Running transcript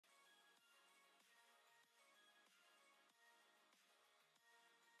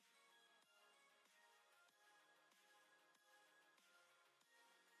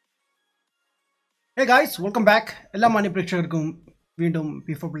Hey guys, welcome back. എല്ലാ മാന്യ പ്രേക്ഷകർക്കും വീണ്ടും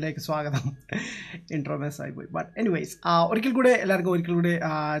FIFA സ്വാഗതം. ഇൻട്രോ മെസ്സായി പോയി. ബട്ട് എനിവേസ് ഒരിക്കൽ കൂടെ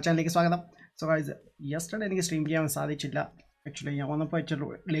ചാനലിലേക്ക് സ്വാഗതം. സോ ഗൈസ്, യെസ്റ്റർഡേ എനിക്ക് സ്ട്രീം ചെയ്യാൻ സാധിച്ചില്ല. ആക്ച്വലി ഞാൻ വന്നപ്പോൾ ഇച്ചിരി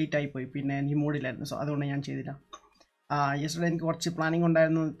ലേറ്റ് ആയിപ്പോയി, പിന്നെ എനിക്ക് മൂഡിലായിരുന്നു. സോ അതുകൊണ്ട് ഞാൻ ചെയ്തില്ല. യെസ്റ്റർഡേ എനിക്ക് കുറച്ച് പ്ലാനിങ്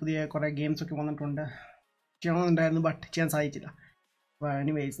ഉണ്ടായിരുന്നു, പുതിയ കുറേ ഗെയിംസ് ഒക്കെ വന്നിട്ടുണ്ട്, ചെയ്യണമെന്നുണ്ടായിരുന്നു, ബട്ട് ചെയ്യാൻ സാധിച്ചില്ല.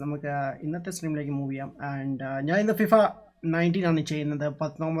 എനിവേസ് നമുക്ക് ഇന്നത്തെ സ്ട്രീമിലേക്ക് മൂവ് ചെയ്യാം. ആൻഡ് ഞാൻ ഇന്ന് FIFA-19 ആണ് ചെയ്യുന്നത്.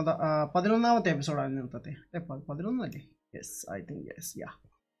 11ാമത്തെ എപ്പിസോഡാണ് ഇന്നത്തെ. 11 യെസ്, ഐ തിങ്ക് യെസ്, യാ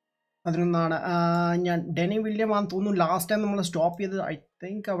 11ആണ്. ഞാൻ ഡെനി വില്യം ആണെന്ന് തോന്നുന്നു ലാസ്റ്റ് ടൈം നമ്മൾ സ്റ്റോപ്പ് ചെയ്തത്. ഐ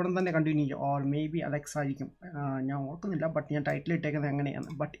തിങ്ക് അവിടെ നിന്ന് തന്നെ കണ്ടിന്യൂ ചെയ്യും, ഓർ മേ ബി അലക്സ് ആയിരിക്കും, ഞാൻ ഓർക്കുന്നില്ല. ബട്ട് ഞാൻ ടൈറ്റിൽ ഇട്ടേക്കുന്നത് അങ്ങനെയാണ്.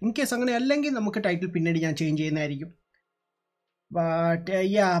 ബട്ട് ഇൻ കേസ് അങ്ങനെ അല്ലെങ്കിൽ നമുക്ക് ടൈറ്റിൽ പിന്നീട് ഞാൻ ചേഞ്ച് ചെയ്യുന്നതായിരിക്കും. But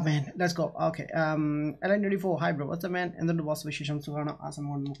yeah, man, let's go. Okay, LN24, hi bro, what's up man? And then the boss വിശേഷം സുഖാണ്. ആ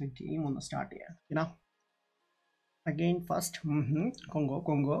സമയം നമുക്ക് ഗെയിം ഒന്ന് സ്റ്റാർട്ട് ചെയ്യാം. You know, again first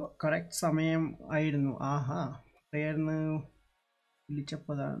Congo correct സമയം ആയിരുന്നു. പ്ലെയറിന്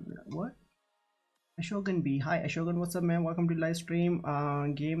വിളിച്ചപ്പോഴാണ്. What? Ashokan B, hi Ashokan, what's up man? Welcome to live stream.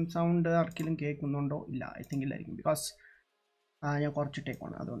 Game sound ആർക്കെങ്കിലും കേൾക്കുന്നുണ്ടോ? ഇല്ല, ഐ തിങ്ക് ഇല്ലായിരിക്കും, ബിക്കോസ് ഞാൻ കുറച്ച്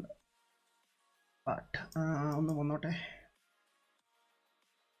ടേക്കാണ് അതുകൊണ്ട്. ബട്ട് ഒന്ന് വന്നോട്ടെ.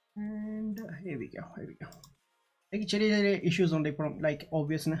 And here we go. എനിക്ക് ചെറിയ ഇഷ്യൂസ് ഉണ്ട് ഇപ്പോഴും. ലൈക്ക്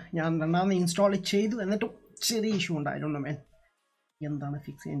ഓബ്വിയസ്ന് ഞാൻ രണ്ടാമത് ഇൻസ്റ്റാൾ ചെയ്തു, എന്നിട്ടും ചെറിയ ഇഷ്യൂ ഉണ്ട്. ഐ ഡോണ്ട് നോ മാൻ, എന്താണ്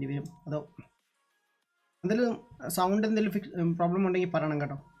ഫിക്സ് ചെയ്യേണ്ടി വരും, അതോ എന്തെങ്കിലും സൗണ്ട് എന്തെങ്കിലും പ്രോബ്ലം ഉണ്ടെങ്കിൽ പറയണം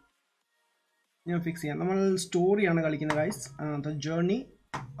കേട്ടോ, ഞാൻ ഫിക്സ് ചെയ്യാം. നമ്മൾ സ്റ്റോറിയാണ് കളിക്കുന്നത് guys. The journey.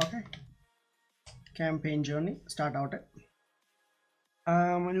 Okay, campaign journey start ആവട്ടെ.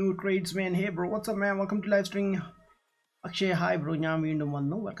 Manu tradesman, hey bro, watts up man, welcome to live stream. Akshay, hi bro, ഞാൻ വീണ്ടും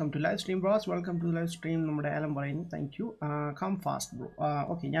വന്നു. Welcome to live stream bros, welcome to live stream. നമ്മുടെ ആലം പറയുന്നു, thank you. Come fast bro.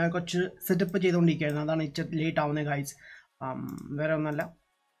 Okay, ഞാൻ കുറച്ച് setup ചെയ്തുകൊണ്ടിരിക്കുകയായിരുന്നു, അതാണ് ഇച്ചിരി ലേറ്റ് ആവുന്നത് ഗൈസ്. വേറെ ഒന്നല്ല.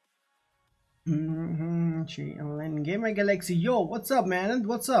 ഗെയിം ഗാലക്സി, യോ watts up man,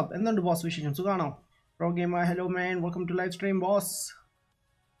 watts up, എന്തുണ്ട് ബോസ് വിശേഷം, സുഖാണോ? Pro gamer, hello man, welcome to live stream boss.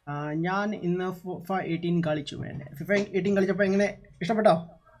 ഞാൻ ഇന്ന് FIFA-18 കളിച്ചു മാൻ. FIFA-18 കളിച്ചപ്പോൾ എങ്ങനെ, ഇഷ്ടപ്പെട്ടോ?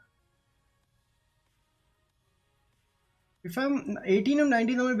 FIFA-18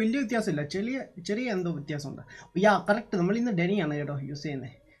 19 നമ്മൾ വലിയ വ്യത്യാസമില്ല, ചെറിയ എന്തോ വ്യത്യാസമുണ്ട്. യാ കറക്റ്റ്, നമ്മൾ ഇന്ന് ഡെനിയാണ് കേട്ടോ യൂസ്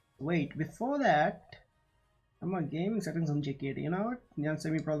ചെയ്യുന്നത്. വെയിറ്റ്, ബിഫോർ ദാറ്റ് നമ്മൾ ഗെയിമിംഗ് സെറ്റിംഗ്സ് ഒന്ന് ചെക്ക് ചെയ്തിട്ട്. ഞാൻ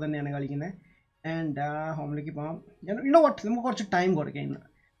സെമി പ്രോ തന്നെയാണ് കളിക്കുന്നത്. ആൻഡ് ഹോമിലേക്ക് പോകാം. വാട്ട്, നമുക്ക് കുറച്ച് ടൈം കൊടുക്കാം ഇന്ന്,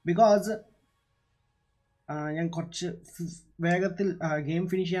 ബിക്കോസ് ഞാൻ കുറച്ച് വേഗത്തിൽ ഗെയിം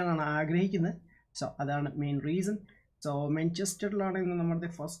ഫിനിഷ് ചെയ്യാനാണ് ആഗ്രഹിക്കുന്നത്. സോ അതാണ് മെയിൻ റീസൺ. സോ മാഞ്ചസ്റ്ററിലാണ് ഇന്ന് നമ്മുടെ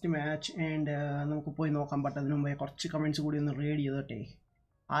ഫസ്റ്റ് മാച്ച്. ആൻഡ് നമുക്ക് പോയി നോക്കാം. ബട്ട് അതിന് മുമ്പേ കുറച്ച് കമൻറ്റ്സ് കൂടി ഒന്ന് റീഡ് ചെയ്തോട്ടെ.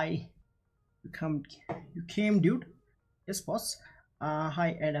 Hi, U came dude. Yes boss.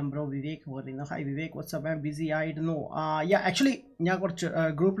 Hi Adam bro, Vivek പറയുന്നു. ഹായ് വിവേക്, വാട്ട്സ്ആപ്പ്, ഞാൻ ബിസി ആയിരുന്നു. യാ ആക്ച്വലി ഞാൻ കുറച്ച്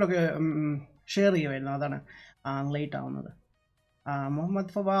ഗ്രൂപ്പിലൊക്കെ ഷെയർ ചെയ്യുമായിരുന്നു, അതാണ് ലേറ്റ് ആവുന്നത്.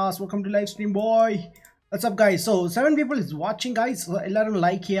 Muhammad Fawaz, welcome to live stream boy. What's up guys? So 7 people is watching guys. എല്ലാവരും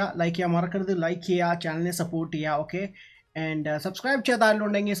ലൈക്ക് ചെയ്യുക മറക്കരുത്. ലൈക്ക് ചെയ്യുക, ചാനലിനെ സപ്പോർട്ട് ചെയ്യുക. ഓക്കെ, ആൻഡ് സബ്സ്ക്രൈബ്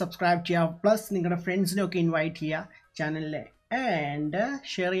ചെയ്താലുണ്ടെങ്കിൽ സബ്സ്ക്രൈബ് ചെയ്യുക. പ്ലസ് നിങ്ങളുടെ ഫ്രണ്ട്സിനെയൊക്കെ ഇൻവൈറ്റ് ചെയ്യുക ചാനലിലെ. ആൻഡ്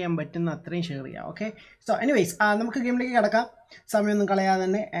ഷെയർ ചെയ്യാൻ പറ്റുന്ന അത്രയും ഷെയർ ചെയ്യുക. ഓക്കെ, സോ എനിവേസ് നമുക്ക് ഗെയിമിലേക്ക് കിടക്കാം, സമയമൊന്നും കളയാതെ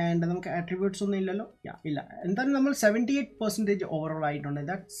തന്നെ. ആൻഡ് നമുക്ക് ആട്രിബ്യൂട്ട്സ് ഒന്നും ഇല്ലല്ലോ. ഇല്ല, എന്തായാലും നമ്മൾ 78% ഓവറോൾ ആയിട്ടുണ്ട്.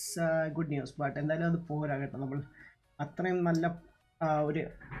 That's good news. ബട്ട് എന്തായാലും അത് പോരാ കേട്ടോ, നമ്മൾ അത്രയും നല്ല ഒരു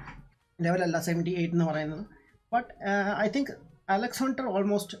ലെവലല്ല 78 എന്ന് പറയുന്നത്. But I think Alex Hunter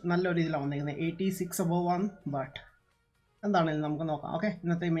almost നല്ല രീതിയിലാണ് വന്നിരിക്കുന്നത്, 86 above 1. ബട്ട് എന്താണെങ്കിലും നമുക്ക് നോക്കാം. ഓക്കെ,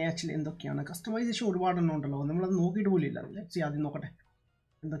 ഇന്നത്തെ മാച്ചിൽ എന്തൊക്കെയാണ് കസ്റ്റമൈസേഷൻ ഒരുപാടെണ്ണം ഉണ്ടല്ലോ, നമ്മളത് നോക്കിയിട്ട് പോലും ഇല്ല. ലെറ്റ്സ് ആദ്യം നോക്കട്ടെ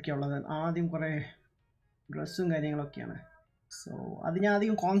എന്തൊക്കെയുള്ളത്. ആദ്യം കുറേ ഡ്രസ്സും കാര്യങ്ങളൊക്കെയാണ്. സോ അത് ഞാൻ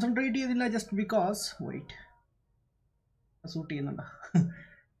അധികം കോൺസെൻട്രേറ്റ് ചെയ്തില്ല, ജസ്റ്റ് ബിക്കോസ് വെയിറ്റ് സൂട്ട് ചെയ്യുന്നുണ്ടോ.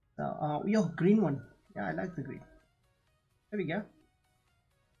 യോ green one, I like the green. എവിക്കാ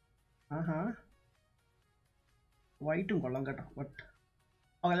വൈറ്റും കൊള്ളാം കേട്ടോ. But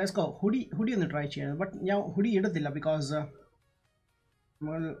okay, let's go. Hoodie ഒന്ന് ട്രൈ ചെയ്യാം. ബട്ട് ഞാൻ ഹുഡി എടുത്തില്ല, ബിക്കോസ്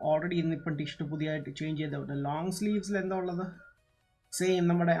നമ്മൾ ഓൾറെഡി ഇന്നിപ്പം ടീഷർട്ട് പുതിയതായിട്ട് ചേഞ്ച് ചെയ്തോട്ടെ. ലോങ് സ്ലീവ്സിൽ എന്താ ഉള്ളത്, സെയിം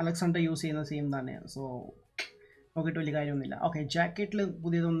നമ്മുടെ അലക്സാണ്ടർ യൂസ് ചെയ്യുന്ന സെയിം തന്നെയാണ്. സോ നോക്കിയിട്ട് വലിയ കാര്യമൊന്നുമില്ല. ഓക്കെ, ജാക്കറ്റിൽ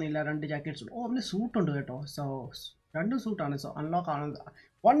പുതിയതൊന്നും ഇല്ല, 2 ജാക്കറ്റ്സ് ഉണ്ട്. അവന് സൂട്ടുണ്ട് കേട്ടോ. സോ 2 സൂട്ടാണ്. സോ അൺലോക്ക് ആണ്.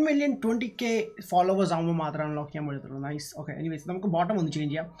 1,020,000 ഫോളോവേഴ്സ് ആകുമ്പോൾ മാത്രമേ അൺലോക്ക് ചെയ്യാൻ പറ്റത്തുള്ളൂ. നൈസ്. ഓക്കെ, എനിവേസ് നമുക്ക് ബോട്ടം ഒന്ന്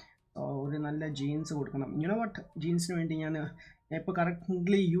ചേഞ്ച് ചെയ്യാം. ഒരു നല്ല ജീൻസ് കൊടുക്കണം. വാട്ട്, ജീൻസിന് വേണ്ടി ഞാൻ ഇപ്പോൾ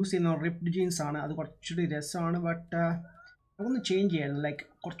കറക്റ്റ്ലി യൂസ് ചെയ്യുന്ന റിപ്ഡ് ജീൻസ് ആണ്, അത് കുറച്ചുകൂടി രസമാണ്. ബട്ട് നമുക്കൊന്ന് ചേഞ്ച് ചെയ്യായിരുന്നു, ലൈക്ക്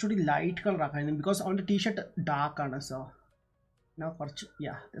കുറച്ചുകൂടി ലൈറ്റ് കളർ ആക്കായിരുന്നു, ബിക്കോസ് അവൻ്റെ ടീഷർട്ട് ഡാർക്ക് ആണ്. സോ കുറച്ച്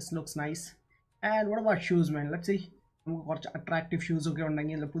this looks nice. And what about shoes man, let's see. നമുക്ക് കുറച്ച് അട്രാക്റ്റീവ് ഷൂസൊക്കെ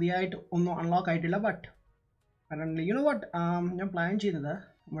ഉണ്ടെങ്കിൽ, പുതിയതായിട്ട് ഒന്നും അൺലോക്ക് ആയിട്ടില്ല. ബട്ട് കറൻ്റ്ലി വാട്ട്, ഞാൻ പ്ലാൻ ചെയ്യുന്നത്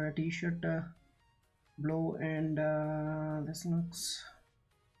നമ്മുടെ T shirt blue and this looks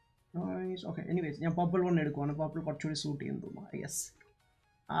nice. Okay, anyways, ഞാൻ purple one എടുക്കുവാണ്. Purple കുറച്ചുകൂടി suit ചെയ്യുന്നു തോന്നുന്നു, I guess.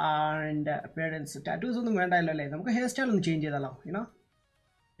 And appearance, tattoos ഒന്നും വേണ്ടല്ലോ അല്ലേ? നമുക്ക് ഹെയർ സ്റ്റൈൽ ഒന്ന് ചേഞ്ച് ചെയ്താലോ, യുനോ?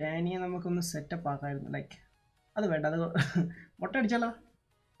 ഡാനിയെ നമുക്കൊന്ന് സെറ്റപ്പ് ആക്കായിരുന്നു. ലൈക്ക് അത് വേണ്ട, അത് മുട്ട അടിച്ചാലോ?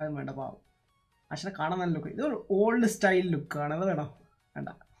 അത് വേണ്ട, പാവം. പക്ഷേ കാണാൻ നല്ല ലുക്ക്. ഇതൊരു ഓൾഡ് സ്റ്റൈൽ ലുക്കാണ്, അത് വേണോ? വേണ്ട.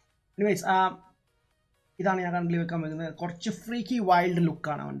 എനിവേസ്, ഇതാണ് ഞാൻ കണ്ടിൽ വെക്കാൻ പറ്റുന്നത്. കുറച്ച് ഫ്രീക്കി വൈൽഡ്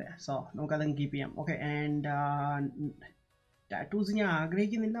ലുക്കാണ് അവൻ്റെ. സോ നമുക്കതങ്ങ് കീപ്പ് ചെയ്യാം. ഓക്കെ, ആൻഡ് ടാറ്റൂസ് ഞാൻ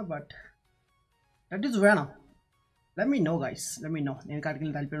ആഗ്രഹിക്കുന്നില്ല, ബട്ട് ടാറ്റൂസ് വേണം. Let me know, guys. Let me know. നിങ്ങൾക്ക്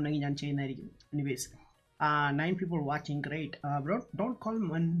ആർക്കെങ്കിലും താല്പര്യം ഉണ്ടെങ്കിൽ ഞാൻ ചെയ്യുന്നതായിരിക്കും. Anyways, 9 people watching. Great. Bro, don't call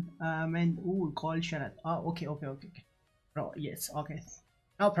man. Ooh, call Sharat. Okay. Bro, yes. Okay.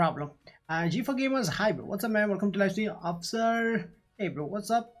 No problem. G for Gamers. Hi, bro. What's up, man? Welcome to live stream. Sir. Hey, bro.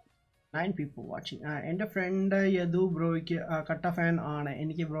 What's up? 9 people watching. എൻ്റെ front Yadu ബ്രോയ്ക്ക് കട്ട fan ആണ്.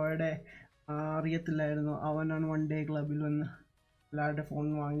 എനിക്ക് ബ്രോയുടെ അറിയത്തില്ലായിരുന്നു. അവനാണ് one day ക്ലബിൽ വന്ന് എല്ലാവരുടെ ഫോൺ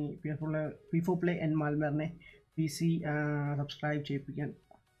വാങ്ങി FIFA play and മാൽമറിനെ PC subscribe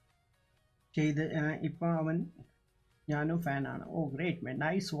ചെയ്ത് ഇപ്പം അവൻ ഞാനും ഫാനാണ്. ഓ ഗ്രേറ്റ് മാൻ,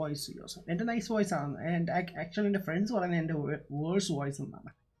 നൈസ് വോയിസ് യോസ്. എൻ്റെ നൈസ് വോയിസ് ആണ്. ആൻഡ് ആക്ച്വലി എൻ്റെ ഫ്രണ്ട്സ് പറയുന്നത് എൻ്റെ വേഴ്സ് വോയിസ്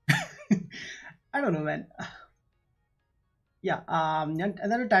എന്നാണ്. ഐ ഡോണ്ട് നോ മാൻ. യാ, ഞാൻ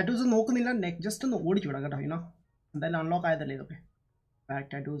എന്തായാലും ടാറ്റൂസ് നോക്കുന്നില്ല. ജസ്റ്റ് ഒന്ന് ഓടിച്ചു വിടാം കേട്ടോ, യുനോ. എന്തായാലും അൺലോക്ക് ആയതല്ലേ ഇതൊക്കെ. ബാക്ക്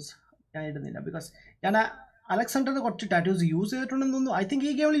ടാറ്റൂസ് ഞാൻ ഇടുന്നില്ല, ബിക്കോസ് ഞാൻ അലക്സാണ്ടറിന് കുറച്ച് ടാറ്റൂസ് യൂസ് ചെയ്തിട്ടുണ്ടെന്ന് തോന്നുന്നു. ഐ തിങ്ക്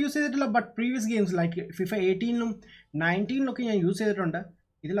ഈ ഗെയിമിൽ യൂസ് ചെയ്തിട്ടില്ല, but previous games like FIFA 18 19 ഞാൻ യൂസ് ചെയ്തിട്ടുണ്ട്.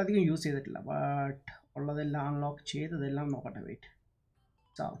 ഇതിലധികം യൂസ് ചെയ്തിട്ടില്ല. ബട്ട് ഉള്ളതെല്ലാം അൺലോക്ക് ചെയ്തതെല്ലാം നോക്കട്ടെ. വെയിറ്റ്.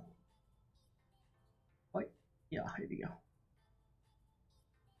 സോ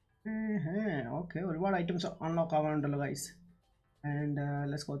ഓക്കെ, ഒരുപാട് items unlock ആവാനുണ്ടല്ലോ guys. And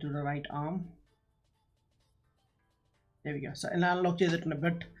let's go to the right am. So എല്ലാം അൺലോക്ക് ചെയ്തിട്ടുണ്ട്,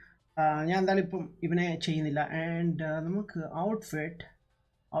 ബട്ട് ഞാൻ എന്തായാലും ഇപ്പം ഇവനെ ചെയ്യുന്നില്ല. ആൻഡ് നമുക്ക്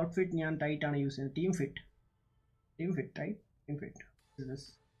ഔട്ട്ഫിറ്റ് ഞാൻ ടൈറ്റാണ് യൂസ് ചെയ്യുന്നത്. Team fit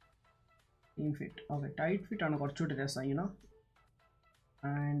okay, tight fit ആണ് കുറച്ചുകൂടി രസം, യുനോ.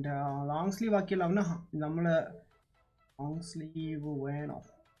 ആൻഡ് ലോങ് സ്ലീവ് ആക്കിയല്ലോ അവന്. നമ്മൾ ലോങ് സ്ലീവ് വേണോ?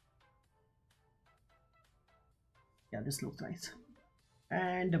 This looks nice.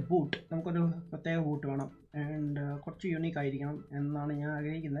 And boot, നമുക്കൊരു പ്രത്യേക ബൂട്ട് വേണം. ആൻഡ് കുറച്ച് യൂണീക്ക് ആയിരിക്കണം എന്നാണ് ഞാൻ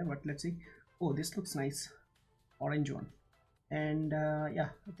ആഗ്രഹിക്കുന്നത്. But let's see. Oh this looks nice, orange one. And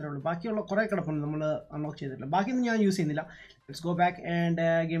അത്രേ ഉള്ളൂ. ബാക്കിയുള്ള കുറേ കിടപ്പുണ്ട് നമ്മൾ അൺലോക്ക് ചെയ്തിട്ടില്ല. ബാക്കിയൊന്നും ഞാൻ യൂസ് ചെയ്യുന്നില്ല. ലെറ്റ്സ് ഗോ ബാക്ക് ആൻഡ്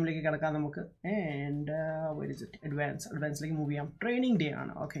ഗെയിമിലേക്ക് കിടക്കാം നമുക്ക്. ആൻഡ് വെരി ഇറ്റ് അഡ്വാൻസിലേക്ക് മൂവ് ചെയ്യാം. ട്രെയിനിങ് ഡേ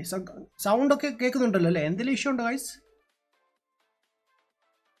ആണ്. ഓക്കെ, സോ സൗണ്ട് ഒക്കെ കേൾക്കുന്നുണ്ടല്ലോ അല്ലേ? എന്തെങ്കിലും ഇഷ്യൂ ഉണ്ടോ ഗൈസ്?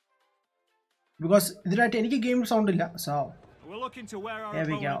 ബിക്കോസ് ഇതിനായിട്ട് എനിക്ക് ഗെയിം സൗണ്ട് ഇല്ല. So there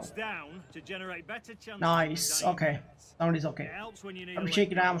we go. Nice. Okay, sound is okay. I'm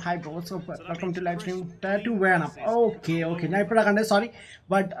shaking down. Hi bro, what's up? Welcome to live stream. Tattoo വേണം. Okay, ഞാൻ ഇപ്പോഴാണ് കണ്ടത്, സോറി.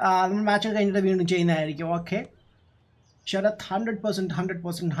 ബട്ട് നമ്മൾ മാച്ച് ഒക്കെ കഴിഞ്ഞിട്ട് വീണ്ടും ചെയ്യുന്നതായിരിക്കും. Okay, Sarath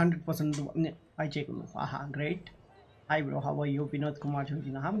 100% അയച്ചേക്കുന്നു. Aaha, great. Hi bro, how are you? Vinod Kumar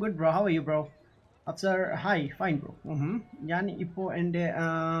ചോദിക്കുന്നു. I am good bro, how are you bro? Sir hi, fine bro. ഞാൻ ഇപ്പോൾ എൻ്റെ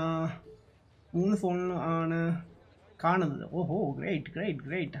 3 ഫോണിലാണ് കാണുന്നത്. ഓഹോ,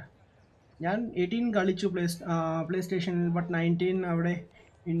 ഗ്രേറ്റ്. ഞാൻ 18 കളിച്ചു പ്ലേ സ്റ്റേഷനിൽ, ബട്ട് 19 അവിടെ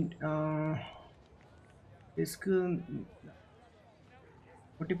ഡിസ്ക്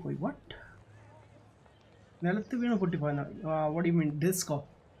പൊട്ടിപ്പോയി. വാട്ട്? നിലത്ത് വീണ് പൊട്ടിപ്പോയെന്ന? What you mean disco?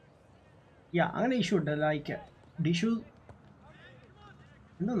 അങ്ങനെ ഇഷ്യൂ ഉണ്ട്. ലൈക്ക് ഡിഷ്യൂ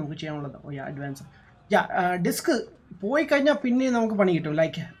എന്താ നമുക്ക് ചെയ്യാനുള്ളത്? അഡ്വാൻസ് ഡിസ്ക് പോയി കഴിഞ്ഞാൽ പിന്നെ നമുക്ക് പണി കിട്ടും.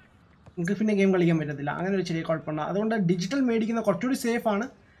 ലൈക്ക് നമുക്ക് പിന്നെ ഗെയിം കളിക്കാൻ പറ്റത്തില്ല. അങ്ങനെ ഒരു ചെറിയ കുഴപ്പമുണ്ട്. അതുകൊണ്ട് ഡിജിറ്റൽ മേടിക്കുന്ന കുറച്ചുകൂടി സേഫാണ്.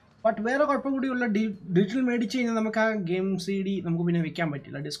 ബട്ട് വേറെ കുഴപ്പം കൂടിയുള്ള ഡിജിറ്റൽ മേടിച്ച് കഴിഞ്ഞാൽ നമുക്ക് ആ ഗെയിം CD നമുക്ക് പിന്നെ വിൽക്കാൻ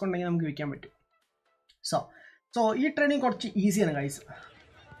പറ്റില്ല. ഡിസ്കൗണ്ട് ഉണ്ടെങ്കിൽ നമുക്ക് വിൽക്കാൻ പറ്റും. സോ ഈ ട്രെയിനിങ് കുറച്ച് ഈസിയാണ് ഗൈസ്.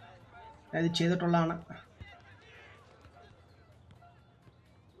 അത് ചെയ്തിട്ടുള്ളതാണ്.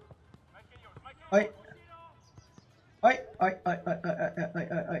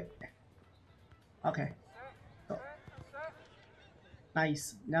 Okay, nice.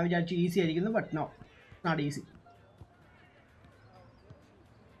 ഞാൻ വിചാരിച്ചു ഈസി ആയിരിക്കുന്നു, but no, not easy.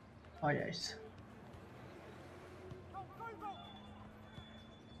 Yes.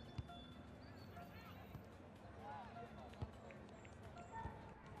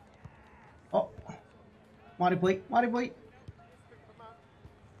 മാറിപ്പോയി.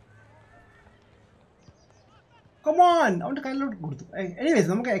 കമോൺ, അവൻ്റെ കയ്യിലോട്ട് കൊടുത്തു. എനിവേസ്,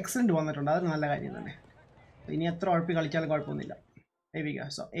 നമുക്ക് എക്സലൻറ്റ് വന്നിട്ടുണ്ട്. അതൊരു നല്ല കാര്യം തന്നെ. ഇനി എത്ര ഉഴപ്പി കളിച്ചാലും കുഴപ്പമൊന്നുമില്ല.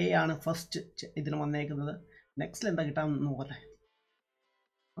 സോ A ആണ് ഫസ്റ്റ് ഇതിന് വന്നേക്കുന്നത്. നെക്സ്റ്റ് എന്താ കിട്ടാമെന്ന് നോക്കട്ടെ.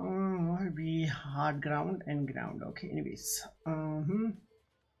 Hard ground and ground. Okay, anyways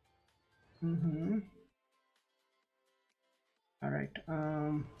Alright.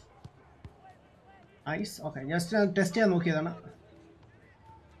 Ice. Okay, just test ചെയ്യാൻ നോക്കിയതാണ്.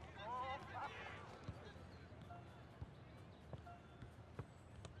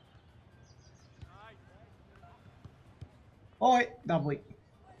 ഓയ് ദാ പോയി.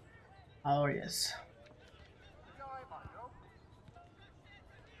 Oh yes.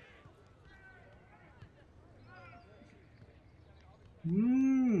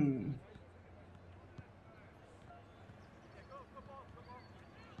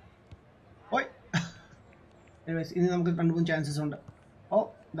 ഓയ്. Anyways, ഇനി നമുക്ക് 2-3 chances ഉണ്ട്. Oh,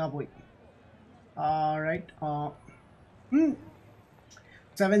 ദാ പോയി. Alright.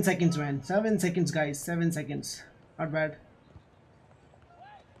 7 seconds, man. 7 seconds, guys. 7 seconds. Not bad.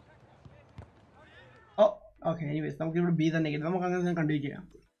 Oh, okay. Anyways, നമുക്ക് ഇവിടെ B തന്നെ കിട്ടും. നമുക്ക് അങ്ങനെ കണ്ടിന്യൂ ചെയ്യാം.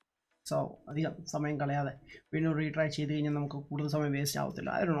 സോ അധികം സമയം കളയാതെ വീണ്ടും റീട്രൈ ചെയ്ത് കഴിഞ്ഞാൽ നമുക്ക് കൂടുതൽ സമയം വേസ്റ്റ് ആവത്തില്ല.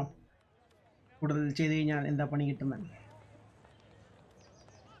 ആയിരുന്നോ കൂടുതൽ ചെയ്ത് കഴിഞ്ഞാൽ എന്താ പണി കിട്ടുന്നത്?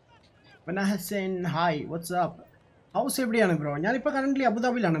 Hasan hi, watts up? House എവിടെയാണ് ബ്രോ? ഞാനിപ്പോൾ കറൻ്റ്ലി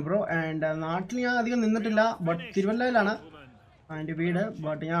അബുദാബിയിലാണ് ബ്രോ. ആൻഡ് നാട്ടിൽ ഞാൻ അധികം നിന്നിട്ടില്ല. ബട്ട് തിരുവല്ലയിലാണ് എൻ്റെ വീട്.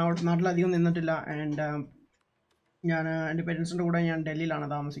 ബട്ട് ഞാൻ നാട്ടിലധികം നിന്നിട്ടില്ല. ആൻഡ് ഞാൻ എൻ്റെ പേരൻസിൻ്റെ കൂടെ ഞാൻ ഡൽഹിയിലാണ്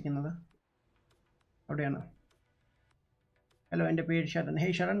താമസിക്കുന്നത്. അവിടെയാണ്. ഹലോ, എൻ്റെ പേര് ശരൺ. ഹേ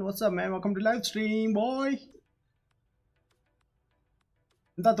Sharan, watts up man? Welcome to live stream boy.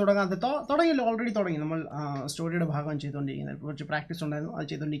 എന്താ തുടങ്ങാതെ? തുടങ്ങിയല്ലോ, ഓൾറെഡി തുടങ്ങി. നമ്മൾ സ്റ്റോറിയുടെ ഭാഗം ചെയ്തുകൊണ്ടിരിക്കുന്നത്. കുറച്ച് പ്രാക്ടീസ് ഉണ്ടായിരുന്നു, അത്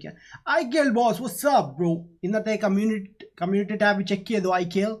ചെയ്തുകൊണ്ടിരിക്കുക. ഐക്യൽ ബോസ്, വാട്ട്സ് അപ്പ് ബ്രോ? ഇന്നത്തെ കമ്മ്യൂണിറ്റി ടാബ് ചെക്ക് ചെയ്തു.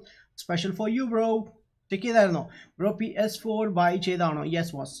 ഐക്യൽ special for you bro. Check ചെയ്തായിരുന്നോ bro? PS4 by ചെയ്താണോ?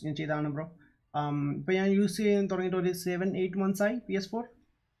 Yes boss, ഞാൻ ചെയ്താണ് ബ്രോ. ഇപ്പോൾ ഞാൻ യൂസ് ചെയ്യാൻ തുടങ്ങിയിട്ട് ഒരു 7-8 months ആയി PS4.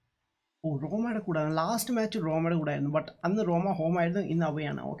 ഓ, റോമയുടെ കൂടെ ലാസ്റ്റ് മാച്ച് റോമയുടെ കൂടെ ആയിരുന്നു. ബട്ട് അന്ന് റോമ ഹോം ആയിരുന്നു, ഇന്ന്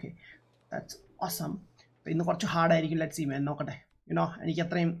അവയാണ്. Okay, that's awesome. ഇന്ന് കുറച്ച് ഹാർഡായിരിക്കും. ലെറ്റ്സ് സീ മാൻ, നോക്കട്ടെ. യുനോ എനിക്ക്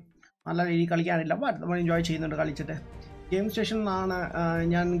അത്രയും നല്ല രീതിയിൽ കളിക്കാനില്ല. ബട്ട് നമ്മൾ എൻജോയ് ചെയ്യുന്നുണ്ട് കളിച്ചിട്ട്. ഗെയിം സ്റ്റേഷനിലാണ്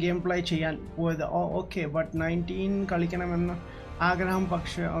ഞാൻ ഗെയിം പ്ലേ ചെയ്യാൻ പോയത്. ഓക്കെ, ബട്ട് 19 കളിക്കണമെന്ന് ആഗ്രഹം.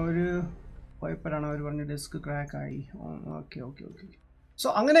 പക്ഷേ അവർ പോയപ്പോഴാണ് അവർ പറഞ്ഞ് disk ക്രാക്കായി. Okay okay okay. So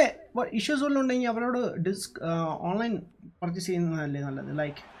അങ്ങനെ ഇഷ്യൂസ് വല്ലതും ഉണ്ടെങ്കിൽ അവരോട് ഡിസ്ക് ഓൺലൈൻ പർച്ചേസ് ചെയ്യുന്നതല്ലേ നല്ലത്.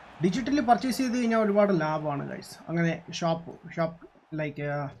 ലൈക്ക് ഡിജിറ്റലി പർച്ചേസ് ചെയ്ത് കഴിഞ്ഞാൽ ഒരുപാട് ലാഭമാണ് ഗൈസ്. അങ്ങനെ shop like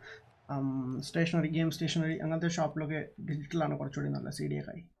stationery, game stationery അങ്ങനത്തെ ഷോപ്പിലൊക്കെ ഡിജിറ്റലാണ് കുറച്ചുകൂടി നല്ല CD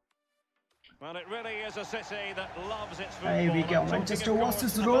യൊക്കെ. Hey, we got Manchester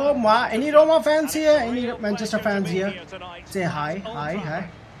versus Roma. Any Roma fans here? Any Manchester fans here? Say hi.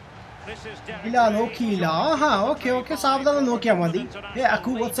 ഇല്ല, നോക്കിയില്ല. ഓക്കെ, സാവധാനം നോക്കിയാൽ മതി. ഹേ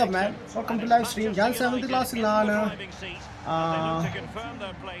അക്കു, watts up man? Welcome to live stream. ഞാൻ 7th ക്ലാസ്സിലാണ്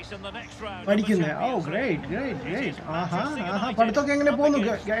പഠിക്കുന്നത്. ഓ ഗ്രേറ്റ്. പഠിത്തമൊക്കെ എങ്ങനെ പോകുന്നു?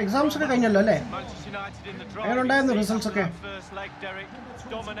 എക്സാംസ് ഒക്കെ കഴിഞ്ഞല്ലോ അല്ലേ? എങ്ങനെ ഉണ്ടായിരുന്നു റിസൾട്ട്സ് ഒക്കെ?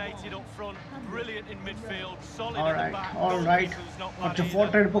 ഓൾറൈറ്റ്. കുറച്ച്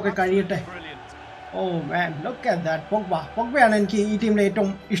ഫോട്ടോ എടുപ്പൊക്കെ കഴിയട്ടെ. ഓ മാൻ, ലുക്ക് അറ്റ് ദാറ്റ്. പൊഗ്ബയാണ് എനിക്ക് ഈ ടീമിലെ ഏറ്റവും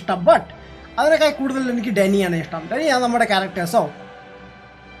ഇഷ്ടം. ബട്ട് അതിനേക്കാൾ കൂടുതൽ എനിക്ക് ഡെന്നിയാണ് ഇഷ്ടം. ഡെന്നിയാണ് നമ്മുടെ character. So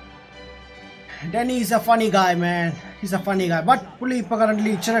Denny is a funny guy, man. He's a funny guy. But പുള്ളി ഇപ്പോൾ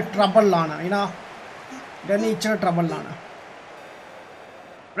കറൻ്റ്ലി ഇച്ചിരി ട്രബിളിലാണ്. Denny ഇച്ചിരി ട്രബിളിലാണ്.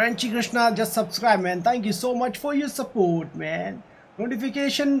 Frenchy Krishna just subscribe, man. Thank you so much for your support, man.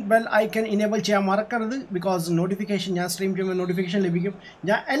 Notification bell icon enable ചെയ്യാൻ മറക്കരുത്. Because notification ഞാൻ stream ചെയ്യുമ്പോൾ notification ലഭിക്കും.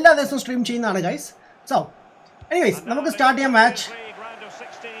 ഞാൻ എല്ലാ ദിവസവും സ്ട്രീം ചെയ്യുന്നതാണ് ഗൈസ്. സോ എനിവേസ്, നമുക്ക് സ്റ്റാർട്ട് ചെയ്യാം match.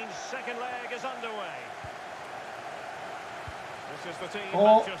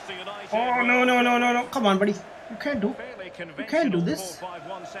 Oh no. Come on, buddy. You can't do this.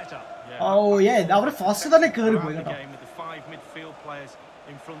 Oh yeah, our first തന്നെ കയറി പോയി കേട്ടോ.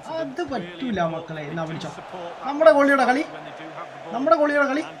 അത് പറ്റൂല മക്കളെ. എന്നാ വിളിച്ചോ, നമ്മുടെ ഗോളിയുടെ കളി.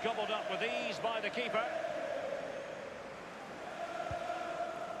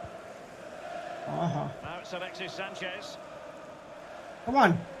 Come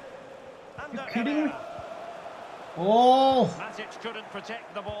on. You kidding me? Oh, Matic couldn't protect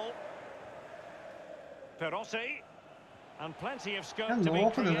the ball. Perossi and plenty of scope to be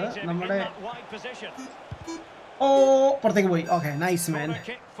created in that wide position. Oh, പുറത്തേക്ക് പോയി. Okay, nice man.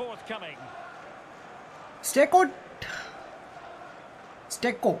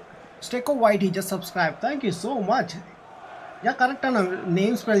 Steko White, he just subscribed. Thank you so much. ഞാൻ കറക്റ്റാണ്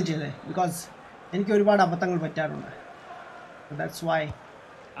name spell ചെയ്തത്. Because എനിക്ക് ഒരുപാട് അബദ്ധങ്ങൾ പറ്റാറുണ്ട്. That's why.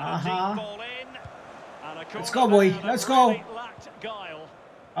 Let's go boy, let's go.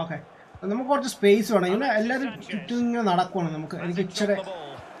 Okay, നമുക്ക് കുറച്ച് സ്പേസ് വേണം. ഇങ്ങനെ എല്ലാവരും ചുറ്റും ഇങ്ങനെ നടക്കുവാണ്. എനിക്ക്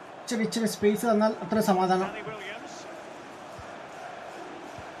ഇച്ചിരി സ്പേസ് തന്നാൽ അത്ര സമാധാനം.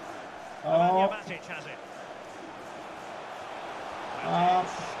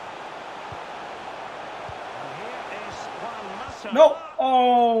 No!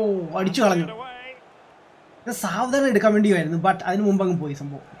 Oh! അടിച്ചു കളഞ്ഞു. സാവധാനം എടുക്കാൻ വേണ്ടിയായിരുന്നു, ബട്ട് അതിന് മുമ്പ് അങ്ങ് പോയി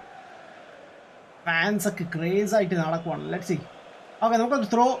സംഭവം. ഫാൻസ് ഒക്കെ ക്രേസ് ആയിട്ട് നടക്കുവാണ്. Let's see. ഓക്കെ, നമുക്കൊരു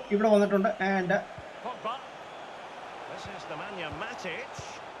ത്രോ ഇവിടെ വന്നിട്ടുണ്ട്. And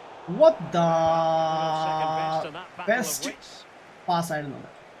what the best pass ആയിരുന്നു.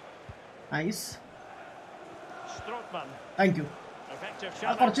 Nice, thank you.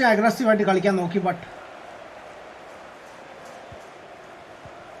 കുറച്ച് അഗ്രസീവായിട്ട് കളിക്കാൻ നോക്കി, but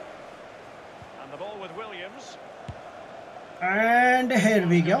and here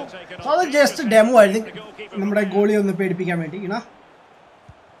we go. So that's just a demo. I think നമ്മുടെ ഗോളി ഒന്ന് പേടിപ്പിക്കാൻ വേണ്ടി, you know.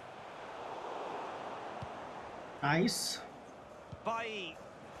 Nice.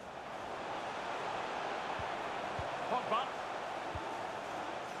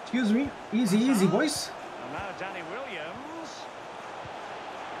 Excuse me. Easy, easy, boys.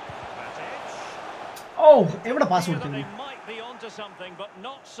 Oh, എവിടെ പാസ് കൊടുത്തു?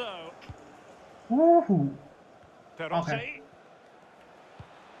 Okay.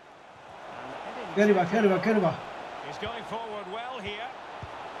 Keriba. He's going forward well here.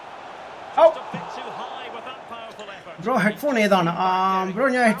 Oh. Just a bit too high with that powerful effort. Bro, headphone ഏതാണ്? Bro,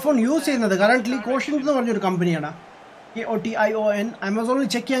 ഞാൻ headphone use ചെയ്യുന്നത് currently caution എന്ന് പറഞ്ഞൊരു കമ്പനിയാണ്. KOTION. ആമസോണിൽ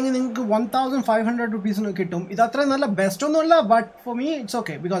check ചെയ്യാമെങ്കിൽ നിങ്ങൾക്ക് 1500 റുപ്പീസിന് കിട്ടും. ഇത് അത്ര നല്ല ബെസ്റ്റ് ഒന്നുമല്ല, but for me it's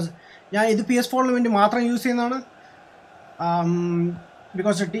okay, because ഞാൻ ഇത് PS4 വേണ്ടി മാത്രം യൂസ് ചെയ്യുന്നതാണ്.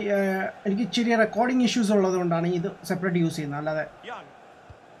 ബിക്കോസ് എനിക്ക് ചെറിയ റെക്കോർഡിംഗ് ഇഷ്യൂസ് ഉള്ളത് കൊണ്ടാണ് ഇത് സെപ്പറേറ്റ് യൂസ് ചെയ്യുന്നത്. അല്ലാതെ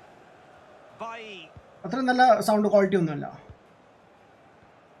അത്ര നല്ല സൗണ്ട് ക്വാളിറ്റി ഒന്നുമല്ല.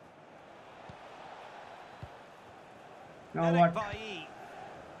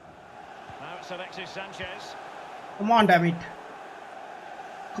 Come on, damn it.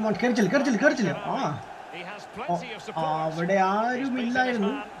 Come on, കയറിച്ചില്ല. അവിടെ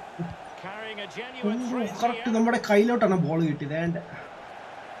ആരുമില്ലായിരുന്നു. കറക്റ്റ് നമ്മുടെ കയ്യിലോട്ടാണ് ബോൾ കിട്ടിയത്.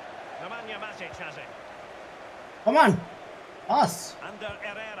 Come on, pass.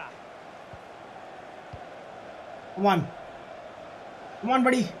 Come on,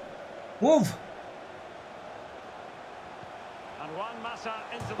 buddy, move.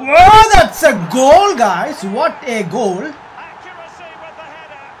 Oh, that's a goal, guys! What a goal!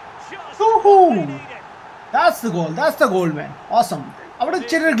 That's the goal, man. Awesome. അവിടെ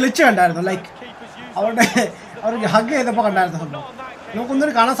ചെറിയൊരു ഗ്ലിച്ച് കണ്ടായിരുന്നു, like അവർക്ക് hug ചെയ്തപ്പോൾ കണ്ടായിരുന്നു സംഭവം.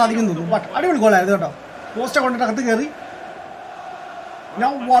 നമുക്കൊന്നും കാണാൻ സാധിക്കുന്നു തോന്നുന്നു, ബട്ട് അടിപൊളി ഗോളായിരുന്നു കേട്ടോ. പോസ്റ്റ് കൊണ്ടിട്ട് അകത്ത് കയറി.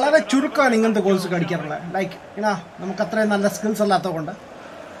 ഞാൻ വളരെ ചുരുക്കമാണ് ഇങ്ങനത്തെ ഗോൾസ് അടിക്കാറുള്ളത്, ലൈക്ക് ഇനാ നമുക്ക് അത്രയും നല്ല സ്കിൽസ് അല്ലാത്തത് കൊണ്ട്.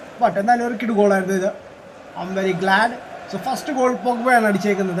 ബട്ട് എന്തായാലും ഒരു കിട് ഗോളായിരുന്നു ഇത്. I am very glad. So first goal പോഗ്ബയാണ്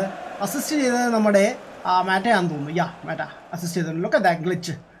അടിച്ചേക്കുന്നത്. Assist ചെയ്തത് നമ്മുടെ മാറ്റയാന്ന് തോന്നുന്നു. മാറ്റ അസിസ്റ്റ് ചെയ്തിട്ടുണ്ട്. Look at that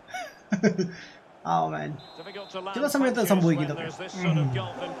glitch. ചില സമയത്ത് സംഭവിക്കുന്നത്.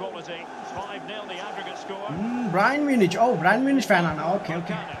 ബ്രയൻ മ്യൂണിച്ച് ഫാനാണ്. ഓക്കെ.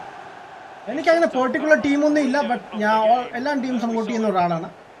 എനിക്കങ്ങനെ പെർട്ടിക്കുലർ ടീമൊന്നും ഇല്ല, ബട്ട് ഞാൻ എല്ലാ ടീമും സപ്പോർട്ട് ചെയ്യുന്ന ഒരാളാണ്.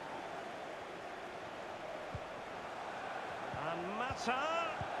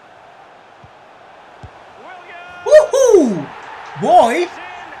 Boy,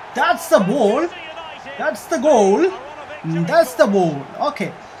 that's the ball. That's the goal. Okay.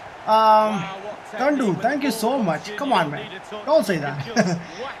 Kandu, thank you so much. Come on, man. Don't say that.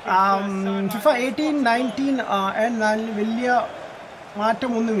 FIFA 18, 19 and വലിയ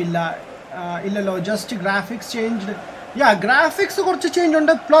മാറ്റമൊന്നുമില്ല. ഇല്ലല്ലോ, ജസ്റ്റ് ഗ്രാഫിക്സ് ചേഞ്ച്ഡ്. ഗ്രാഫിക്സ് കുറച്ച് ചേഞ്ച്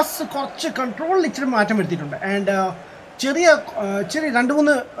ഉണ്ട്, പ്ലസ് കുറച്ച് കൺട്രോളിൽ ഇച്ചിരി മാറ്റം വരുത്തിയിട്ടുണ്ട്. ആൻഡ് ചെറിയ രണ്ട്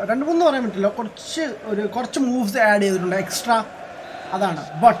മൂന്ന് പറയാൻ പറ്റില്ല, കുറച്ച് മൂവ്സ് ആഡ് ചെയ്തിട്ടുണ്ട് എക്സ്ട്രാ. അതാണ്.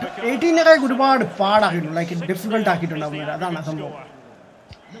 ബട്ട് 18 ഒരുപാട് പാടാക്കിയിട്ടുണ്ട്, ലൈക്ക് ഡിഫിക്കൽട്ട് ആക്കിയിട്ടുണ്ട് അവർ. അതാണ് സംഭവം.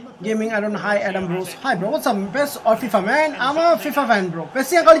 Gaming. I don't. Hi Adam bros. Hi bro, watts up? PES or FIFA man? I'm a FIFA fan bro. PES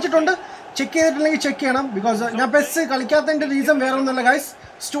ഞാൻ കളിച്ചിട്ടുണ്ട്. ചെക്ക് ചെയ്തിട്ടില്ലെങ്കിൽ ചെക്ക് ചെയ്യണം, ബിക്കോസ് ഞാൻ PES കളിക്കാത്തതിൻ്റെ റീസൺ വേറെ ഒന്നുമല്ല ഗൈസ്,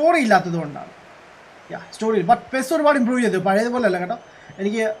 സ്റ്റോറി ഇല്ലാത്തത് കൊണ്ടാണ്. സ്റ്റോറി. ബട്ട് PES ഒരുപാട് ഇമ്പ്രൂവ് ചെയ്തു, പഴയതുപോലെ അല്ല കേട്ടോ.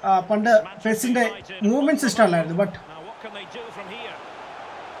 എനിക്ക് പണ്ട് PESന്റെ movements ഇഷ്ടമല്ലായിരുന്നു, but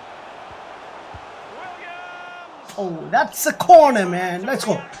that's a corner, man. Let's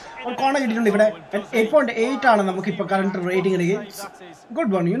go. ഒരു കോർണർ കിട്ടിയിട്ടുണ്ട് ഇവിടെ. 8.8 ആണ് നമുക്കിപ്പോൾ കറണ്ട് റേറ്റിംഗ് എടുക്കുക.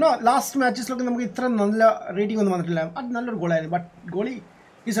 Good one. ലാസ്റ്റ് മാച്ചസിലൊക്കെ നമുക്ക് ഇത്ര നല്ല റേറ്റിംഗ് ഒന്നും വന്നിട്ടില്ല. അത് നല്ലൊരു ഗോളായിരുന്നു, but goalie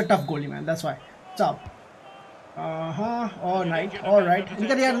is A tough goalie, man. That's why. Alright.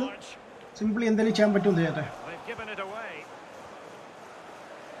 എനിക്കറിയാമായിരുന്നു സിംപ്ലി എന്തെങ്കിലും ചെയ്യാൻ പറ്റുമെന്ന് ചെയ്യട്ടെ.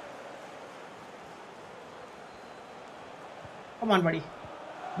 Come on, buddy.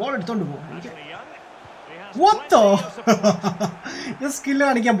 ബോൾ എടുത്തോണ്ട് പോകും. സ്കില്ല്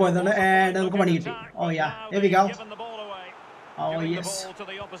കാണിക്കാൻ പോയതാണ്. നമുക്ക് പണി കിട്ടി. Here we go. Yes.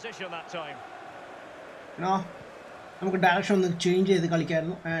 നമുക്ക് ഡയറക്ഷൻ ഒന്ന് ചേഞ്ച് ചെയ്ത്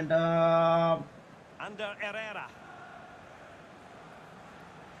കളിക്കായിരുന്നു.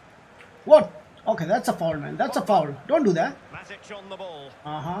 What? Okay, that's a foul, man. That's a foul. Don't do that. Matic on the ball.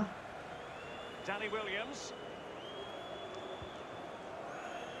 Danny Williams.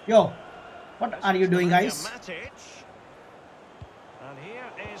 Yo, what are you doing, guys? Matic. And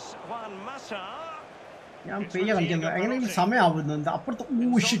here is Juan Mata. I'm paying again. I'm going to sum up with them.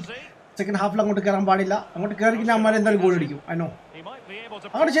 Oh shit. Second half, I'm going to carry Badilla. I'm going to carry Namar and the goal. I know. I'm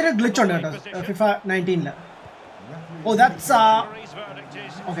going to share a glitch on that. FIFA-19. Oh, that's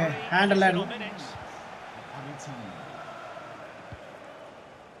okay. Handle it.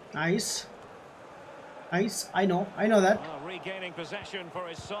 Nice. Nice. I know that. Regaining possession for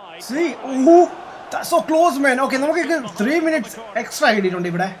his side. See, oh, that's so close, man. Okay, now we get 3 minutes extra.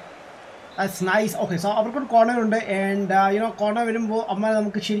 That's nice. Okay, so our corner and corner verimbo amma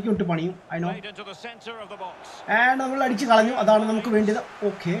namukku sherikum ittu paniyum. I know. And we will adichu kalanju. Adana namukku vendiyathu.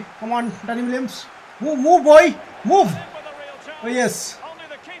 Okay, come on, Denny Williams. Move, boy. Move. Oh yes.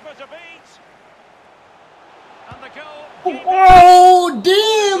 Oh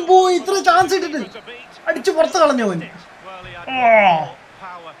damn, boy. Itra chance it. Adichu porthu kalanju avanu.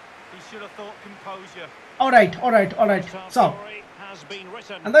 All right. So,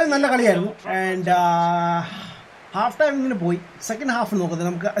 and then and half time in boy, second half no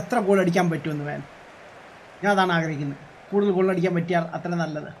extra goal at man.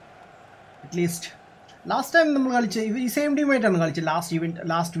 At least last time the same team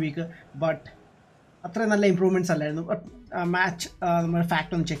last week, but improvements match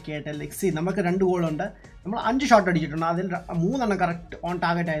fact on check it. Like see, we have 2 goals. We have 5 shots. We have correct on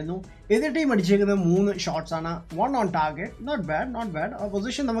target. Either team has 3 shots. 1 on target. Not bad. Our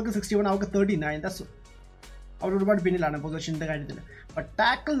position is 61, 39. That's our position. But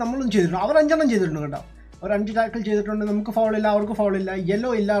tackle, we have 5 tackle. We have foul,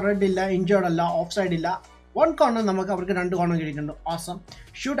 yellow, red, injured, offside. 1 corner namukku avarku 2 corner kidikkundu. Awesome.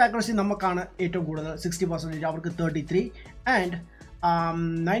 Shoot accuracy namakana 60%, avarku 33, and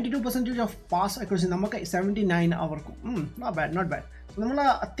 92% of pass accuracy namakku 79 avarku. Not bad. So namala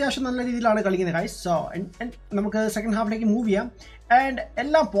atyasham nalla reethilana kalikkunne, guys. So and namukku second half like move cheyam, and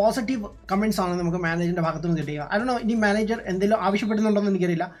ella positive comments aanu namukku manager inde bhagathunu kittiya. I don't know ini manager endelo avashyapettunnundonnu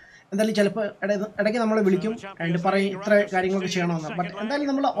enikkarilla. എന്തായാലും ചിലപ്പോൾ ഇടയ്ക്ക് നമ്മളെ വിളിക്കും and പറയും ഇത്ര കാര്യങ്ങളൊക്കെ ചെയ്യണമെന്ന്. But എന്തായാലും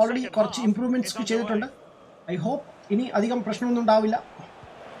നമ്മൾ ഓൾറെഡി കുറച്ച് ഇംപ്രൂവ്മെന്റ്സ് ചെയ്തിട്ടുണ്ട്. I hope ini adhigam prashanonnum undavilla.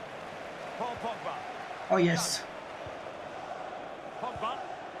 Oh yes.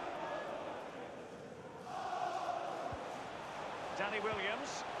 Danny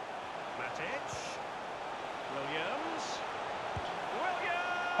Williams. Matic. Williams.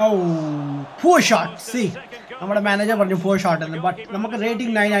 Oh, poor shot. See, our manager was poor shot, but we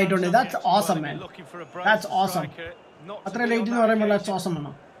rating 9 aitonde. That's awesome, man. That's awesome. Atra rating that's awesome,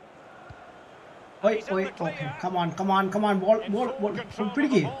 man. Wait, okay. Come on. Ball. Pretty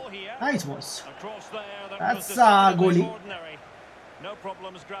good. Nice, boss. That's goalie. No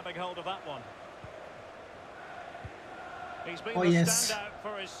problems grabbing hold of that one. He's been the standout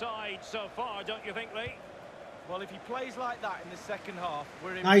for his side so far, don't you think, Lee? Well, if he plays like that in the second half,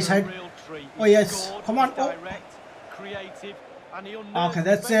 we're in nice for head. A real treat. Oh yes, come on. Direct, creative, and okay,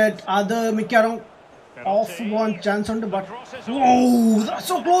 that's it. Other Mikaro off one chance on the but. Whoa, that's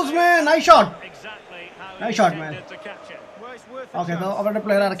so close, man. Nice shot. Nice shot, man. Okay, so our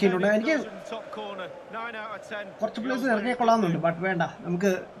player are keen on it. What players are keen but venda.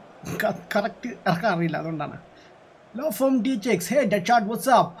 Namukku correct arilla adondana. Low from D-checks. Hey, that shot, what's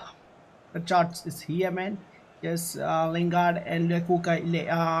up? The shot is here, man. Yes, Lingard and Kuka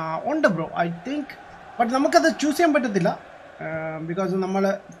on the bro, I think. But namukku adu choose cheyan pattathilla because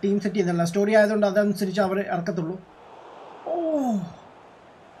nammala team set cheyidalla story ayadondu adanusaരിച്ച് our ഇറക്കത്തുള്ളൂ. Oh,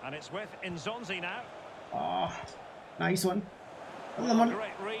 and it's with Nzonzi now. Nice one.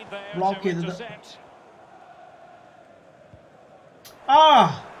 Block ചെയ്തത്.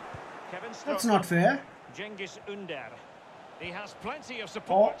 That's not fair. Cengiz Ünder. He has plenty of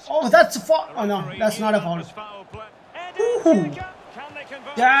support. Oh, that's a foul. Oh no, that's not a foul.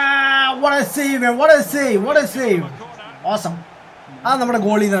 Yeah, what a save, man. What a save. Awesome. Our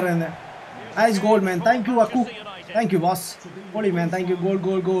goalie there. Nice goal, man. Thank you, Aku. Thank you, boss. Goalie, man. Thank you.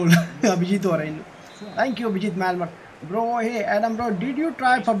 Goal. Abhijit Orain. Thank you, Abhijit Malmar. Bro, hey, Adam, bro, did you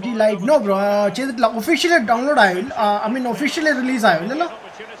try PUBG Lite? No, bro. Officially download officially release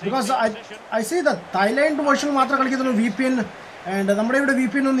because I see the Thailand version matra kalikkunnu VPN and nammade ivide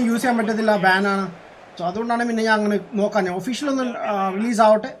VPN onnu use cheyan pattathilla ban aanu. So adondana pinne njan angane nokkan official onnu release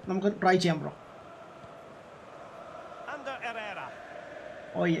aavate namukku try cheyam, bro.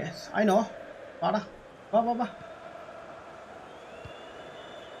 Oh yes, I know. Pada. Va.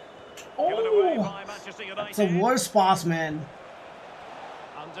 Oh, that's the worst pass, man.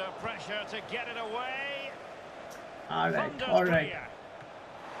 Under pressure to get it away. All right.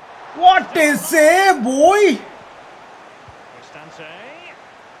 What is save, boy? Cristante.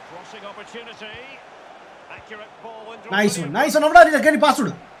 Crossing opportunity. Accurate ball into Nice one. Can you pass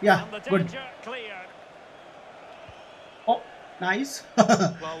it? Yeah, and the good. danger cleared. Oh, nice.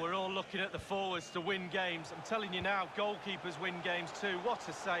 Well, we're all looking at the forwards to win games. I'm telling you now, goalkeepers win games too. What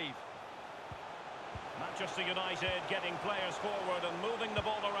a save. Manchester United getting players forward and moving the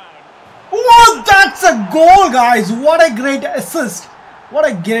ball around. What? That's a goal, guys. What a great assist. What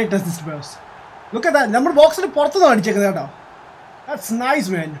a great assist, bros. Look at that. Number box in the portal. That's nice,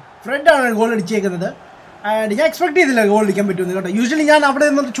 man. Fred and goal and I expect the goal to come between the usually I have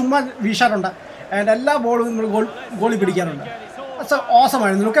the Chuma Visharanda and I love goal. That's awesome.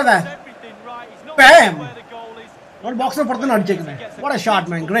 Man. Look at that. Bam! Not box in the portal. What a shot,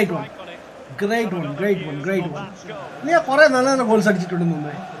 man. Great one. Great one. Yeah, for another goal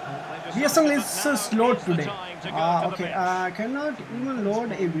today. BSL is slow today. Okay, I cannot even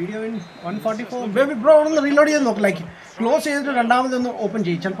load a video in 144. Baby bro, reload look like close to open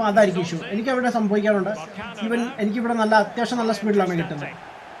issue. Even speed.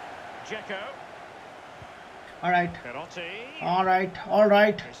 All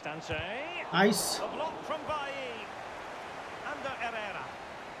right. Nice.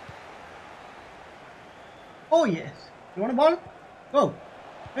 Oh yes. You want a ball? Go.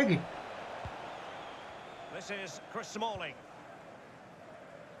 Take it. This is Chris Smalling.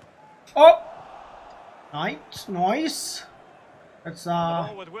 Oh, nice. That's The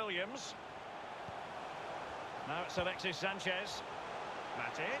ball with Williams. Now it's Alexis Sanchez.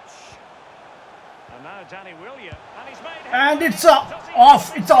 Matic. And now Danny Williams. And he's made it. and it's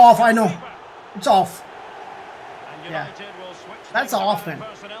off. It's off. I know. It's off. And Yeah. United will switch That's things off, around man.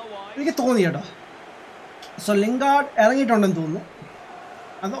 personnel-wise. എനിക്ക് തോന്നിയട്ടോ. So Lingard ഇറങ്ങിയിട്ടുണ്ടെന്ന് തോന്നുന്നു.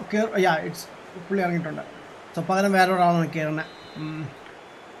 അതോ yeah, it's പുള്ളി ഇറങ്ങിയിട്ടുണ്ട്. So പകരം വേറെ ഒരാളാണ് കേറുന്നത്.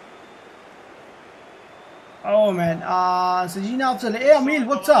 Oh man, Sajina Afsal, hey Amil,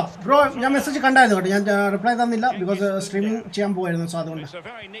 what's up? Bro, ഞാൻ message കണ്ടായിരുന്നു കേട്ടോ. ഞാൻ റിപ്ലൈ തന്നില്ല ബിക്കോസ് സ്ട്രീമിംഗ് ചെയ്യാൻ പോയിരുന്നു. സോ അതുകൊണ്ട് It's a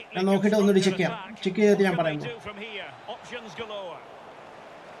very neatly ഞാൻ നോക്കിയിട്ട് ഒന്നുകൂടി ചെക്ക് ചെയ്യാം. constructed ചെക്ക് ചെയ്തിട്ട് ഞാൻ attack. What പറയാം. can they do from here? Options galore.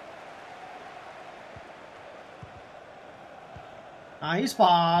 Nice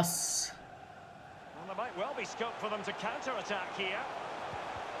pass. And there might well be scope for them to counter-attack here.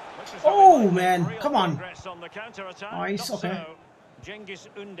 Looks as Oh, though they might man, make real come on. progress on the counter-attack. Nice, Not okay. so. Cengiz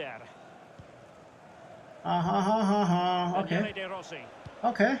Ünder. Okay. Daniele De Rossi.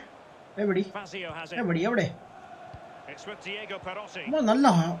 Okay. Everybody. Fazio has it. Everybody. Everybody. It's with Diego Perotti. നമ്മൾ നല്ല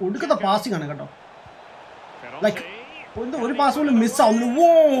ഒടുക്കത്തെ passing ആണ് കേട്ടോ. Perotti. Like ഒരു pass പോലും miss ആവുന്നു. വോ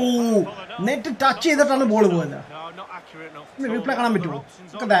net touch ചെയ്തിട്ടാണ് ബോൾ പോയത്. No, not accurate enough. Reply കാണാൻ പറ്റുമോ?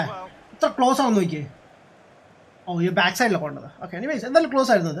 ഇത്ര ക്ലോസ് ആണെന്ന് നോക്കിയേ. ഓ ഈ ബാക്ക് സൈഡിലാണ് കൊണ്ടത്. ഓക്കെ എനിവേസ് എന്തായാലും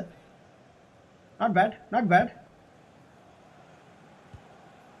ക്ലോസ് ആയിരുന്നു അത്. Not bad.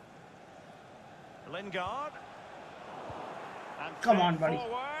 Lingard. And Come on, buddy.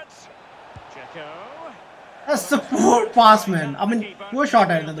 forwards. Checo. That's the poor pass, man. I mean, poor shot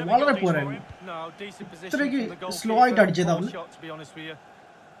ആയിരുന്നത്. വളരെ poor ആയിരുന്നു. No, decent position ഇത്രയ്ക്ക് from the goalkeeper. slow ആയിട്ട് അടിച്ചതാ Poor അവന്. shot, to be honest with you.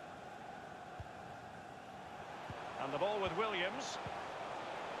 And the ball with Williams.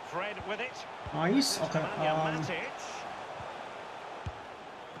 Fred with it. Nice. Okay. Matic.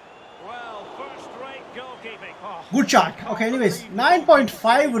 Well, first-rate goalkeeping. Good shot. Okay, anyways,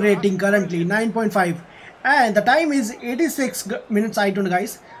 9.5 rating currently, 9.5. And the time is 86 minutes ആയിട്ടുണ്ട്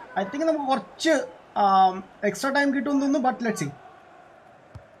guys. I think നമുക്ക് കുറച്ച് extra time കിട്ടുമെന്ന്, but let's see.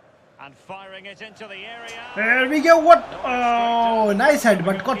 And firing it into the area. There we go. What? Oh, nice head,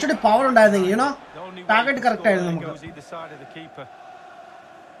 but കുറച്ചുകൂടി power ഉണ്ടായിരുന്നെങ്കിൽ, you know, The only way target to correct score ആയിരുന്നു there നമുക്ക്. goes either side of the keeper.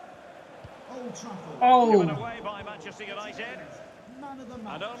 Oh, Given away by Manchester United.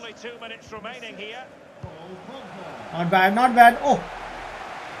 And only 2 minutes remaining here. not bad. Oh,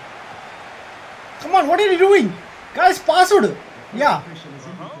 come on, what are you doing, guys? Pass it. Yeah,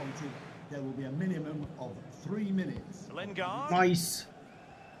 There will be a minimum of 3 minutes. Lingard. nice.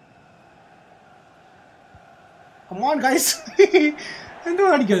 Come on, guys. എന്തോ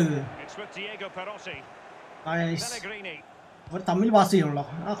കാണിക്കുന്നത്? It's with Diego Perotti. Nice. Pellegrini. ഒരു തമ്മിൽ pass ചെയ്യണല്ലോ.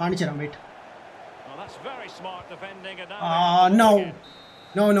 കാണിച്ചു തരാം. Wait. Well, that's very smart defending. And now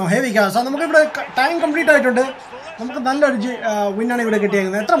No, here we go. So നമുക്ക് ഇവിടെ time complete ആയിട്ടുണ്ട്. നമുക്ക് നല്ലൊരു വിന്നാണ് ഇവിടെ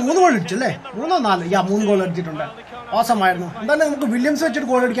കിട്ടിയിരിക്കുന്നത്. എത്ര 3 ഗോൾ അടിച്ചല്ലേ? 3 or 4? 3 ഗോൾ അടിച്ചിട്ടുണ്ട്. ഓസം ആയിരുന്നു. എന്തായാലും നമുക്ക് വില്യംസ് വെച്ചിട്ട്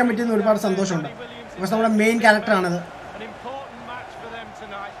ഗോൾ അടിക്കാൻ പറ്റിയെന്ന് ഒരുപാട് സന്തോഷമുണ്ട്. ബിക്കോസ് നമ്മുടെ main ക്യാരക്ടറാണത്. An important match for them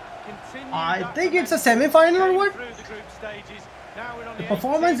tonight. I think it's a semi-final or what? Through the group stages, Now we're on The the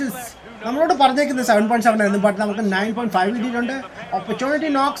performance 18th is left. Who knows? നമ്മളോട് പറഞ്ഞേക്കുന്നത് 7.7 ആയിരുന്നു, but നമുക്ക് 9.5 കിട്ടിയിട്ടുണ്ട്. Opportunity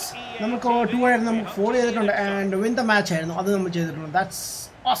Knox നമുക്ക് 2 ആയിരുന്നു, നമുക്ക് 4 ചെയ്തിട്ടുണ്ട്. And win the match ആയിരുന്നു, അത് നമ്മൾ ചെയ്തിട്ടുണ്ട്. That's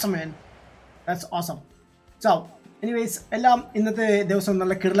awesome man, that's awesome. So anyways എല്ലാം ഇന്നത്തെ ദിവസം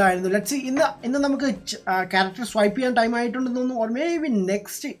നല്ല കിടലായിരുന്നു. ലെറ്റ്സ് സീ ഇന്ന് നമുക്ക് ക്യാരക്ടർ സ്വൈപ്പ് ചെയ്യാൻ ടൈം ആയിട്ടുണ്ടെന്ന് തോന്നുന്നു. ഓർ മേ ബി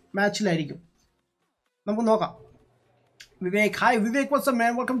നെക്സ്റ്റ് മാച്ചിലായിരിക്കും, നമുക്ക് നോക്കാം. Vivek, hi Vivek, watts up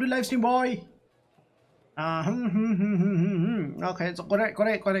man, welcome to live stream boy. Okay, so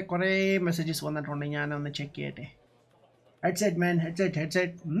കുറേ മെസ്സേജസ് വന്നിട്ടുണ്ട്, ഞാനൊന്ന് ചെക്ക് ചെയ്യട്ടെ. Headset man, headset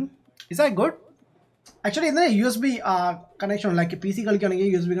is that good? Actually ഇതിന് USB കണക്ഷൻ ഉണ്ട്. ലൈക്ക് PC കളിക്കുകയാണെങ്കിൽ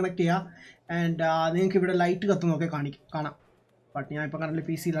USB കണക്ട് ചെയ്യുക. ആൻഡ് നിങ്ങൾക്ക് ഇവിടെ ലൈറ്റ് കത്തുന്നൊക്കെ കാണാം. ബട്ട് ഞാൻ ഇപ്പോൾ കറന്റ്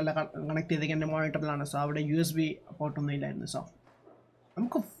PC-ലല്ല കണക്ട് ചെയ്തേക്ക്, എൻ്റെ മോണിറ്ററിലാണ്. സോ അവിടെ USB പോർട്ടൊന്നും ഇല്ലായിരുന്നു. സോ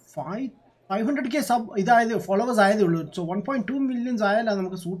നമുക്ക് 500K സബ് ഇതായത് ഫോളോവേഴ്സ് ആയതേ ഉള്ളൂ. സോ 1.2 മില്യൺസ് ആയാലാണ്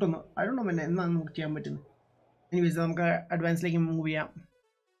നമുക്ക് സൂട്ടൊന്ന്. ഐ ഡോണ്ട് നോ പിന്നെ എന്നാണ് നമുക്ക് ചെയ്യാൻ പറ്റുന്നത്. എനിവേസ് നമുക്ക് അഡ്വാൻസിലേക്ക് മൂവ് ചെയ്യാം.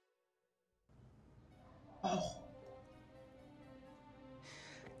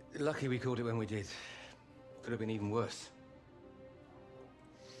 Lucky we caught it when we did. Could have been even worse.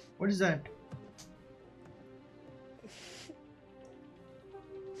 What is that?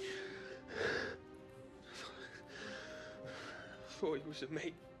 I thought he was a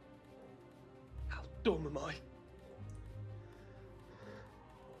mate. How dumb am I?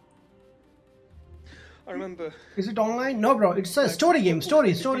 I remember. Is it online? No, bro. It's a story game.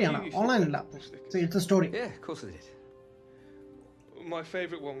 Story. Online illa. So it's a story. Yeah, of course I did. My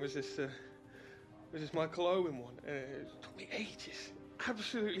favourite one was this Michael Owen one. It took me ages,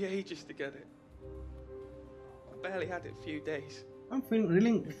 absolutely ages to get it. I barely had it a few days. I'm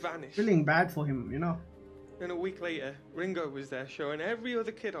It vanished. feeling bad for him, you know. Then a week later, Ringo was there showing every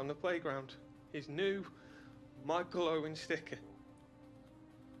other kid on the playground his new Michael Owen sticker.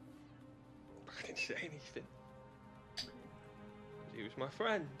 I didn't say anything. He was my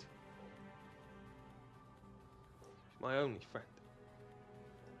friend. He's my only friend.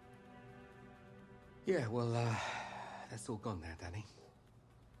 Yeah, well, that's all gone now, Danny.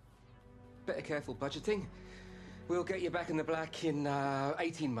 Better careful budgeting. We'll get you back in the black in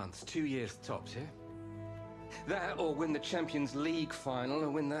 18 months, 2 years tops, yeah? That or win the Champions League final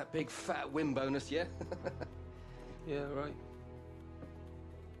and win that big fat win bonus, yeah? Yeah, right.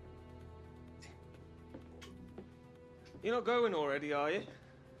 You're not going already, are you?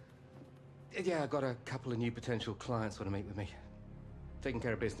 Yeah, I got a couple of new potential clients want to meet with me. Taking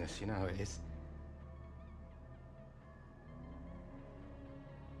care of business, you know how it is.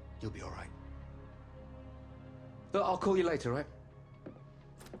 You'll be all right. But I'll call you later, right?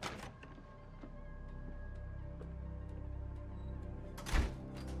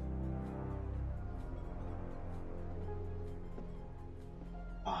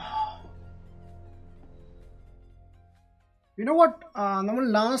 You know what? നമ്മൾ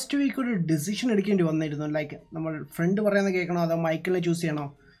last week ഒരു decision എടുക്കേണ്ടി വന്നിരുന്നു. Like നമ്മൾ front പറയുന്നത് കേൾക്കണോ അതോ മൈക്കിളിനെ choose ചെയ്യണോ?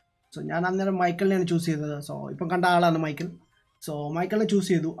 So ഞാൻ അന്നേരം മൈക്കിളിനെയാണ് ചൂസ് ചെയ്തത്. സോ ഇപ്പം കണ്ട ആളാണ് മൈക്കിൾ. സോ മൈക്കിളിനെ ചൂസ്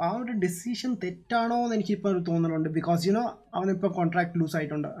ചെയ്തു. ആ ഒരു ഡിസിഷൻ തെറ്റാണോ എന്ന് എനിക്കിപ്പോൾ ഒരു തോന്നലുണ്ട്. ബിക്കോസ് യുനോ അവനിപ്പോൾ കോൺട്രാക്ട് ലൂസ്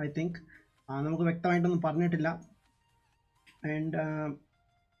ആയിട്ടുണ്ട്. ഐ തിങ്ക് നമുക്ക് വ്യക്തമായിട്ടൊന്നും പറഞ്ഞിട്ടില്ല. ആൻഡ്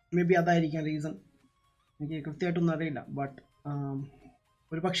മേ ബി അതായിരിക്കാം റീസൺ. എനിക്ക് കൃത്യമായിട്ടൊന്നും അറിയില്ല. ബട്ട്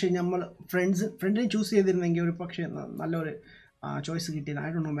ഒരു പക്ഷേ നമ്മൾ ഫ്രണ്ടിനെ ചൂസ് ചെയ്തിരുന്നെങ്കിൽ ഒരു പക്ഷേ നല്ലൊരു ചോയ്സ് കിട്ടിയത്. ഐ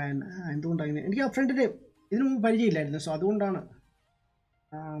ഡോണ്ട് നോ മാൻ, എന്തുകൊണ്ടായിരുന്നു എനിക്ക് ആ ഫ്രണ്ടിൻ്റെ ഇതിനു മുമ്പ് പരിചയമില്ലായിരുന്നു. സോ അതുകൊണ്ടാണ്.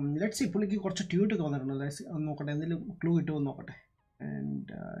 ലെറ്റ്സ് സീ, പുള്ളിക്ക് കുറച്ച് ട്യൂട്ടൊക്കെ വന്നിട്ടുണ്ട്. ഒന്ന് നോക്കട്ടെ, എന്തെങ്കിലും ക്ലൂ കിട്ടുമോ നോക്കട്ടെ.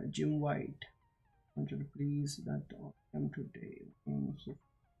 And gym white please that today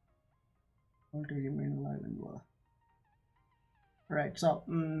right. So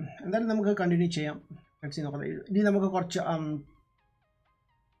എന്തായാലും നമുക്ക് കണ്ടിന്യൂ ചെയ്യാം. ലെറ്റ്സ് സീ നോക്കട്ടെ. ഇനി നമുക്ക് കുറച്ച്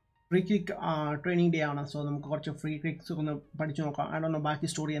ഫ്രീ കിക്ക് ട്രെയിനിങ് ഡേ ആണ്. സോ നമുക്ക് കുറച്ച് ഫ്രീ കിക്സ് ഒന്ന് പഠിച്ചു നോക്കാം. ഐ ഡോണ്ട് നോ ബാക്കി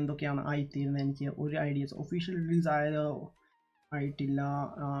സ്റ്റോറി എന്തൊക്കെയാണ് ആയിത്തീരുന്നത്. എനിക്ക് ഒരു ഐഡിയസ്. ഒഫീഷ്യൽ റിലീസ് ആയിട്ടില്ല.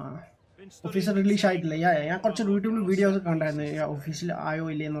 ഒഫീഷ്യൽ റിലീസ് ആയിട്ടില്ല. ഞാൻ കുറച്ച് യൂട്യൂബിൽ വീഡിയോസ് ഒക്കെ കണ്ടായിരുന്നു ഒഫീഷ്യൽ ആയോ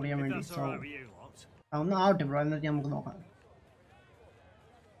ഇല്ലേ എന്ന് അറിയാൻ വേണ്ടി. സോ ഒന്ന് ആവട്ടെ ബ്രോ, എന്നിട്ട് നമുക്ക് നോക്കാം.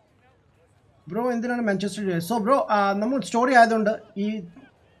 ബ്രോ എന്തിനാണ് മാഞ്ചസ്റ്റർ? സോ ബ്രോ നമ്മൾ സ്റ്റോറി ആയതുകൊണ്ട് ഈ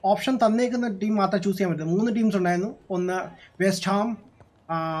ഓപ്ഷൻ തന്നേക്കുന്ന ടീം മാത്രമേ ചൂസ് ചെയ്യാൻ പറ്റും. 3 ടീംസ് ഉണ്ടായിരുന്നു. ഒന്ന് west Ham,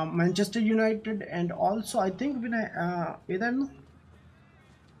 Manchester United and also I think പിന്നെ ഏതായിരുന്നു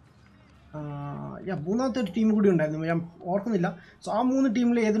മൂന്നാമത്തെ ഒരു ടീം കൂടി ഉണ്ടായിരുന്നു, ഞാൻ ഓർക്കുന്നില്ല. സോ ആ 3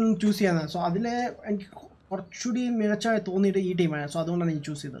 ടീമിൽ ഏതെങ്കിലും ചൂസ് ചെയ്യാനാണ്. സോ അതിൽ എനിക്ക് കുറച്ചുകൂടി മികച്ചതായി തോന്നിയിട്ട് ഈ ടീമാണ്. സോ അതുകൊണ്ടാണ് ഞാൻ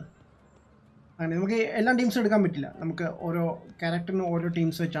ചൂസ് ചെയ്തത്. അങ്ങനെ നമുക്ക് എല്ലാ ടീംസും എടുക്കാൻ പറ്റില്ല. നമുക്ക് ഓരോ ക്യാരക്ടറിനും ഓരോ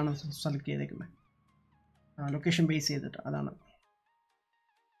ടീംസ് വെച്ചാണ് സെലക്ട് ചെയ്തേക്കുന്നത്, ലൊക്കേഷൻ ബേസ് ചെയ്തിട്ട്. അതാണ്.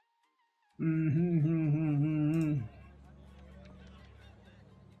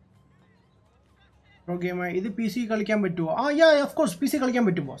 Pro gamer. Is it PC കളിക്കാൻ പറ്റുമോ? Yeah, of course PC കളിക്കാൻ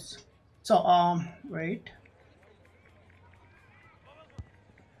പറ്റും boss. So wait.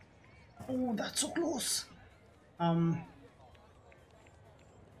 Oh, that's so close.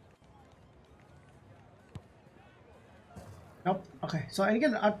 Nope. Okay. So എനിക്ക്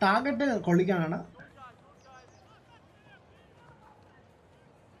ആ target കൊള്ളിക്കാനാണ്.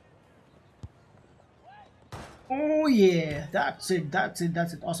 Oh yeah, that's it.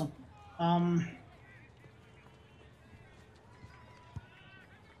 Awesome.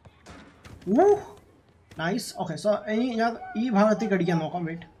 Woo! Nice. Okay, so ഇനി ഞാൻ ഈ ഭാഗത്തേക്ക് അടിക്കാൻ നോക്കാം.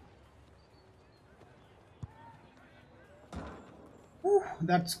 Wait.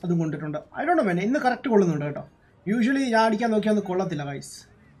 That's അതും കൊണ്ടിട്ടുണ്ട്. I don't know man. ഇന്ന് കറക്റ്റ് കൊള്ളുന്നുണ്ട് കേട്ടോ. Usually ഞാൻ അടിക്കാൻ നോക്കിയാൽ ഒന്ന് കൊള്ളത്തില്ല guys.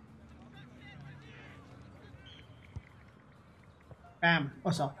 Bam.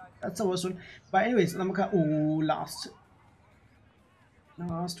 Oh sorry. That's the worst one. But anyways, നമുക്ക് last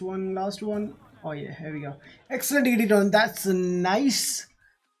one. Oh yeah, here we go. Excellent edit on. That's nice.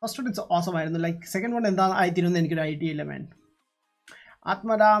 First one it's awesome ആയിരുന്നു. Like second one എന്താണ് ആയിത്തീരുമെന്ന് എനിക്കൊരു ഐഡിയ ഇല്ല man.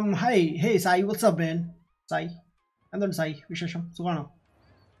 ആത്മരാം hey Sai, what's up man? Sai. എന്താണ് Sai വിശേഷം? സുഖാണോ?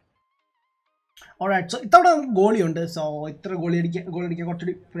 Alright, so ഇത്തവണ നമുക്ക് ഗോളിയുണ്ട്. സോ ഇത്ര ഗോളി അടിക്കാൻ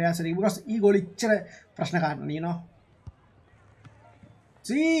കുറച്ചുകൂടി പ്രയാസമായിരിക്കും. ബിക്കോസ് ഈ ഗോളി ഇച്ചിരി പ്രശ്നക്കാരനാണ്. You know.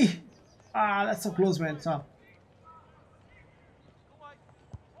 See? That's so close man. So.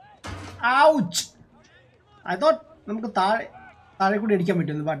 Ouch! I thought നമുക്ക് താഴെ കൂടി അടിക്കാൻ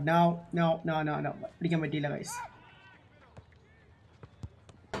പറ്റുന്നു. But no. അടിക്കാൻ പറ്റിയില്ല guys.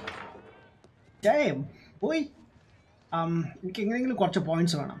 Damn. പോയി. എനിക്ക് എങ്ങനെയെങ്കിലും കുറച്ച്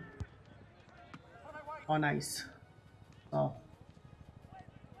പോയിന്റ്സ് വേണം. Oh nice.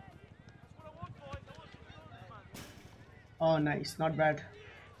 Oh nice, not bad.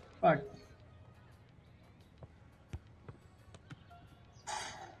 But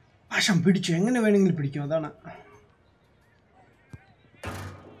ആശം പിടിച്ചു. എങ്ങനെ വേണമെങ്കിലും പിടിക്കും. അതാണ്.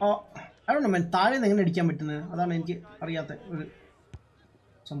 I don't know man. താഴെ നിന്ന് എങ്ങനെ അടിക്കാൻ പറ്റുന്നത് അതാണ് എനിക്ക് അറിയാത്ത ഒരു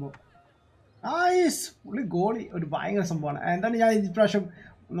സംഭവം. നൈസ്. പുള്ളി ഗോളി ഒരു ഭയങ്കര സംഭവമാണ്. എന്താണ് ഞാൻ ഇപ്രാവശ്യം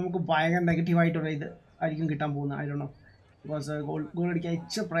നമുക്ക് ഭയങ്കര നെഗറ്റീവായിട്ടുള്ള ഇത് ആയിരിക്കും കിട്ടാൻ പോകുന്നത്. I don't know. Because goal അടിക്കാൻ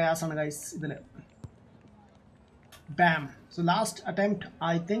ഇച്ചിരി പ്രയാസമാണ് ഗൈസ് ഇതിൽ. Bam. So last attempt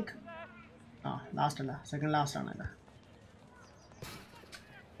I think. Last അല്ല, second last ആണ് ഇത്.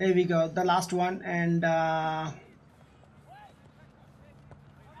 There we go. The last one and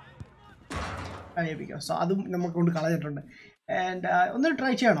there we go. So അതും നമുക്ക് കൊണ്ട് കളഞ്ഞിട്ടുണ്ട്. And ഒന്ന്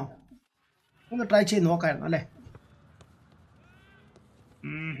ട്രൈ ചെയ്യണോ? ഒന്ന് ട്രൈ ചെയ്ത് നോക്കായിരുന്നു അല്ലേ?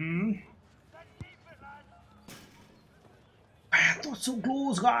 That was so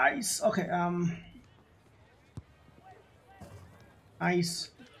close guys. Okay. Nice.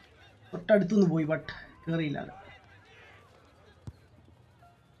 തൊട്ടടുത്തുനിന്ന് പോയി ബട്ട് കയറിയില്ല.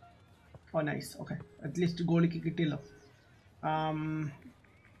 Oh nice. Okay. At least ഗോളിക്ക് കിട്ടിയല്ലോ.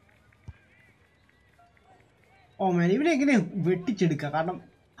 man ഇവനെ എങ്ങനെ വെട്ടിച്ചെടുക്കുക? കാരണം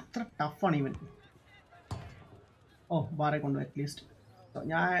അത്ര ടഫാണ് ഇവൻ. ബാറെ കൊണ്ടു അറ്റ്ലീസ്റ്റ്.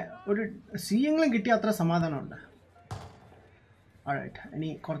 ഞാൻ ഒരു സീയെങ്കിലും കിട്ടിയ അത്ര സമാധാനമുണ്ട്. ഓൾറൈറ്റ്, ഇനി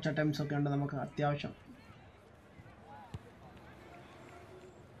കുറച്ച് അറ്റംപ്റ്റ്സ് ഒക്കെ ഉണ്ട് നമുക്ക് അത്യാവശ്യം.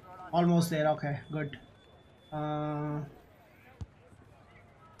 Almost there. Okay, good.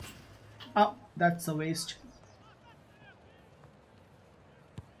 That's a waste.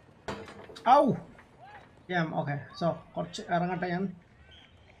 Ow! Yeah, okay. So, കുറച്ച് ഇറങ്ങട്ടെ ഞാൻ.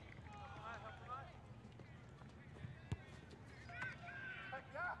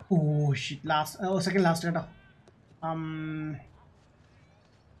 Oh shit, second last കേട്ടോ.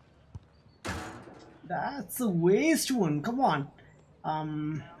 That's a waste one. Come on.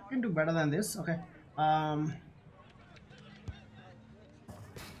 I can do better than this. Okay.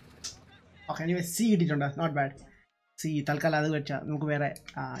 Okay, anyway, C ഇട്ടിട്ടുണ്ട്. Not bad. C തൽക്കാലം അത് വെച്ചാൽ നമുക്ക് വേറെ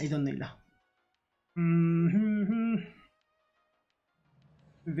ഇതൊന്നുമില്ല.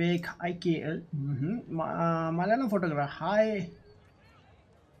 Vivek IKL. Malayalam photographer. Hi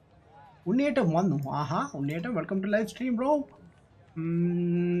ഉണ്ണിയേട്ടൻ വന്നു. ഉണ്ണിയേട്ടൻ, welcome to live stream bro.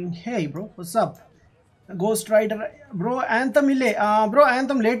 Hey bro, what's up? Ghost Rider bro, anthem ഇല്ലേ? ബ്രോ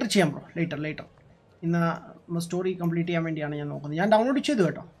anthem ലേറ്റർ ചെയ്യാം ബ്രോ. ലേറ്റർ ഇന്ന് സ്റ്റോറി കംപ്ലീറ്റ് ചെയ്യാൻ വേണ്ടിയാണ് ഞാൻ നോക്കുന്നത്. ഞാൻ ഡൗൺലോഡ് ചെയ്തു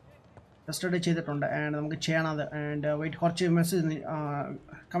കേട്ടോ, യെസ്റ്റർഡേ ചെയ്തിട്ടുണ്ട്. ആൻഡ് നമുക്ക് ചെയ്യണത്. ആൻഡ് വെയിറ്റ്, കുറച്ച് മെസ്സേജ്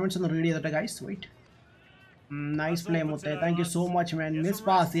കമൻറ്റ്സ് ഒന്ന് റീഡ് ചെയ്തിട്ട് ഗൈസ്. വെയിറ്റ്. നൈസ് പ്ലേ മുത്തേ, thank you so much man. Miss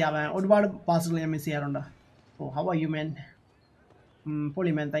pass ചെയ്യാൻ ഒരുപാട് പാസുകൾ ഞാൻ മിസ് ചെയ്യാറുണ്ട്. How are you man?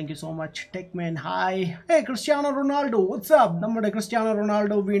 പൊളി മാൻ, thank you so much. Tech man hi. Cristiano Ronaldo, watts up? നമ്മുടെ ക്രിസ്ത്യാനോ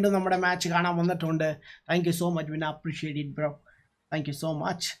റൊണാൾഡോ വീണ്ടും നമ്മുടെ മാച്ച് കാണാൻ വന്നിട്ടുണ്ട്. Thank you so much win, appreciate it bro. Thank you so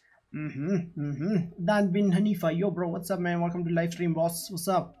much. Dan bin Hanifa, yo bro, what's up man? Welcome to live stream boss. What's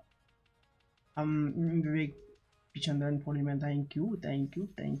up? Vivek Pichandran, Polyman, thank you.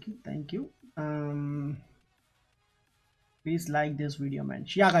 Please like this video, man.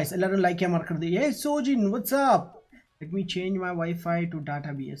 Yeah, guys, let like him. Hey, Sojin, what's up? Let me change my Wi-Fi to data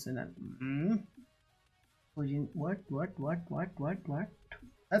BSNL. Sojin, what?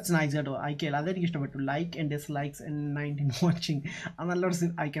 That's nice. I can like and dislikes and 19 watching.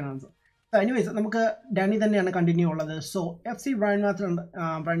 I can answer. So, anyways, Danny then continue. So, FC Brian in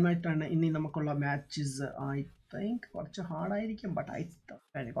the matches, I think, hard, but I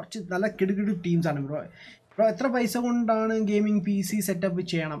think teams. Bro, എത്ര പൈസ കൊണ്ടാണ് gaming PC setup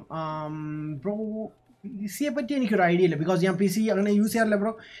ചെയ്യണം? Bro PC യെ പറ്റി എനിക്കൊരു idea ഇല്ല, because ഞാൻ PC അങ്ങനെ യൂസ് ചെയ്യാറില്ല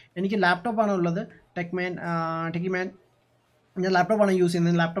ബ്രോ. എനിക്ക് ലാപ്ടോപ്പാണ് ഉള്ളത്, ടെക്കിമാൻ. ഞാൻ ലാപ്ടോപ്പാണ് യൂസ്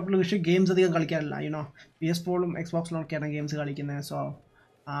ചെയ്യുന്നത്. ലാപ്ടോപ്പിൽ പക്ഷേ ഗെയിംസ് അധികം കളിക്കാറില്ല. യുനോ PS4-ലും Xbox-ലൊക്കെയാണ് ഗെയിംസ് കളിക്കുന്നത്. സോ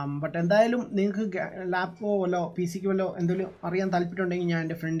ബട്ട് എന്തായാലും നിങ്ങൾക്ക് ലാപ്പോ വല്ലോ PC-ക്ക് വല്ലോ എന്തെങ്കിലും അറിയാൻ താല്പര്യമുണ്ടെങ്കിൽ ഞാൻ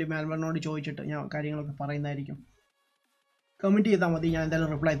എൻ്റെ ഫ്രണ്ട് മാൽവറിനോട് ചോദിച്ചിട്ട് ഞാൻ കാര്യങ്ങളൊക്കെ പറയുന്നതായിരിക്കും. കമൻറ്റ് ചെയ്താൽ മതി, ഞാൻ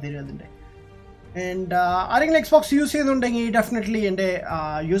എന്തായാലും റിപ്ലൈ തരും അതിൻ്റെ. And ആരെങ്കിലും Xbox യൂസ് ചെയ്യുന്നുണ്ടെങ്കിൽ ഡെഫിനറ്റ്ലി എൻ്റെ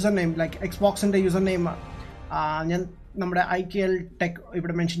user name like എക്സ്ബോക്സിൻ്റെ user name ഞാൻ നമ്മുടെ IKL ടെക്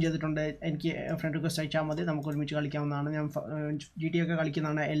ഇവിടെ മെൻഷൻ ചെയ്തിട്ടുണ്ട്. എനിക്ക് ഫ്രണ്ട് റിക്വസ്റ്റ് അയച്ചാൽ മതി, നമുക്ക് ഒരുമിച്ച് കളിക്കാവുന്നതാണ്. ഞാൻ GTA ഒക്കെ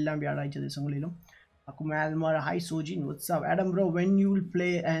കളിക്കുന്നതാണ് എല്ലാ വ്യാഴാഴ്ച ദിവസങ്ങളിലും. Akumalmar, hi Sojin, what's up? Adam bro, when you will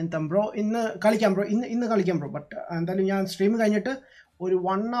play Anthem bro? ഇന്ന് കളിക്കാം ബ്രോ. ബട്ട് എന്തായാലും ഞാൻ സ്ട്രീം കഴിഞ്ഞിട്ട് ഒരു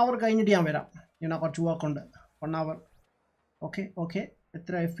 1 hour കഴിഞ്ഞിട്ട് ഞാൻ വരാം. ഞാൻ കുറച്ച് വർക്ക് ഉണ്ട്. 1 hour. ഓക്കെ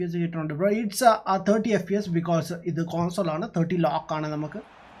എത്ര FPS കിട്ടുന്നുണ്ട് ബ്രോ? ഇറ്റ്സ് 30 FPS ബിക്കോസ് ഇത് കോൺസോളാണ്. 30 ലോക്ക് ആണ് നമുക്ക്,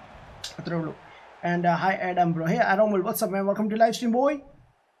 അത്രേ ഉള്ളൂ. And high Adam bro. Hey Aromal, watts up man, welcome to live stream boy.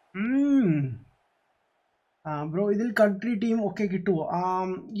 Bro ഇതിൽ കൺട്രി ടീം ഒക്കെ കിട്ടുമോ?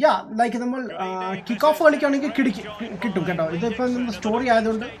 യാ, ലൈക്ക് നമ്മൾ കിക്ക് ഓഫ് കളിക്കുകയാണെങ്കിൽ കിട്ടും കേട്ടോ. ഇതിപ്പോൾ നമ്മൾ സ്റ്റോറി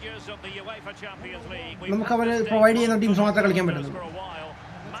ആയതുകൊണ്ട് നമുക്ക് അവർ പ്രൊവൈഡ് ചെയ്യുന്ന ടീംസ് മാത്രമേ കളിക്കാൻ പറ്റുള്ളൂ.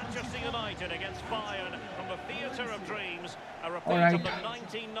 Alright,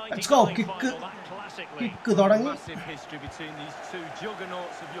 let's go. Kick തുടങ്ങി. Massive history between these two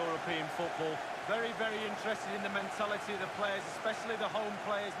juggernauts of European football. Very, very interested in the mentality of the players, especially the home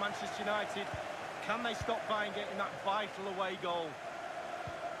players, Manchester United. Can they stop by and getting that vital away goal?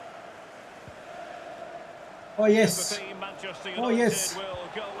 Oh yes.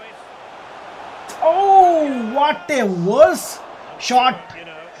 Oh, what a worse shot.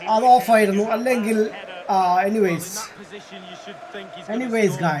 അത് of ആയിരുന്നു. അല്ലെങ്കിൽ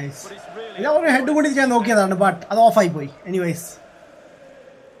anyways guys, ഞാൻ ഒരു head കൂടി ഞാൻ നോക്കിയതാണ്, but അത് of ആയി പോയി. anyways,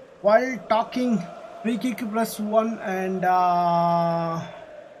 while talking free kick +1 and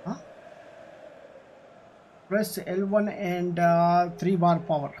press L1 and 3 bar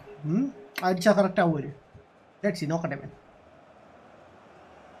power. അടിച്ചാൽ കറക്റ്റ് ആവുമോ? ലെറ്റ്സ് സീ, നോക്കട്ടെ man.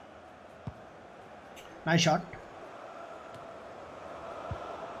 Nice shot.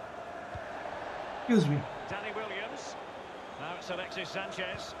 Excuse me. Danny Williams. Now it's Alexis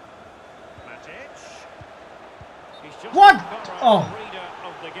Sanchez. Matic. He's just What? Oh. Reader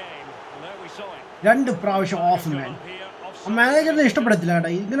of the game. And there we saw it. രണ്ട് പ്രാവശ്യം of മാൻ. മാനേജറിനെ ഇഷ്ടപ്പെടത്തില്ല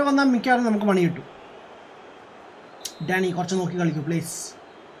കേട്ടോ. ഇങ്ങനെ വന്നാൽ മിക്കവാറും നമുക്ക് മണി കിട്ടും. ഡാനി കുറച്ച് നോക്കി കളിക്കൂ please.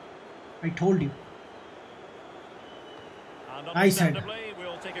 I told you. Nice head.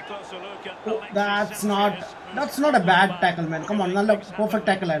 Oh, that's not a bad tackle man. Come on, നല്ല perfect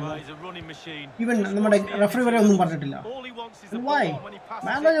tackle ആയിരുന്നു. Even നമ്മുടെ referee വരെ ഒന്നും പറഞ്ഞിട്ടില്ല. Why?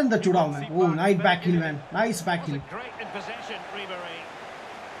 Manager എന്താ ചൂടാവുന്നത്? Oh, nice back heel man. Nice back heel.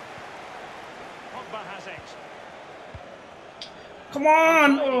 Come on.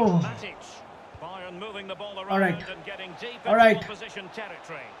 Oh. All right.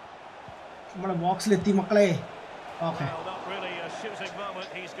 നമ്മുടെ ബോക്സിലെത്തി മക്കളെ. Okay. Well, not really a shooting moment.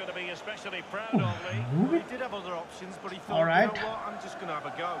 He's going to be especially proud of Lee. He did have other options, but he thought, all right, you know what, I'm just going to have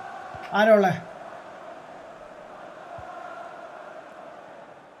a go. ആരോളെ?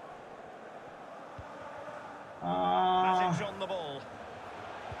 Matic on the ball.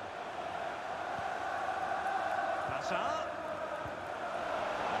 Passar.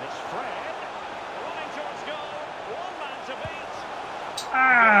 And it's Fred. Running towards goal. One man to beat.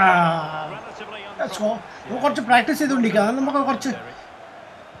 Let's go. നമുക്ക് കുറച്ച് practice ചെയ്തുകൊണ്ടിരിക്കുക. അത് നമുക്ക് കുറച്ച്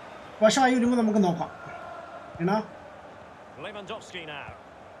വശമായി വരുമ്പോൾ നമുക്ക് നോക്കാം. Lewandowski now.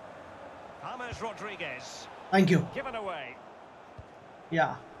 James Rodriguez. Thank you. Given away.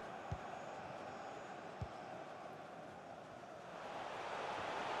 Yeah.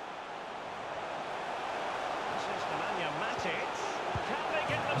 This is Nemanja Matic. Can they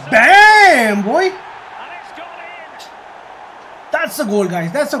get themselves? Bam, boy. And it's gone in. That's a goal, guys.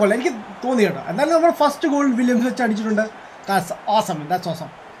 That's a goal. എനിക്ക് തോന്നി കേട്ടോ. എന്നാലും നമ്മൾ ഫസ്റ്റ് ഗോൾ വില്യംസ് വെച്ച് അടിച്ചിട്ടുണ്ട്. That's awesome. That's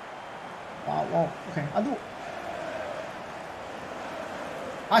awesome. Wow. Okay. അത്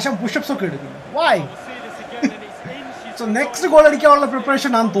ആശം push-ups ഒക്കെ എടുക്കുന്നു. Why? So next goal അടിക്കാനുള്ള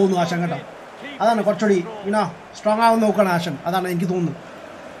പ്രിപ്പറേഷൻ ആണെന്ന് തോന്നുന്നു ആശം കേട്ടോ. അതാണ് കുറച്ചുകൂടി സ്ട്രോങ് ആവാൻ നോക്കണം ആശം. അതാണ് എനിക്ക് തോന്നുന്നത്.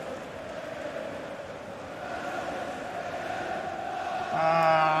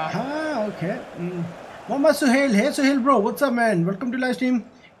 Okay. Mama Suhail, hey Suhail bro, what's up man? Welcome to live stream.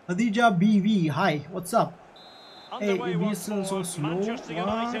 Khadija BV, hi, what's up? Hey, it is so slow.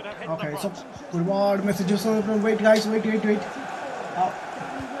 Okay, so good messages from wait guys, wait. This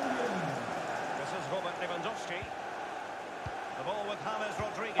is Robert Lewandowski. The ball with James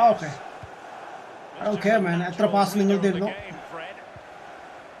Rodriguez. Okay. I don't care man, etra pass ningal therno.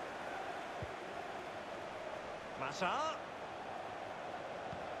 Massa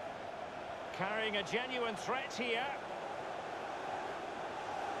carrying a genuine threat here.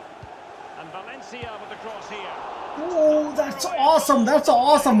 And Valencia with the cross here. Oh, that's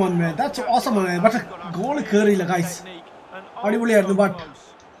awesome one man. That's awesome one man. But goal കേറിയില്ല guys. അടിപൊളിയായിരുന്നു but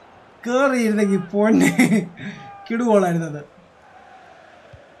കേറിയിരുന്നെങ്കിൽ പോന്നെ കിടു ഗോളായിരുന്നു അത്.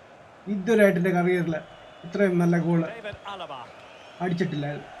 ഇതുവരെയായിട്ട് എൻ്റെ കരിയറിൽ ഇത്രയും നല്ല goal അടിച്ചിട്ടില്ല.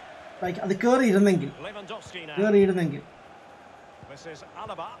 Like അത് കേറിയിരുന്നെങ്കിൽ.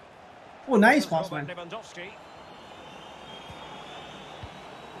 Oh, nice pass man.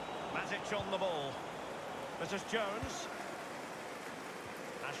 Matic on the ball. This is Jones.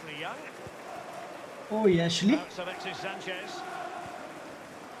 Ashley Young. Oh, yeah, Ashley. Alexis Sanchez.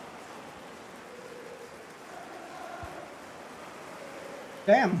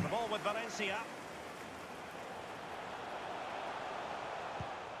 Damn. The ball with Valencia.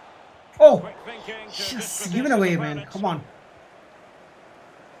 Oh, yes, give it away, man. Come on.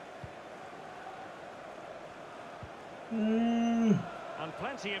 And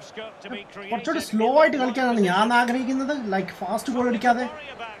plenty of scope to be created. കുറച്ചുകൂടി slow ആയിട്ട് കളിക്കാനാണ് ഞാൻ ആഗ്രഹിക്കുന്നത്. Like fast goal അടിക്കാതെ.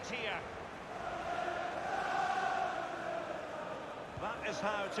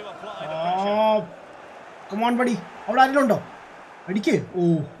 Come on, buddy. അവിടെ ആരെങ്കിലും ഉണ്ടോ? അടിക്ക്. ഓ.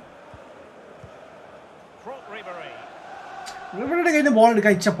 റിബറിയുടെ കയ്യിൽ നിന്ന് ബോൾ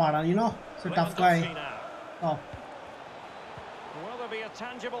എടുക്കാൻ ഇച്ച പാടാണ്. You know, it's a tough guy. Oh.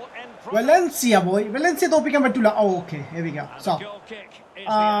 Valencia boy. Valencia തോപ്പിക്കാൻ പറ്റില്ല. Oh, okay. Here we go. So,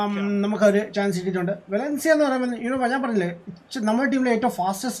 നമുക്കൊരു ചാൻസ് കിട്ടിയിട്ടുണ്ട്. Valencia എന്ന് പറയുമ്പോൾ ഞാൻ പറഞ്ഞില്ലേ നമ്മുടെ ടീമിലെ ഏറ്റവും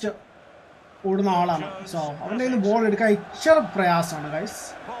ഫാസ്റ്റസ്റ്റ് ഓടുന്ന ആളാണ്. സോ അവൻ്റെ കയ്യിൽ നിന്ന് ബോൾ എടുക്കാൻ ഇച്ചിരി പ്രയാസമാണ് guys.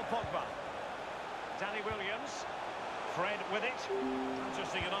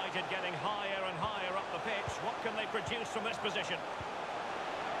 Manchester United getting higher and higher up the pitch. What can they produce from this position?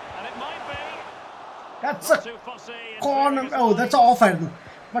 And it might be. That's a corner. Oh, that's an offside.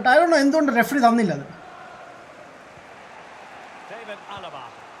 But I don't know എന്തുകൊണ്ട് referee തന്നില്ല അത്.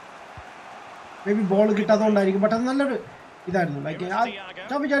 Maybe ball കിട്ടാത്തതുകൊണ്ടായിരിക്കും. But അത് നല്ലൊരു ഇതായിരുന്നു. Like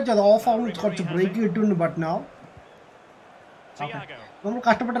ഞാൻ വിചാരിച്ചത് of ആവും കുറച്ച് ബ്രേക്ക് കിട്ടുന്നുണ്ട്. ബട്ട് നൗ നമ്മൾ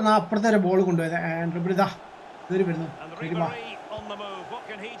കഷ്ടപ്പെട്ട അപ്പുറത്തെ ഒരു ബോൾ കൊണ്ടുപോയത്. ആൻഡ് റിബറി ഇതാ കയറി വരുന്നു.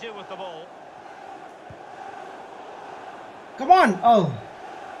 Come on. Oh.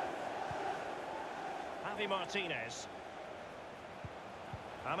 Martinez.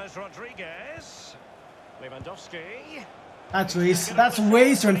 James Rodriguez. Lewandowski. That's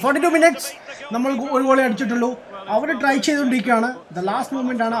waste. 42 minutes. നമ്മൾ ഒരു ഗോളേ അടിച്ചിട്ടുള്ളൂ. അവർ ട്രൈ ചെയ്തുകൊണ്ടിരിക്കുകയാണ്. ദ ലാസ്റ്റ്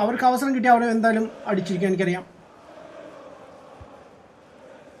മൂമെന്റ് ആണ്. അവർക്ക് അവസരം കിട്ടിയ അവർ എന്തായാലും അടിച്ചിരിക്കാൻ എനിക്കറിയാം.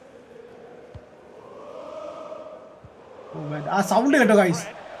 ആ സൗണ്ട് കേട്ടോ ഗൈസ്.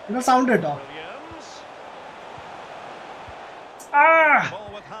 നിങ്ങൾ സൗണ്ട് കേട്ടോ.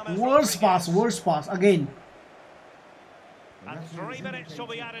 Worst pass again. And 3 minutes will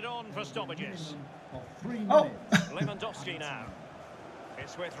be added on for stoppages. Oh. Lewandowski now.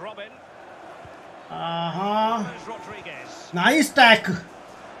 It's with Robin. Rodriguez. Nice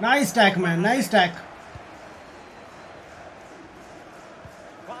tack, man. Nice tack.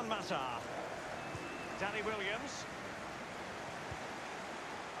 Juan Mata. Danny Williams.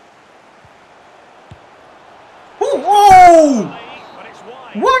 Oh!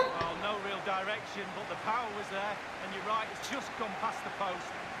 What? Oh, no real direction, but the power was there, and you're right, it's just gone past the post.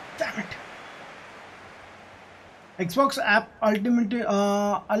 Damn it. Xbox app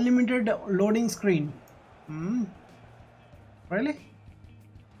unlimited loading screen. Really?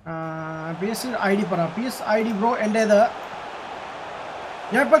 PS ID പറ. PS ID bro എൻ്റേത്.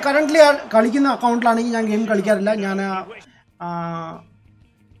 ഞാൻ ഇപ്പോൾ currently കളിക്കുന്ന അക്കൗണ്ടിലാണെങ്കിൽ ഞാൻ game കളിക്കാറില്ല. ഞാൻ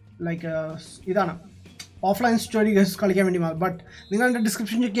like ഇതാണ് offline story കളിക്കാൻ വേണ്ടി മാത്രം. ബട്ട് നിങ്ങളുടെ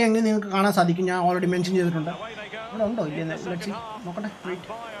ഡിസ്ക്രിപ്ഷൻ ചെക്ക് ചെയ്യാമെങ്കിൽ നിങ്ങൾക്ക് കാണാൻ സാധിക്കും. ഞാൻ ഓൾറെഡി മെൻഷൻ ചെയ്തിട്ടുണ്ട്. ഇവിടെ ഉണ്ടോ ഇല്ലേ നോക്കട്ടെ.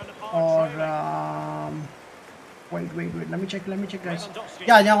 Or wait, let me check guys.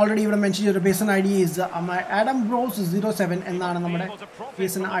 Yeah, ഞാൻ ഓൾറെഡി ഇവിടെ മെൻഷൻ ചെയ്തു. Person I D is ADAMMINATI 07 എന്നാണ് നമ്മുടെ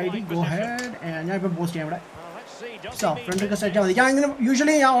person I D. Go head. ഞാൻ ഇപ്പോൾ പോസ്റ്റ് ചെയ്യാം ഇവിടെ. So, friend request അയച്ചാൽ മതി. ഞാൻ ഇങ്ങനെ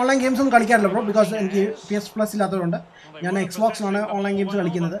യൂഷ്വലി ഞാൻ ഓൺലൈൻ ഗെയിംസ് ഒന്നും കളിക്കാറില്ല ബ്രോ, ബിക്കോസ് എനിക്ക് PS+ ഇല്ലാത്തതുകൊണ്ട് ഞാൻ Xboxലാണ് ഓൺലൈൻ ഗെയിംസ്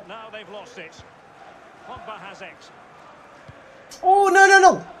കളിക്കുന്നത്. Oh no no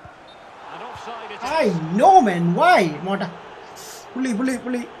no! I know man, why? മോട്ട പുള്ളി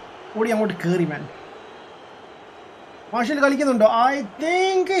ഓടി അങ്ങോട്ട് കയറി man. Marshal കളിക്കുന്നുണ്ടോ? I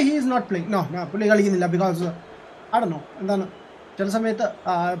think he is not playing. No, പുള്ളി കളിക്കുന്നില്ല ബിക്കോസ് I don't know എന്താണ് ചില സമയത്ത്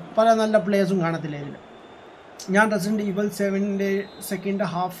പല നല്ല പ്ലേയേഴ്സും കാണത്തില്ല ഇതിൽ. ഞാൻ resident ഈവൽ 7ന്റെ second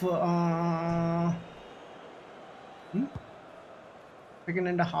half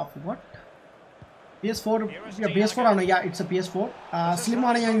what? PS4 ആണ്. Yeah, it's a PS4. Slim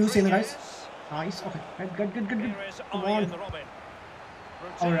ആണ് ഞാൻ യൂസ് ചെയ്യുന്നത് guys. Nice. Okay. Good. Come on.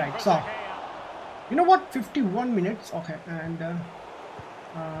 All right. So, you know what? 51 minutes. Okay. And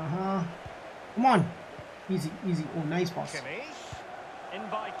come on. Easy. Oh, nice pass.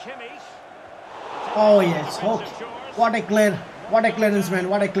 Oh yes. Okay. What a clearance, man.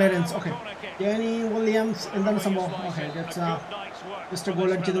 What a clearance. Okay. Denny Williams എന്താണ് സംഭവം? Okay. That's just a goal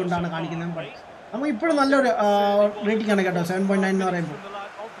അടിച്ചതുകൊണ്ടാണ് കാണിക്കുന്നത്. But നമുക്ക് ഇപ്പോഴും നല്ലൊരു rating ആണ് കേട്ടോ. 7.9 എന്ന് പറയുമ്പോൾ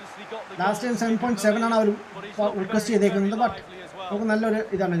ലാസ്റ്റ് ടൈം 7.7 ആണ് അവർ റിക്വസ്റ്റ് ചെയ്തേക്കുന്നത്. ബട്ട് നമുക്ക് നല്ലൊരു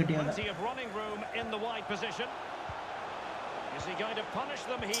ഇതാണ് കിട്ടിയത്.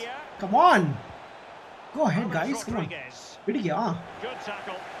 Come on. Go ahead guys. Come on. പിടിക്കുക.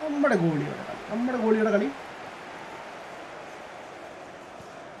 നമ്മുടെ ഗോളിയുടെ കളി.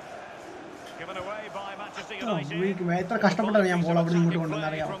 എത്ര കഷ്ടപ്പെട്ടാണ് ഞാൻ ബോൾ അവിടെ ഇങ്ങോട്ട് കൊണ്ടുവന്ന്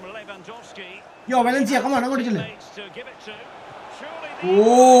അറിയാം. യോ Valencia come on അങ്ങോട്ടില്ലേ.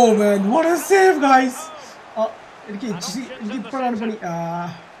 Oh man, what a save guys. എനിക്ക് ഇപ്പോഴാണ് പണി.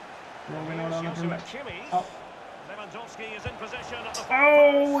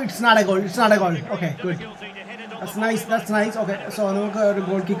 Oh, it's not a goal. Okay, good. That's nice. Okay, so നമുക്ക് ഒരു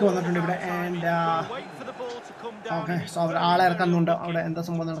ഗോൾ കിക്ക് വന്നിട്ടുണ്ട് ഇവിടെ. And okay, so അവർ ആളെ ഇറക്കുന്നുണ്ട്. അവിടെ എന്താ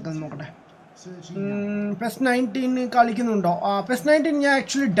സംഭവം നടക്കുന്നത് നോക്കട്ടെ. PES-19 കളിക്കുന്നുണ്ടോ? PES-19 ഞാൻ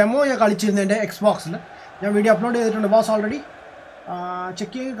ആക്ച്വലി ഡെമോ ഞാൻ കളിച്ചിരുന്നു എൻ്റെ Xboxൽ. ഞാൻ വീഡിയോ അപ്ലോഡ് ചെയ്തിട്ടുണ്ട് ബോസ് ഓൾറെഡി.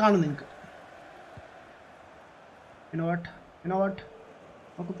 ചെക്ക് ചെയ്ത് കാണും നിങ്ങൾക്ക്. You know what?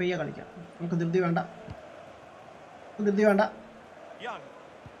 നമുക്ക് പെയ്യ കളിക്കാം. നമുക്ക് ധൃതി വേണ്ട.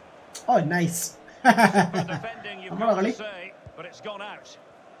 Oh, nice. നമ്മുടെ കളി.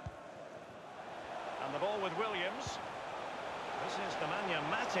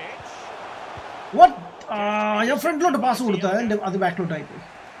 What? ഞാൻ ഫ്രണ്ടിലോട്ട് പാസ് കൊടുത്തു, അത് ബാക്കിലോട്ടായി പോയി.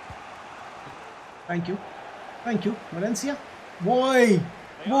 Thank you. Valencia. Boy.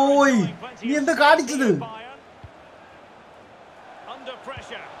 നീ എന്താ കാണിച്ചത്?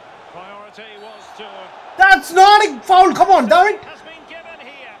 That's not a foul. Come on, David.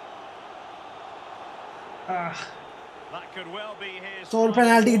 So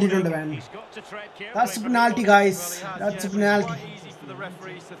penalty കിട്ടിയിട്ടുണ്ട് man. That's a penalty guys. That's a penalty.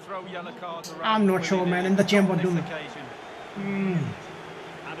 I'm not sure man. എന്താ ചെയ്യാൻ പറ്റും?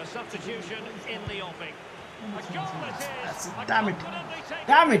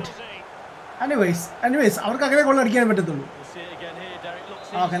 Damn it. Anyways, അവർക്ക് അങ്ങനെ ഗോൾ അടിക്കാൻ പറ്റത്തുള്ളൂ.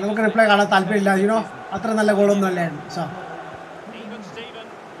 ഓക്കെ, നമുക്ക് റിപ്ലൈ കാണാൻ താല്പര്യമില്ല. യുനോ അത്ര നല്ല ഗോളൊന്നും അല്ലായിരുന്നു. സോ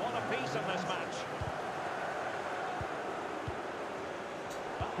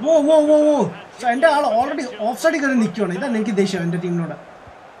വോ എൻ്റെ ആൾ ഓൾറെഡി ഓഫ് സൈഡിൽ കയറി നിൽക്കുകയാണ്. ഇതാണ് എനിക്ക് ദേഷ്യം എൻ്റെ ടീമിനോട്.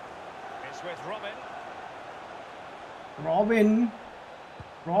 Robin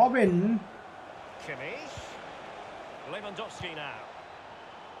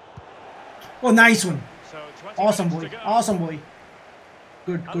Oh, nice one. Awesome boy.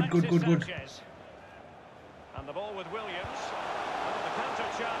 Good. And the ball with Williams. And the counter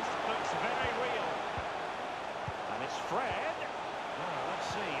chance looks very real. And it's Fred. Let's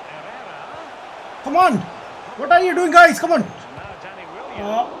see, Herrera. Come on. What are you doing, guys? Come on. Now Denny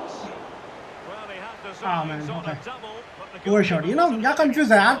Williams. Well, he had designs on a double, but the poor shot. You know, ഞാൻ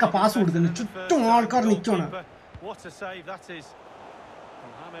confuse ആയി. ആർക്കാ pass കൊടുക്കുന്നത്? ചുറ്റും ആൾക്കാർ നിൽക്കുകയാണ്. What a save that is.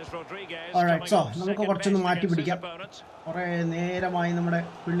 Alright, so നമുക്ക് കുറച്ചൊന്ന് മാറ്റി പിടിക്കാം. കുറേ നേരമായി നമ്മുടെ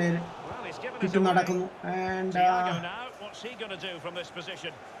പിള്ളേര് ചുറ്റും നടക്കുന്നു. And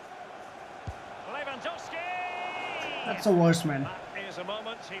that's a worse man.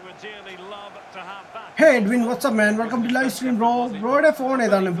 Hey Edwin, what's up man? Welcome to live stream bro. Broയുടെ phone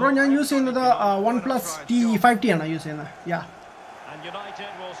ഏതാണ് ബ്രോ? ഞാൻ യൂസ് ചെയ്യുന്നത് OnePlus T50 ആണ് യൂസ് ചെയ്യുന്നത്. Yeah.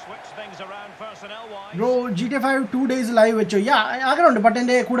 Bro GTA 5 2 days live വെച്ചോ? യാ ആഗ്രഹമുണ്ട്, ബട്ട്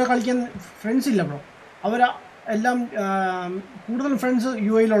എൻ്റെ കൂടെ കളിക്കാൻ ഫ്രണ്ട്സ് ഇല്ല ബ്രോ. അവർ എല്ലാം കൂടുതലും ഫ്രണ്ട്സ്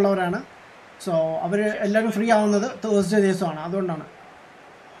UAE-ലുള്ളവരാണ്. സോ അവർ എല്ലാവരും ഫ്രീ ആവുന്നത് തേഴ്സ്ഡേ ദിവസമാണ്, അതുകൊണ്ടാണ്.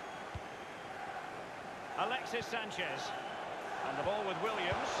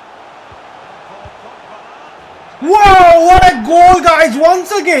 Wow, what a goal, guys!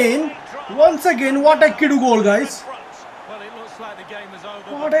 Once again, what a kid goal, guys! Well, it looks like the game is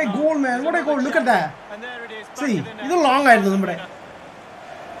over. What a goal, man! What a goal! Look at that. And there it is. See, it's a long ride,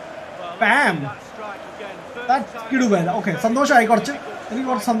 Bam! That's kid goal. Okay, Santhosh, I got it. I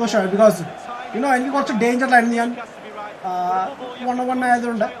got Santhosh because you know, I got a danger line. 1-on-1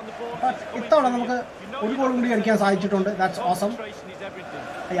 ആയതുകൊണ്ട് but ഇത്തവണ നമുക്ക് ഒരു goal കൂടി അടിക്കാൻ സാധിച്ചിട്ടുണ്ട്. That's awesome.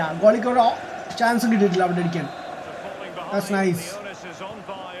 Yeah, ഗോളിക്ക് ഒരു chance കിട്ടിയിട്ടില്ല അവിടെ അടിക്കാൻ. That's nice.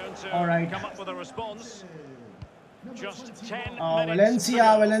 All right.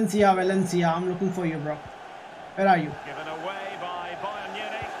 Valencia. I'm looking for you, bro. Where are you? Given away by Bayern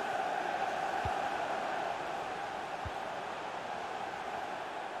Munich.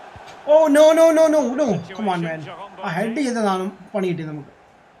 Oh no! Come on, man. I had to get the funny.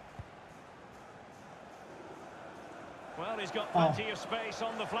 Well, he's got plenty of space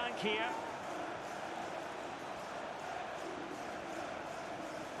on the flank here.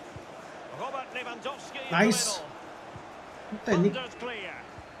 Robert Lewandowski. Nice. Clear.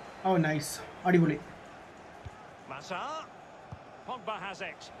 Oh, nice. Adibuli. Massa. Pogba has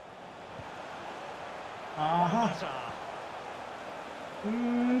it.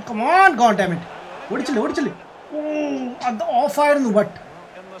 Come on, god damn it. What is it? At the off fire, but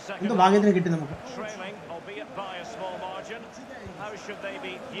in the Bagadan get in the trailing, albeit by a small margin. How should they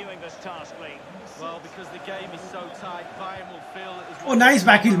be viewing this task, Lee? Well, because the game is so tight, Bayern will feel that there's oh, nice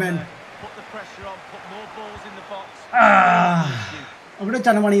back heel, man. Put the pressure on, put more balls in the box. I'm going to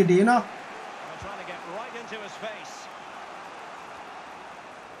tell him, you know. They're trying to get right into his face.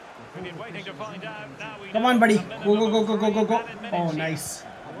 We've been waiting to find out. Now we come on, buddy. Go. Oh, nice.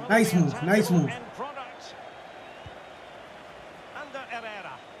 Nice move. Under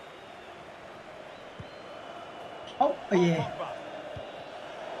Herrera. Oh, yeah.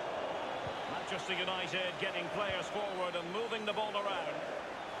 Manchester United getting players forward and moving the ball around.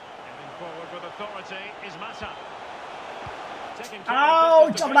 Moving forward with authority is Massa.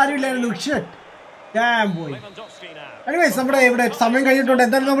 Ouch! I'm not even shit. Damn, boy. Anyways, somebody something I don't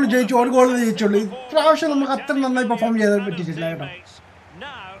and then we change or goal actually. Perform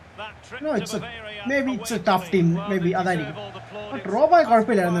no, it's maybe it's a tough team, maybe other team. But Roma got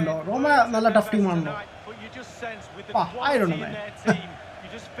player no. Roma not a tough team on. I don't know, man.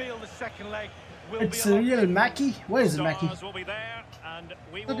 It's real Mackie. Where is Mackie? Is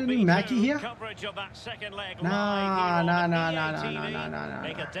that any Mackie here? Nah.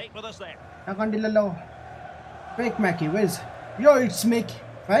 I can't tell. Fake Mackie, where's? Yo, it's Mackie.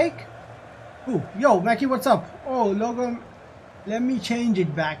 Fake? Ooh, yo, Mackie, what's up? Oh, logo. Let me change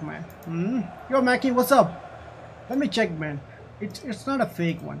it back, man. Yo, Mackie, what's up? Let me check, man. It's not a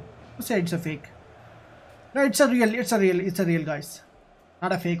fake one. Who said it's a fake? No, it's a real, guys.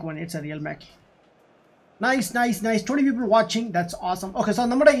 Not a fake one. It's a real Mackie. Nice. 20 people watching. That's awesome. Okay, so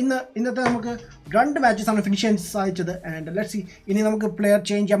നമ്മുടെ ഇന്നത്തെ നമുക്ക് രണ്ട് matches ആണ് finish ചെയ്യാൻ സാധിച്ചത്. And let's see ഇനി നമുക്ക് player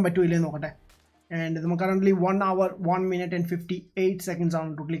change ചെയ്യാൻ പറ്റുമോ ഇല്ലെന്ന് നോക്കട്ടെ. And നമുക്ക് currently 1 hour 1 minute and 58 seconds ആണ്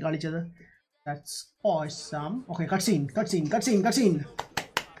ടോട്ടലി കളിച്ചത്. That's awesome. Okay, cutscene.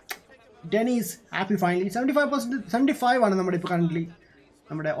 Denny is happy finally. 75 ആണ് നമ്മുടെ ഇപ്പോൾ currently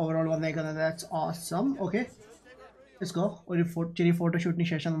നമ്മുടെ ഓവറോൾ വന്നേക്കുന്നത്. That's awesome. Okay, let's go. ഒരു ചെറിയ ഫോട്ടോഷൂട്ടിന്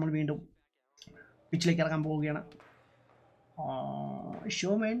ശേഷം നമ്മൾ വീണ്ടും പിച്ചിലേക്ക് ഇറങ്ങാൻ പോവുകയാണ്.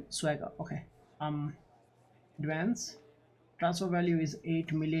 Showman swagger. Okay. Advance. Transfer value is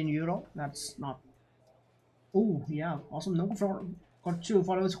 8 million euro. That's not. Oh, yeah. Awesome. നമുക്ക് കുറച്ച്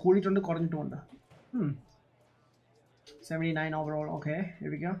followers കൂടിയിട്ടുണ്ട് കുറഞ്ഞിട്ടുമുണ്ട്. 79 overall. Okay.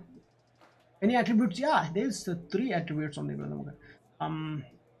 Here we go. Any attributes? Yeah, there's 3 attributes on the നമുക്ക്.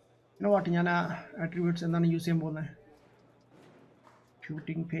 You know what? ഞാൻ attributes എന്താണ് use ചെയ്യാൻ പോകുന്നത്?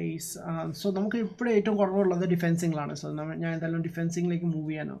 Shooting pace. So നമുക്ക് ഇപ്പോൾ ഏറ്റവും കുറവുള്ളത് ഡിഫെൻസിങ്ങിലാണ്. സോ ഞാൻ എന്തായാലും ഡിഫെൻസിങ്ങിലേക്ക് മൂവ്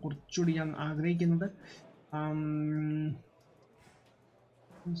ചെയ്യാനാണ് കുറച്ചുകൂടി ഞാൻ ആഗ്രഹിക്കുന്നത്.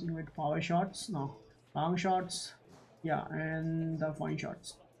 With power shots, no, long shots, yeah, and the fine shots.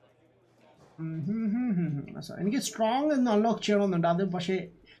 So എനിക്ക് സ്ട്രോങ് എന്ന് അൺലോക്ക് ചെയ്യണമെന്നുണ്ട്. അത് പക്ഷേ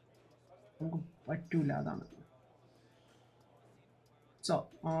നമുക്ക് പറ്റൂല, അതാണ്. So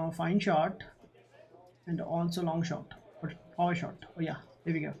fine shot and also long shot, but power shot. Oh yeah,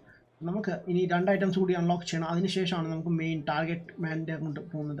 here we go. നമുക്ക് ഇനി 2 items കൂടി അൺലോക്ക് ചെയ്യണം. അതിനുശേഷമാണ് നമുക്ക് മെയിൻ ടാർഗറ്റ് മാൻ്റെ കൊണ്ട്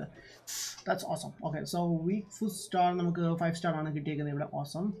പോകുന്നത്. That's awesome. Okay, so weak foot star നമുക്ക് 5 star ആണ് കിട്ടിയിരിക്കുന്നത് ഇവിടെ.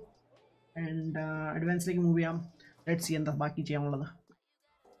 Awesome. And അഡ്വാൻസിലേക്ക് മൂവ് ചെയ്യാം. Let's see എന്താ ബാക്കി ചെയ്യാനുള്ളത്.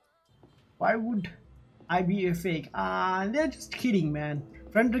 Why would I be a fake? They're just kidding, man.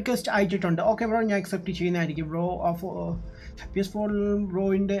 Friend request അയച്ചിട്ടുണ്ട്. Okay bro, ഞാൻ അക്സെപ്റ്റ് ചെയ്യുന്നതായിരിക്കും ബ്രോ. PS4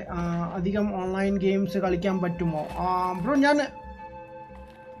 ബ്രോയിൻ്റെ അധികം ഓൺലൈൻ ഗെയിംസ് കളിക്കാൻ പറ്റുമോ ബ്രോ? ഞാൻ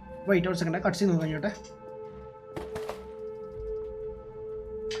വെയിറ്റ് ഒരു സെക്കൻഡ് കട്ട്സീൻ കഴിഞ്ഞോട്ടെ.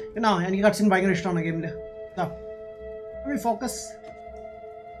 എന്നാ എനിക്ക് കട്ട്സിൻ ഭയങ്കര ഇഷ്ടമാണ് ഗെയിമിൽ. ഫോക്കസ്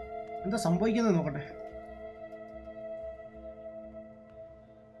എന്താ സംഭവിക്കുന്നത് നോക്കട്ടെ.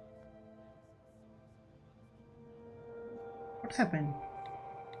 What happened?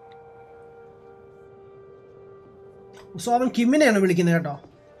 സോ അവൻ കിമ്മിനെയാണ് വിളിക്കുന്നത് കേട്ടോ.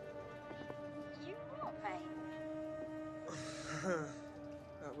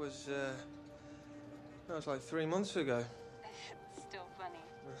 That was like 3 months ago. Still funny.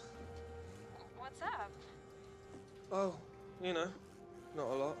 What's up? Oh, you know, not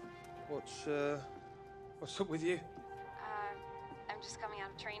a lot. What's up with you? I'm just coming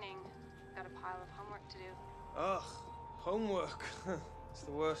out of training. Got a pile of homework to do. Ugh, homework. It's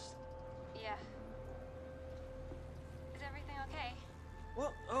the worst. Yeah. Is everything okay?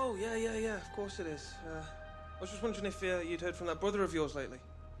 What? Oh, yeah, of course it is. I was just wondering if you'd heard from that brother of yours lately.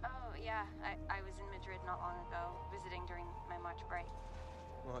 Oh, yeah. I was in Madrid not long ago, visiting during my March break.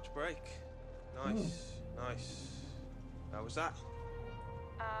 March break? Nice. How was that?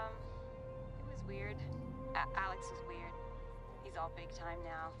 It was weird. Alex was weird. He's all big time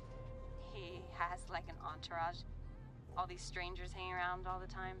now. He has like an entourage. All these strangers hanging around all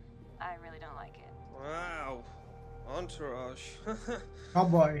the time. I really don't like it. Wow. Entourage. Top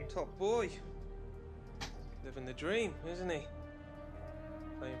boy. Top boy. Living the dream, isn't he?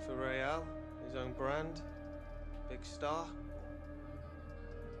 Playing for Real, his own brand. Big star.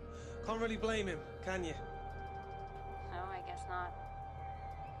 Can't really blame him, can you? No, I guess not.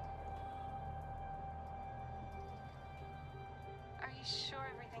 Are you sure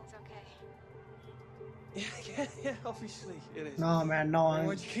everything's okay? Yeah, obviously it is. No man, no.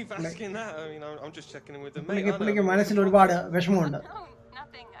 Why do you keep asking that? I mean, I'm just checking in with the mate. പുള്ളിക്ക് മനസ്സിൽ ഒരുപാട് വിഷമമുണ്ട്. No,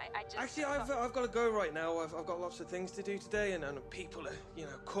 nothing. I just... Actually, I've got to go right now. I've got lots of things to do today, and people are,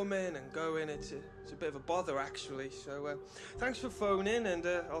 come in and go in. It's a bit of a bother, actually. So, thanks for phoning, and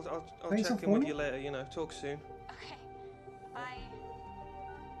I'll check in with you later. Talk soon. Okay. Bye.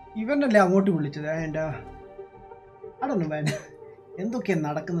 ഇവനല്ലേ അങ്ങോട്ട് വിളിച്ചത്. And അതൊന്നും വേണ്ട, എന്തൊക്കെയാണ്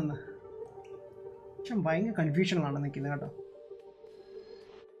നടക്കുന്നെന്ന് പക്ഷെ ഭയങ്കര കൺഫ്യൂഷനിലാണ് നിൽക്കുന്നത് കേട്ടോ.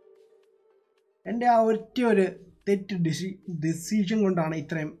 എൻ്റെ ആ ഒരു തെറ്റ് ഡിസിഷൻ കൊണ്ടാണ്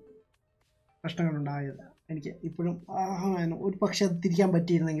ഇത്രയും പ്രശ്നങ്ങളുണ്ടായത്. എനിക്ക് ഇപ്പോഴും ഒരു പക്ഷെ അത് തിരിക്കാൻ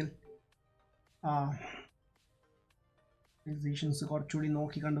പറ്റിയിരുന്നെങ്കിൽ ഡിസിഷൻസ് കുറച്ചുകൂടി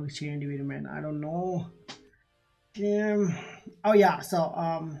നോക്കി കണ്ട് ചെയ്യേണ്ടി വരും. I don't know. സോ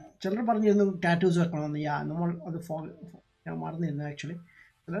ചിലർ പറഞ്ഞിരുന്നു ടാറ്റൂസ് വെക്കണമെന്ന്. നമ്മൾ അത് ഞാൻ മറന്നിരുന്നു ആക്ച്വലി.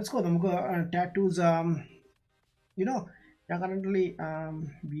 Let's go. നമുക്ക് ടാറ്റൂസ് ഞാൻ currently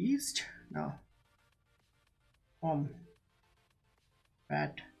beast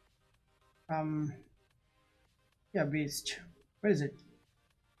Pat. Yeah, beast. Where is it?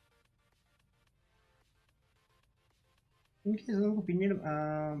 In case നമുക്ക് പിന്നീട്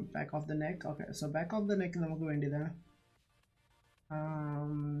back of the neck. Okay, so back of the neck നമുക്ക് വേണ്ടിയതാണ്.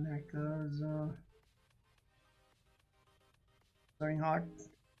 Neck is going hard.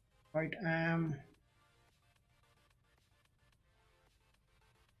 Right I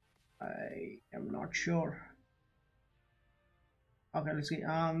am not sure. Okay, let's see.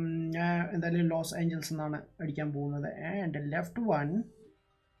 എന്തായാലും Los Angeles എന്നാണ് അടിക്കാൻ പോകുന്നത്. And left one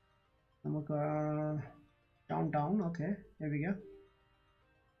നമുക്ക് town. Okay, എവിക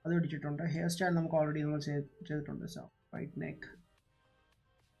അത് അടിച്ചിട്ടുണ്ട്. ഹെയർ സ്റ്റൈൽ നമുക്ക് already നമ്മൾ ചെയ്തിട്ടുണ്ട്. So right neck.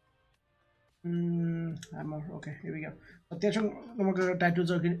 ഓക്കെ, എവിക അത്യാവശ്യം നമുക്ക്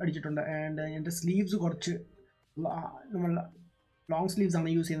ടാറ്റൂസ് ഒക്കെ അടിച്ചിട്ടുണ്ട്. ആൻഡ് എൻ്റെ സ്ലീവ്സ് കുറച്ച് നമ്മൾ ലോങ് സ്ലീവ്സ് ആണ്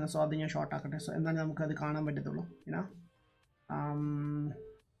യൂസ് ചെയ്യുന്നത്. സോ അത് ഞാൻ ഷോർട്ട് ആക്കട്ടെ. സോ എന്നാലും നമുക്കത് കാണാൻ പറ്റത്തുള്ളൂ.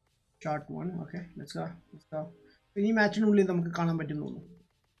 Short one. Okay, let's go. ഈ മാച്ചിനുള്ളിൽ നമുക്ക് കാണാൻ പറ്റുന്നു.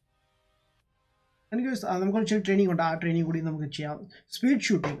 എനിക്ക് നമുക്കൊരു ചെറിയ ട്രെയിനിങ് ഉണ്ട്. ആ ട്രെയിനിങ് കൂടി നമുക്ക് ചെയ്യാം. Speed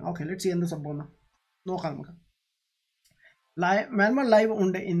shooting. ഓക്കെ, ലെറ്റ്സ് എന്ത് സംഭവം നോക്കാം നമുക്ക്. മാൻമാൻ ലൈവ്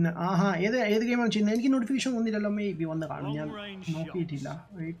ഉണ്ട് ഇന്ന്. ഏത് ഗെയിമാണ് ചെയ്യുന്നത്? എനിക്ക് നോട്ടിഫിക്കേഷൻ വന്നില്ലല്ലോ. മേ ബി വന്ന് കാണും, ഞാൻ നോക്കിയിട്ടില്ല.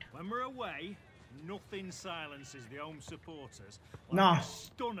 Nothing silences the home supporters like a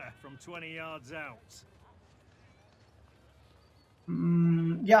stunner from 20 yards out.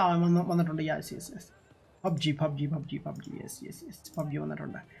 വന്നിട്ടുണ്ട്. Yes PUBG. യെസ് PUBG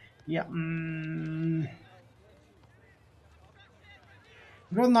വന്നിട്ടുണ്ട്.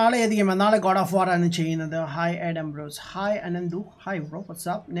 ബ്രോ നാളെ ഏത് ഗെയിമാണ്? നാളെ ഗോഡ് ഓഫ് വാർ ആണ് ചെയ്യുന്നത്. Hi Adam bros. Hi Ananthu. Hi bro,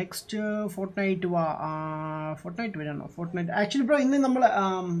 WhatsApp. Next Fortnite വരാണോ? Fortnite actually bro ഇന്ന് നമ്മൾ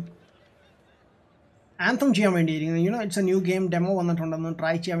ആന്തം ചെയ്യാൻ വേണ്ടിയിരിക്കുന്നു. It's A new game demo വന്നിട്ടുണ്ടെന്ന്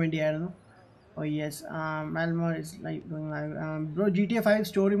ട്രൈ ചെയ്യാൻ വേണ്ടിയായിരുന്നു. ഓ yes, Malmo is live bro. GTA 5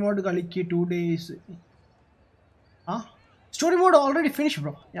 story mode കളിക്ക് 2 days. Story mode already finish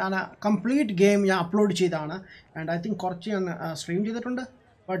bro. ഞാൻ complete game ഞാൻ upload ചെയ്തതാണ്. ആൻഡ് ഐ തിങ്ക് കുറച്ച് ഞാൻ സ്ട്രീം ചെയ്തിട്ടുണ്ട്.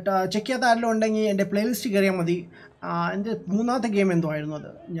 ബട്ട് ചെക്ക് ചെയ്യാത്ത ആരെങ്കിലും ഉണ്ടെങ്കിൽ എൻ്റെ പ്ലേലിസ്റ്റ് കയറിയാൽ മതി. എൻ്റെ മൂന്നാമത്തെ ഗെയിം എന്തോ ആയിരുന്നു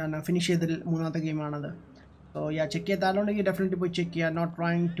അത്, ഞാൻ ഫിനിഷ് ചെയ്തതിൽ മൂന്നാമത്തെ ഗെയിമാണത്. സോ ചെക്ക് ചെയ്യാത്ത ആരെങ്കിലും ഉണ്ടെങ്കിൽ ഡെഫിനറ്റ്ലി പോയി ചെക്ക് ചെയ്യുക. Not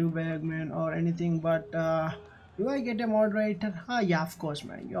trying to beg man or anything, but do I get a moderator? Yeah, of course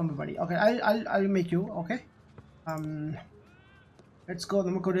man, you're my buddy. Okay, I'll make you. Okay, let's go.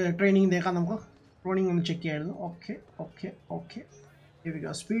 നമുക്കൊരു training നോക്കാം. നമുക്ക് training ഒന്ന് check ചെയ്യായിരുന്നു. Okay here we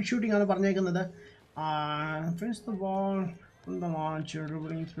go. Speed shooting ആണ് പറഞ്ഞേക്കുന്നത്. Finish the ball from the launch,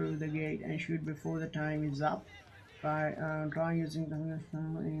 dribbling through the gate and shoot before the time is up. Try using the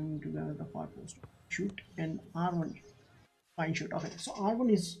aim to get the far post. Shoot and R1. Fine shoot. Okay, so R1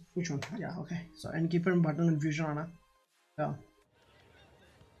 is which one? Yeah, okay. So and keep it button confusion on. So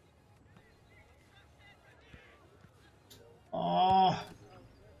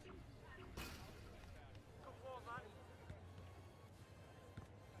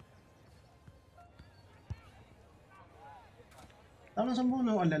that's something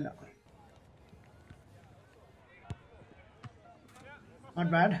no allala. Not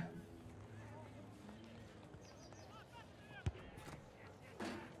bad.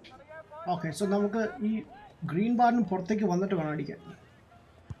 Okay, so നമുക്ക് ഈ green ബാറിന് പുറത്തേക്ക് വന്നിട്ട് വേണം അടിക്കാൻ.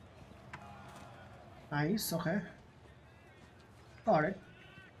 Nice, okay. Got it.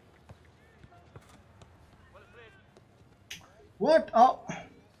 What?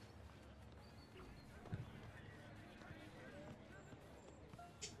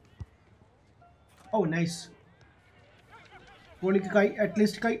 Oh, nice. Goalie kai at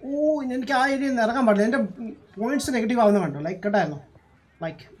least kai. Oh, എനിക്ക് ആ ഏരിയയിൽ നിന്ന് ഇറങ്ങാൻ പാടില്ല. എൻ്റെ പോയിന്റ്സ് നെഗറ്റീവ് ആവുന്ന കണ്ടോ? ലൈക്ക് കേട്ടായിരുന്നു.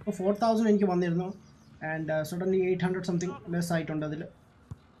 ലൈക്ക് ഇപ്പോൾ 4000 എനിക്ക് വന്നിരുന്നു ആൻഡ് സഡൻലി 800 സംതിങ് ലെസ് ആയിട്ടുണ്ട് അതിൽ.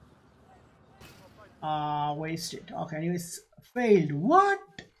 Waste it. Okay, anyways failed. What?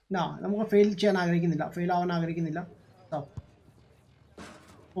 നമുക്ക് ഫെയിൽ ചെയ്യാൻ ആഗ്രഹിക്കുന്നില്ല, ഫെയിൽ ആവാൻ ആഗ്രഹിക്കുന്നില്ല.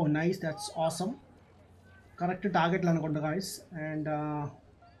 ഓ നൈസ്, ദാറ്റ്സ് ഓസം. കറക്റ്റ് ടാർഗറ്റിലാണ് കൊണ്ട് ഗൈസ്. ആൻഡ്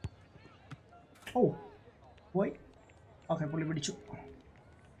ഓ പോയി. ഓക്കെ, പുള്ളി പിടിച്ചു.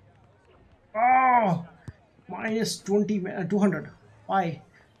 minus 200. Why?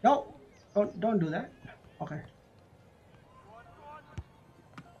 No, don't do that. Okay.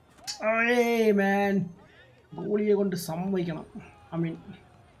 Hey man, goalie going to സമ്മതിക്കണം. I mean,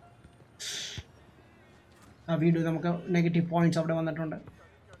 ആ വീഡിയോ നമുക്ക് നെഗറ്റീവ് പോയിന്റ്സ് അവിടെ വന്നിട്ടുണ്ട്.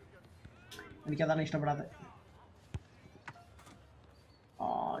 എനിക്കതാണ് ഇഷ്ടപ്പെടാത്തത്.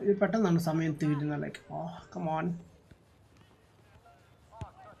 ഇത് പെട്ടെന്നാണ് സമയം തീരുന്നത്. Like come on.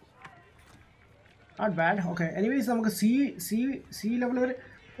 Not bad. Okay, anyways നമുക്ക് C level വരെ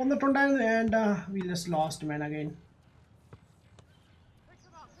വന്നിട്ടുണ്ടായിരുന്നു and we just lost man again.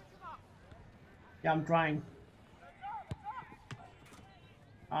 Yeah, I'm trying.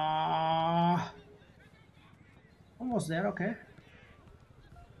 Almost there. Okay.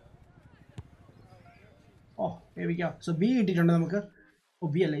 Oh, here we go. So B ഇട്ടിട്ടുണ്ട് നമുക്ക്.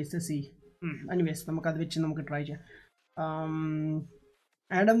 B അല്ല, it's a C. Anyways നമുക്ക് അത് വെച്ച് നമുക്ക് ട്രൈ ചെയ്യാം.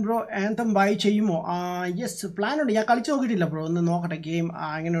 ആഡം ബ്രോ ആന്തം ബൈ ചെയ്യുമോ? യെസ്, പ്ലാൻ ഉണ്ട്. ഞാൻ കളിച്ച് നോക്കിയിട്ടില്ല ബ്രോ, ഒന്ന് നോക്കട്ടെ ഗെയിം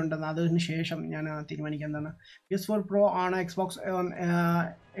എങ്ങനെ ഉണ്ടെന്ന്. അതിന് ശേഷം ഞാൻ തീരുമാനിക്കാം എന്താണ്. PS4 Pro ആണ്, Xbox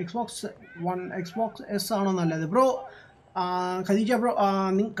One, Xbox S ആണോ നല്ലത്? ബ്രോ ഖദീജ ബ്രോ,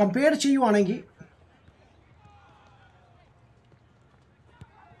 കമ്പയർ ചെയ്യുവാണെങ്കിൽ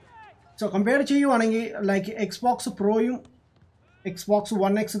like Xbox Proയും Xbox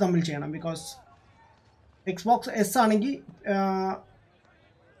One X തമ്മിൽ ചെയ്യണം. ബിക്കോസ് Xbox S ആണെങ്കിൽ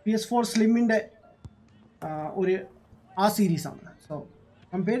PS4 സ്ലിമ്മിൻ്റെ ഒരു ആ സീരീസാണ്. സോ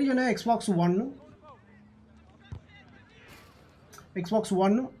കമ്പയർ ചെയ്യണേ Xbox One-ഉം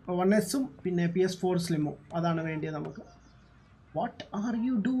 1S-ഉം പിന്നെ PS4 സ്ലിമ്മും. അതാണ് വേണ്ടിയത് നമുക്ക്. വാട്ട് ആർ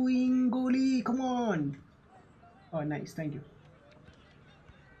യു ഡൂയിങ് ഗോലി? Come on. Oh nice, thank you.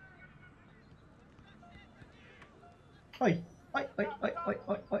 ഓയ് ഓയ് ഓയ് ഓയ് ഓയ്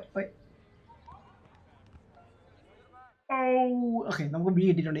ഓയ് ഓയ് ഓയ്. ഓക്കെ, നമുക്ക് ബി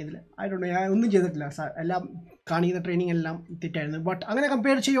ഇട്ടിട്ടുണ്ട് ഇതിൽ. ആയിട്ടുണ്ട്, ഞാൻ ഒന്നും ചെയ്തിട്ടില്ല. എല്ലാം കാണിക്കുന്ന ട്രെയിനിങ് എല്ലാം തെറ്റായിരുന്നു. ബട്ട് അങ്ങനെ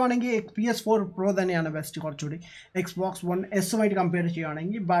കമ്പയർ ചെയ്യുവാണെങ്കിൽ PS4 Pro തന്നെയാണ് ബെസ്റ്റ് കുറച്ചുകൂടി. Xbox One S-ഉമായിട്ട് കമ്പയർ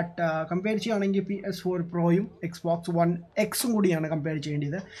ചെയ്യുവാണെങ്കിൽ. ബട്ട് കമ്പയർ ചെയ്യുവാണെങ്കിൽ PS4 Proയും Xbox One X-ഉം കൂടിയാണ് കമ്പയർ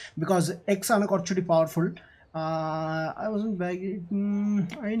ചെയ്യേണ്ടത്. ബിക്കോസ് X ആണ് കുറച്ചുകൂടി powerful. I wasn't begging.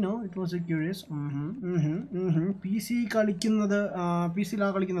 I know it was a curious. PC കളിക്കുന്നത്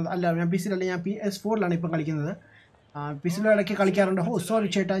PC-ലാണ് കളിക്കുന്നത്. അല്ല, ഞാൻ PC-ലല്ല, ഞാൻ PS4-ലാണ് ഇപ്പം കളിക്കുന്നത്. PC-ൽ ഇടയ്ക്ക് കളിക്കാറുണ്ട്. സോറി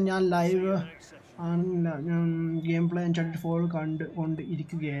ചേട്ടാ, ഞാൻ ലൈവ് ഞാൻ ഗെയിം പ്ലേ ഫോൾ കണ്ടുകൊണ്ട്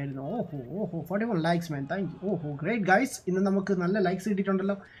ഇരിക്കുകയായിരുന്നു. ഓഹോ 41 likes man, thank you. ഓഹോ ഗ്രേറ്റ് ഗൈസ്, ഇന്ന് നമുക്ക് നല്ല ലൈക്സ്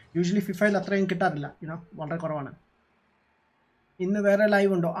കിട്ടിയിട്ടുണ്ടല്ലോ. യൂഷ്വലി ഫിഫയിൽ അത്രയും കിട്ടാറില്ല, വളരെ കുറവാണ്. ഇന്ന് വേറെ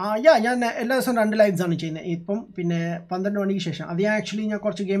ലൈവ് ഉണ്ടോ? ഞാൻ എല്ലാ ദിവസവും 2 ലൈവ്സാണ് ചെയ്യുന്നത്. ഇപ്പം പിന്നെ 12 മണിക്ക് ശേഷം. അത് ഞാൻ ആക്ച്വലി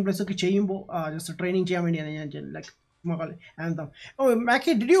കുറച്ച് ഗെയിം പ്ലേസ് ഒക്കെ ചെയ്യുമ്പോൾ ജസ്റ്റ് ട്രെയിനിങ് ചെയ്യാൻ വേണ്ടിയാണ് ഞാൻ ചെയ്യുന്നത്. Like Anthem. Oh,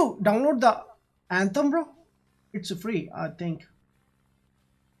 Mackie, did you download the Anthem, bro? It's free, I think.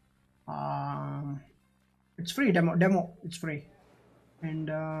 It's free demo. It's free, and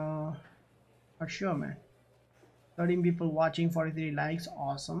for sure, man. 13 people watching, 43 likes.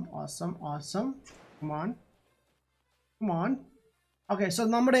 Awesome. Come on. Okay, so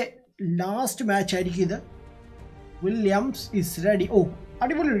നമ്മുടെ last match ആയിരിക്കും ഇത്. Williams is ready. ഓ,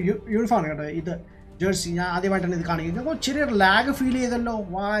 അടിപൊളി uniform കേട്ടോ ഇത്. Jersey ഞാൻ ആദ്യമായിട്ടാണ് ഇത് കാണിക്കുന്നത്. അപ്പോൾ ചെറിയൊരു ലാഗ് ഫീൽ ചെയ്തല്ലോ.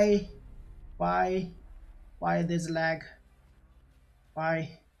 why there's lag? Why?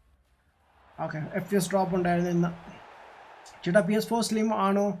 Okay, FPS drop ഉണ്ടായിരുന്നു ഇന്ന്. ചേട്ടാ PS4 സ്ലിം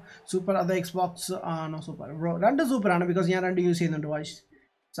ആണോ സൂപ്പർ, അത് എക്സ്ബോക്സ് ആണോ സൂപ്പർ? ബ്രോ രണ്ട് സൂപ്പർ ആണ്, ബിക്കോസ് ഞാൻ രണ്ട് യൂസ് ചെയ്യുന്നുണ്ട് വായിച്ച്.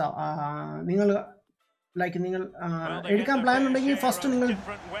 സോ നിങ്ങൾ ലൈക്ക് നിങ്ങൾ എടുക്കാൻ പ്ലാൻ ഉണ്ടെങ്കിൽ ഫസ്റ്റ് നിങ്ങൾ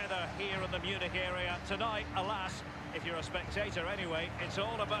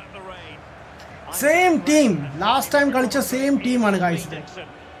സെയിം ടീം ലാസ്റ്റ് ടൈം കളിച്ച സെയിം ടീമാണ് guys.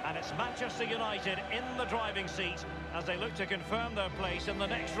 And it's Manchester United in the driving seat as they look to confirm their place in the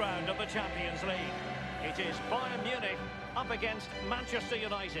next round of the Champions League. It is Bayern Munich up against Manchester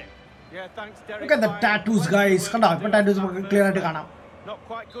United. Yeah, thanks, Derek. Look at the tattoos, guys. കണ്ടോ ഇപ്പോൾ tattoos clear ആയിട്ട് കാണാം. Not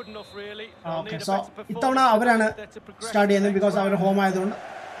quite good enough, really. Okay, so ഇത്തവണ അവരാണ് start ചെയ്യുന്നത് because our home ആയതുകൊണ്ട്.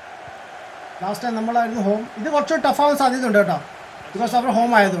 Last time നമ്മളായിരുന്നു home. ഇത് കുറച്ച് ടഫ് ആവാൻ സാധ്യതയുണ്ട് കേട്ടോ, ബിക്കോസ് അവർ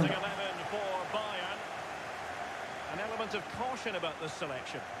ഹോം ആയതുകൊണ്ട്. Of caution about this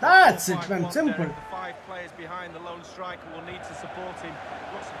selection. That's it, man. Simple. The 5 players behind the lone striker will need to support him.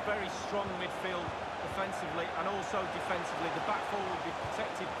 Looks a very strong midfield offensively and also defensively. The back four will be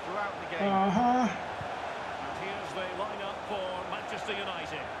protected throughout the game. And here's the lineup for Manchester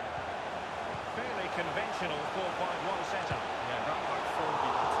United. Fairly conventional 4-5-1 setup. Yeah, that back four will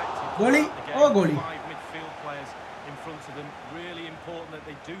be protected. Goalie? Oh, goalie. 5 midfield players in front of them. Really important that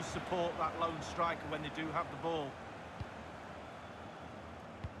they do support that lone striker when they do have the ball.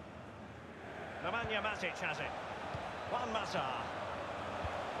 Nemanja Matic has it. Juan Mata.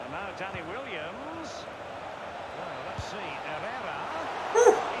 And now Danny Williams. Well, let's see. Herrera.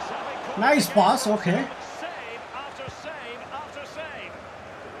 Nice pass, okay. Save after save after save.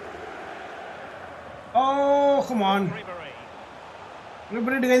 Oh, come on.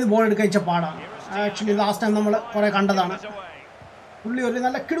 റിബറിയുടെ കയ്യിൽ ball എടുക്കാൻ വെച്ച പാടാണ്. Actually last time നമ്മൾ കുറെ കണ്ടതാണ്. പുള്ളി ഒരു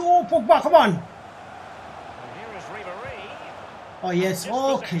നല്ല കിടു. ഓ Pogba, come on. Oh yes,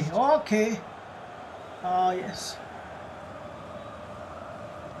 okay. Yes.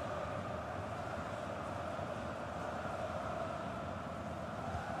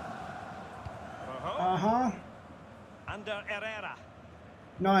 Under Herrera.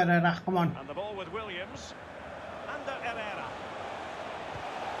 No, Herrera, come on. And the ball with Williams. Under Herrera.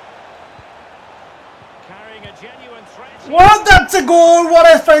 Carrying a genuine threat. What? That's a goal! What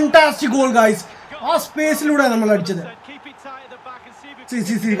a fantastic goal, guys! ആ സ്പേസിലൂടെ നമ്മൾ അടിച്ചത്.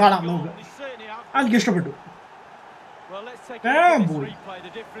 കാണാം നമുക്ക്. എനിക്ക് ഇഷ്ടപ്പെട്ടു.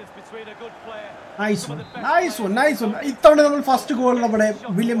 Nice one. ഇത്തവണ നമ്മൾ first goal നമ്മുടെ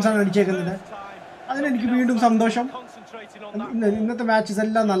വില്യംസ് ആണ് അടിച്ചേക്കുന്നത്. അതിനെനിക്ക് വീണ്ടും സന്തോഷം. ഇന്നത്തെ മാച്ചസ്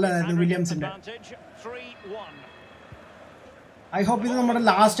എല്ലാം നല്ലതായിരുന്നു വില്യംസിന്റെ. ഐ ഹോപ്പ് ഇത് നമ്മുടെ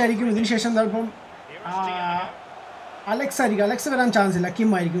ലാസ്റ്റ് ആയിരിക്കും. ഇതിന് ശേഷം ചിലപ്പം അലക്സ് ആയിരിക്കും. അലക്സ് വരാൻ ചാൻസ് ഇല്ല, കിം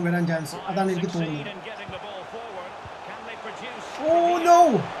ആയിരിക്കും വരാൻ ചാൻസ്. അതാണ് എനിക്ക് തോന്നുന്നത്. Oh no!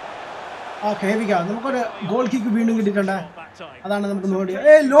 Okay, here we go. നമുക്കൊരു ഗോൾ കിക്ക് വീണ്ടും കിട്ടിയിട്ടുണ്ട്. അതാണ് നമുക്ക് നോക്കി.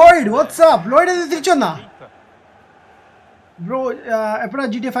 Lloyd, watts up? ലോയിഡ് തിരിച്ചു വന്നാ ബ്രോ? എപ്പോഴാ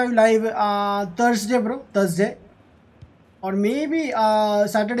GTA 5 live? Thursday bro, Thursday or may be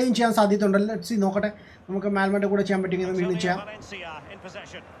സാറ്റർഡേയും ചെയ്യാൻ സാധ്യതയുണ്ടല്ലോ. ലെറ്റ്സ് സീ, നോക്കട്ടെ. നമുക്ക് മാൽമയുടെ കൂടെ ചെയ്യാൻ പറ്റുമെങ്കിൽ വീണ്ടും ചെയ്യാം.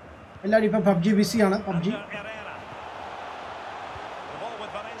 എല്ലാവരും ഇപ്പം PUBG ബിസിയാണ്. PUBG.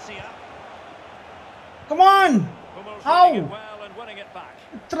 Come on! How?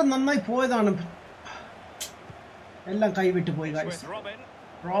 ഇത്ര നന്നായി പോയതാണ്. എല്ലാം കൈവിട്ട് പോയി guys.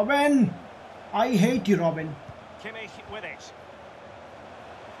 Robben, I hate you, Robin.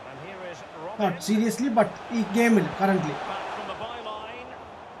 Not seriously, but ഈ ഗെയിമിൽ currently.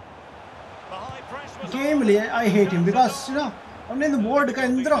 ഗെയിമിൽ I hate him because you know അവനെ ഇന്ന് ബോൾ എടുക്കാൻ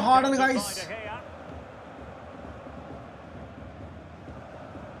എന്തൊരു ഹാർഡാണ് guys.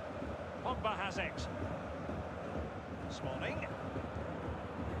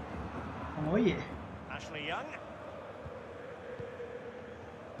 Oh yeah. Ashley Young.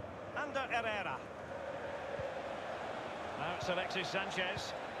 Under Herrera. Now it's Alexis Sanchez.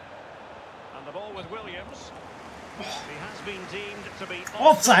 And the ball with Williams. He has been deemed to be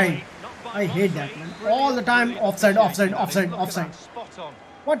offside. I hate that, man. All the time offside. Spot on.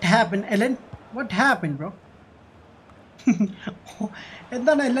 What happened, Ellen? What happened, bro?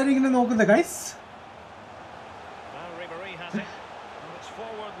 എന്താണ് എല്ലാവരും ഇങ്ങനെ നോക്കുന്നത് guys?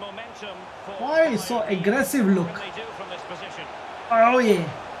 momentum for Why so aggressive look? when they do from this position. Oh yeah.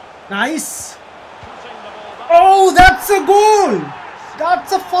 Nice. Cutting the ball back. Oh, that's a goal. That's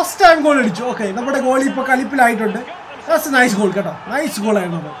the first time goal അടിച്ചു. Okay, നമ്മുടെ goalie ഇപ്പോൾ കളിപ്പിലായിട്ടുണ്ട്. That's a nice goal കേട്ടോ. Nice goal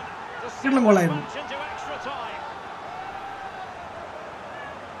ആയിരുന്നു അത്. കിട്ടുന്ന goal ആയിരുന്നു. Into extra time.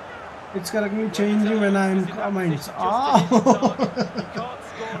 It's correctly changing when I'm comments. Ah.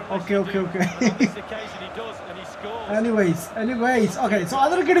 Okay. Anyways. Okay, so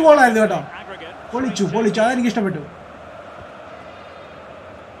other kid goal ആയിരുന്നു കേട്ടോ. പൊളിച്ചു. അതെനിക്ക് ഇഷ്ടപ്പെട്ടു.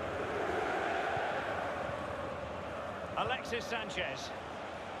 Alexis Sanchez.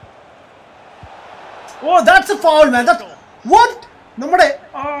 Oh, that's a foul, man. That's what? നമ്മുടെ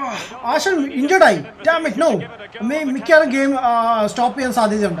ആശൻ ഇഞ്ചർഡ് ആയി. Damn it, no. മിക്കവാറും ഗെയിം സ്റ്റോപ്പ് ചെയ്യാൻ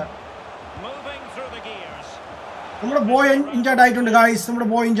സാധ്യതയുണ്ട്. Moving through the gears. നമ്മുടെ ബോയ് ഇഞ്ചർഡ് ആയിട്ടുണ്ട് ഗായ്സ്. നമ്മുടെ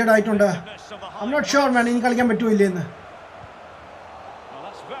ബോയ് ഇഞ്ചർഡ് ആയിട്ടുണ്ട്. I'm not sure, man. ഇനി കളിക്കാൻ പറ്റുമോ ഇല്ലെന്ന്. Well,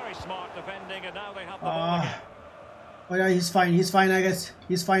 that's very smart defending, and now they have the ball again. Oh yeah, he's fine, I guess.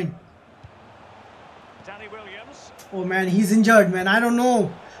 He's fine. Danny Williams. Oh man, he's injured, man. I don't know.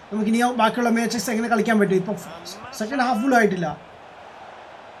 നമുക്ക് ഇനി ബാക്കിയുള്ള matches എങ്ങനെ കളിക്കാൻ പറ്റും? ഇപ്പൊ second half full ആയിട്ടില്ല.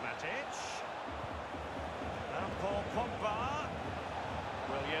 Matic. And Paul Pogba.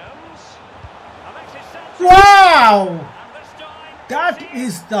 Williams. Alexis Sanchez. Wow! And this time. That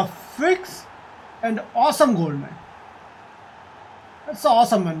is the fix and awesome goal, man. That's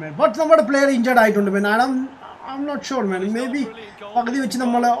awesome, man. But നമ്മുടെ player ഇഞ്ചർഡ് ആയിട്ടുണ്ട്, man. I'm not sure, man. Maybe പകുതി വെച്ച്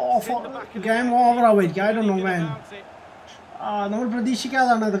നമ്മൾ game over ആവുമായിരിക്കും. I don't know, man. നമ്മൾ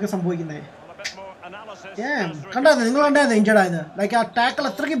പ്രതീക്ഷിക്കാതാണ് ഇതൊക്കെ സംഭവിക്കുന്നത്. കണ്ടായിരുന്നു, നിങ്ങൾ കണ്ടായിരുന്നു ഇഞ്ചർഡ് ആയത്. ലൈക്ക് ആ ടാക്കിൾ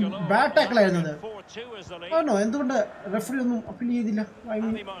അത്രയ്ക്ക് ബാഡ് ടാക്കിൾ ആയിരുന്നത്. ആണോ, എന്തുകൊണ്ട് റെഫറി ഒന്നും അപ്പീൽ ചെയ്തില്ല?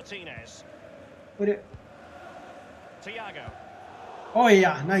 ഒരു ഓ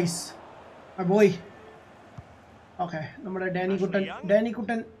യാ നൈസ് ബോയ്. ഓക്കെ, നമ്മുടെ ഡാനി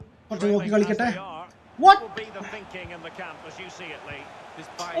കുട്ടൻ കുറച്ച് നോക്കി കളിക്കട്ടെ. What?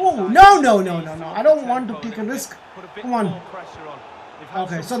 Oh, no. I don't want to take a risk. Come on.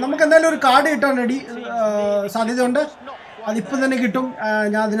 Okay, so നമുക്ക് എന്തായാലും ഒരു കാർഡ് കിട്ടാൻ റെഡി സാധ്യതയുണ്ട്. അതിപ്പം തന്നെ കിട്ടും.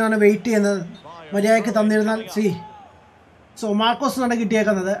 ഞാൻ അതിനാണ് വെയിറ്റ് ചെയ്യുന്നത്. മര്യാദയ്ക്ക് തന്നിരുന്നാൽ so മാർക്കോസിനാണ്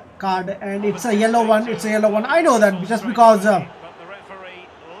കിട്ടിയേക്കുന്നത് card. And it's A yellow one. I know that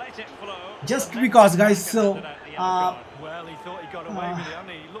just because guys. So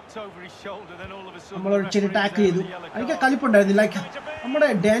നമ്മളൊരു ചെറിയ ടാക്കിൾ ചെയ്തു. എനിക്ക് കലിപ്പുണ്ടായിരുന്നു. ലൈക്ക് നമ്മുടെ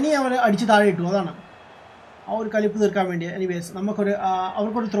ഡാനി അവരെ അടിച്ച് താഴെ ഇട്ടു. അതാണ് ആ ഒരു കലിപ്പ് തീർക്കാൻ വേണ്ടി. എനിവേസ്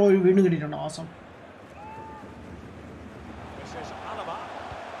അവർക്കൊരു ത്രോ വീണ്ടും കിട്ടിയിട്ടുണ്ട്. awesome.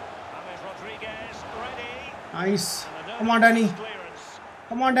 Nice. Come on,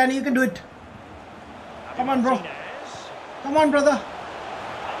 Denny, you can do it. Come on, bro. Come on, brother.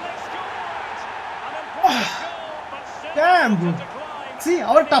 Damn, bro. See,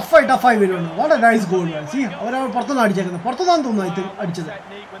 our tough ആയി വരുന്നു. What a nice goal, man. See, അവർ പുറത്തുനിന്ന് അടിച്ചേക്കുന്നത്. പുറത്തുനിന്നാണ് തോന്നുന്നു അടിച്ചത്.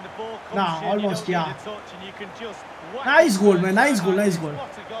 Almost, yeah. Nice goal, man. Nice goal.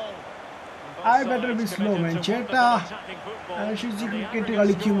 I better be slow, man. ചേട്ടാ cricket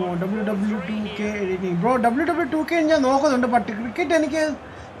കളിക്കുമോ? WW2K editing bro. WW2K ഞാൻ നോക്കുന്നുണ്ട്. But cricket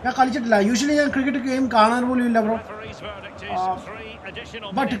ഞാൻ കളിച്ചിട്ടില്ല. Usually ഞാൻ ക്രിക്കറ്റ് ഗെയിം കാണാൻ പോലും ഇല്ല ബ്രോ.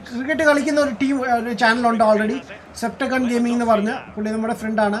 ബട്ട് ക്രിക്കറ്റ് കളിക്കുന്ന ഒരു ചാനലുണ്ട് ഓൾറെഡി, സെപ്റ്റഗൺ ഗെയിമിംഗ് എന്ന് പറഞ്ഞ. പുള്ളി നമ്മുടെ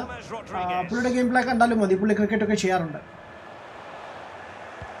ഫ്രണ്ടാണ്. പുള്ളിയുടെ ഗെയിം പ്ലേ കണ്ടാലും മതി. പുള്ളി ക്രിക്കറ്റ് ഒക്കെ ചെയ്യാറുണ്ട്.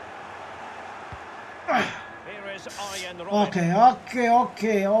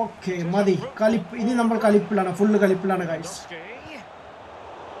 ഓക്കെ മതി. ഇനി നമ്മൾ കളിപ്പിലാണ്, ഫുള്ള് കളിപ്പിലാണ് ഗൈസ്.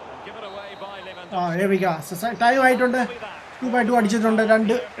 ടൈം ആയിട്ടുണ്ട്. 2-2 അടിച്ചിട്ടുണ്ട്.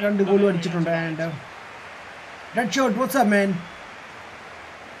 രണ്ട് ഗോളും അടിച്ചിട്ടുണ്ട്. And red shot. Watts up man?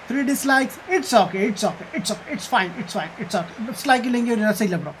 3 dislikes. It's okay. It's fine. Dislike ഇല്ലെങ്കിൽ ഒരു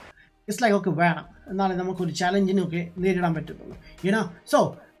രസമില്ല ബ്രോ. Dislike ഒക്കെ വേണം, എന്നാലേ നമുക്കൊരു ചാലഞ്ചിനൊക്കെ നേരിടാൻ പറ്റുള്ളൂ. സോ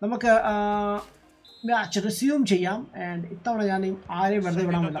നമുക്ക് മാച്ച് റെസ്യൂം ചെയ്യാം. ആൻഡ് ഇത്തവണ ഞാൻ ആരെയും വെറുതെ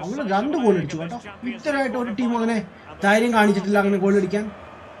വിടാൻ പറ്റില്ല. അങ്ങനെ 2 ഗോൾ അടിച്ചു കേട്ടോ. ഇത്തരമായിട്ട് ഒരു ടീം അങ്ങനെ ധൈര്യം കാണിച്ചിട്ടില്ല അങ്ങനെ ഗോൾ അടിക്കാൻ.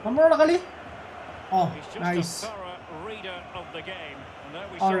 നമ്മളോട് കളി. നൈസ്.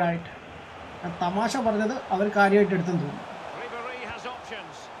 ഓൾറൈറ്റ്. ഞാൻ തമാശ പറഞ്ഞത് അവർ കാര്യമായിട്ട് എടുത്തെന്ന് തോന്നുന്നു.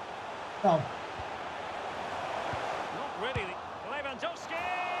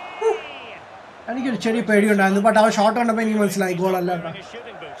 എനിക്കൊരു ചെറിയ പേടിയുണ്ടായിരുന്നു. ബട്ട് അവൻ ഷോട്ട് കണ്ടപ്പോൾ എനിക്ക് മനസ്സിലായി ഗോളല്ല.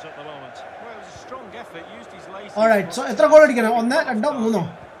 ഓൾറൈറ്റ്. സോ എത്ര ഗോൾ അടിക്കണം? 1, 2, 3?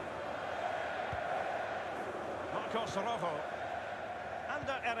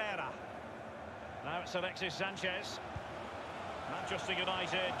 Alexis Sanchez. Manchester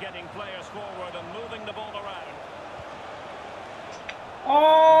United getting players forward and moving the ball around.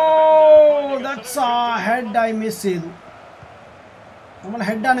 Oh, that's a head I missed. നമ്മൾ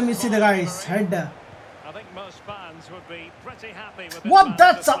ഹെഡാണ് മിസ് ചെയ്തത് guys. Head. I think most fans would be pretty happy with What? this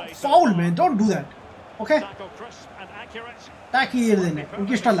That's a match foul, so man. Don't do that. Okay? tackle crisp and accurate. Talk ചെയ്യരുത് തന്നെ.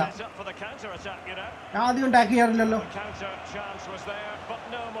 എനിക്ക് ഇഷ്ടമല്ല. Set up for the counter attack, you know. ഞാൻ ആദ്യം talk ചെയ്യാറില്ലല്ലോ. The counter chance was there, but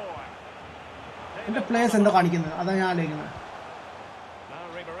no more. എന്റെ players എന്താ കാണിക്കുന്നത്? അതാ ഞാൻ ആലോചിക്കുന്നത്. Now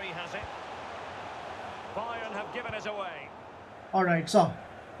Ribéry has it. Bayern have given it away. Alright, so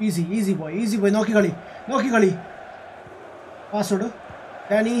easy boy. നോക്കി കളി. പാസ് കൊടു.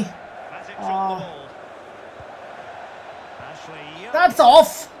 Denny. As it dropped the ball. Ashley Young That's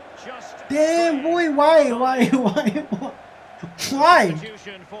off. just Damn boy, why?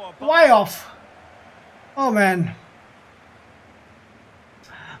 substitution for Why off? Oh man.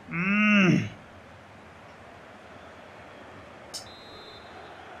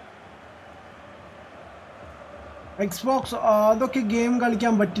 Xbox അതൊക്കെ game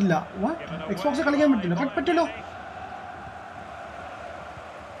കളിക്കാൻ പറ്റില്ല. Xbox കളിക്കാൻ പറ്റില്ല. പറ്റില്ലോ.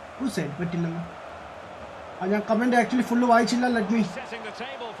 Who said പറ്റില്ലെന്ന്? ഞാൻ കമന്റ് ആക്ച്വലി ഫുള്ള് വായിച്ചില്ല. Let me. setting the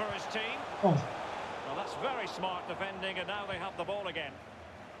table for his team. Oh, Well, that's very smart defending, and now they have the ball again.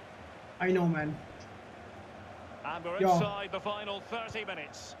 I know, man. And we're Yo. inside the final 30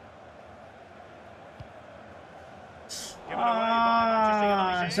 minutes. Given away by Manchester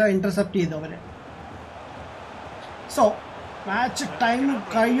United. So intercept ചെയ്തു അവരെ. So match time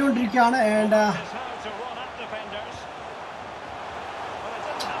കഴിഞ്ഞുകൊണ്ടിരിക്കുകയാണ് and Is how to run at defenders. Well, it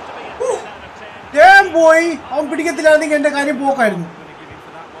doesn't have to be a 10 out of 10. damn boy അവൻ പിടിക്കത്തില്ലായിരുന്നെങ്കിൽ എന്റെ കാര്യം പോക്കായിരുന്നു. I'm going to give him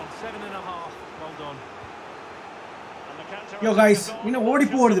for that one. 7.5. Well done. And the counter Yo attack guys, is on. ഇങ്ങനെ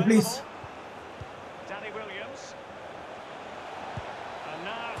ഓടിപ്പോകരുത് please. Danny Williams. And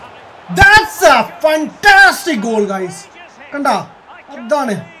now having That's a fantastic goal guys. കണ്ടാ?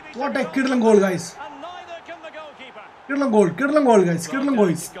 അതാണ്. What a കിടിലൻ goal guys. and neither can the goalkeeper. കിടിലൻ goal guys.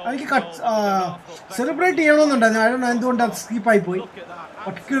 എനിക്ക് celebrate ചെയ്യണമെന്നുണ്ടായിരുന്നു. I don't know എന്തുകൊണ്ട് skip ആയി പോയി.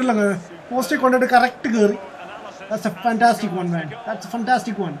 കിടിലൻ പോസ്റ്റിൽ കൊണ്ടിട്ട് കറക്റ്റ് കയറി. That's a fantastic one man. That's a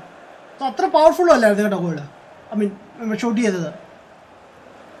fantastic one. So അത്ര പവർഫുള്ളും അല്ലായിരുന്നു കേട്ടോ ഗോൾ. I mean ഷൂട്ട് ചെയ്തത്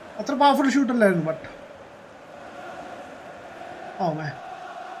അത്ര പവർഫുൾ ഷൂട്ട് അല്ലായിരുന്നു. ബട്ട് ഓ മാൻ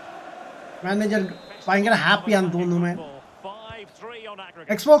മാനേജർ ഭയങ്കര ഹാപ്പിയാണെന്ന് തോന്നുന്നു മാൻ. 5-3 on aggregate.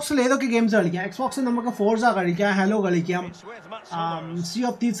 എക്സ്ബോക്സിൽ ഏതൊക്കെ ഗെയിംസ് കളിക്കാം? എക്സ്ബോക്സിൽ നമുക്ക് ഫോർസ കളിക്കാം, ഹലോ കളിക്കാം, It's with Mats Hummels. See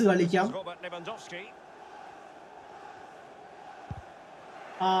of thieves കളിക്കാം, Robert Lewandowski.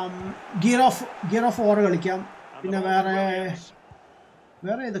 ഗിയർ ഓഫ് വാർ കളിക്കാം. പിന്നെ വേറെ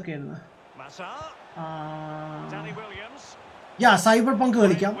ഏതൊക്കെയായിരുന്നു? Massa. Danny Williams. സൈബർ പങ്ക്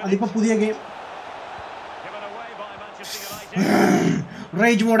കളിക്കാം. അതിപ്പോൾ പുതിയ game. Given away by Manchester United.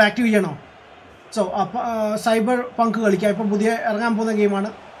 Rage mode active ചെയ്യണോ? സോ സൈബർ പങ്ക് കളിക്കാം. ഇപ്പോൾ പുതിയ ഇറങ്ങാൻ പോകുന്ന ഗെയിമാണ്.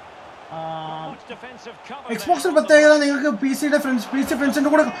 Much defensive cover എക്സ്ബോക്സിൽ there. പ്രത്യേകത നിങ്ങൾക്ക് പി സി ഫ്രണ്ട്സിന്റെ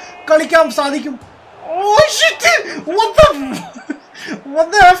കൂടെ കളിക്കാൻ സാധിക്കും. Oh shit! What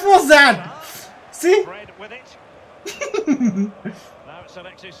the F was that? See? Fred with it. Now it's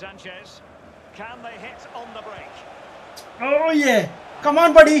Alexis Sanchez. Can they hit on the break? Oh yeah. Come on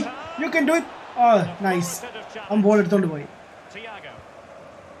buddy. You can do it. Oh nice. Ball എടുത്തോണ്ട് പോയി. Thiago.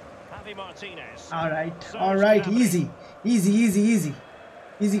 Javi Martinez. All right. Easy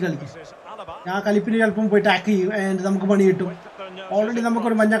കളിക്കും. This is Alaba. ഞാൻ കളിപ്പിന് ചിലപ്പം പോയി talk ചെയ്യും and നമുക്ക് പണി കിട്ടും. With the noses already in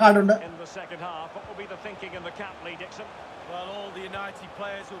നമുക്കൊരു front മഞ്ഞ കാർഡുണ്ട്. in the second half. What will be the thinking in the camp, Lee Dixon? Well, all the United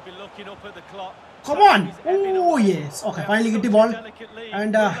players will be looking up at the clock. Come on. Oh yes. Okay, finally കിട്ടി ball.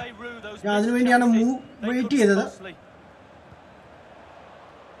 And ഞാൻ അതിനു വേണ്ടിയാണ് wait ചെയ്തത്.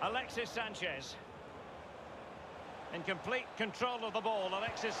 Alexis Sanchez. In complete control of the ball,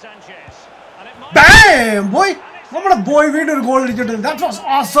 Alexis Sanchez. And it might Bam boy. നമ്മുടെ boy വീണ്ടും ഒരു goal അടിച്ചിട്ടുണ്ട്. That was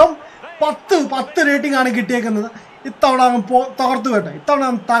awesome. 10 rating ആണ് കിട്ടിയേക്കുന്നത്. ഇത്തവണ അവൻ തകർത്തു കേട്ടോ. ഇത്തവണ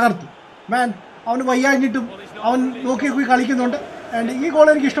അവൻ തകർത്തു. മാൻ അവന് വയ്യാഞ്ഞിട്ടും അവൻ നോക്കി കളിക്കുന്നുണ്ട്. ആൻഡ് ഈ ഗോൾ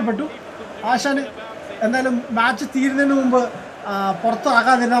എനിക്ക് ഇഷ്ടപ്പെട്ടു. ആശാന് എന്തായാലും മാച്ച് തീരുന്നതിന് മുമ്പ്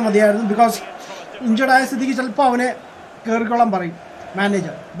പുറത്താകാതിരുന്നാൽ മതിയായിരുന്നു. ബിക്കോസ് ഇഞ്ചേർഡ് ആയ സ്ഥിതിക്ക് ചിലപ്പോൾ അവനെ കയറിക്കൊള്ളാൻ പറയും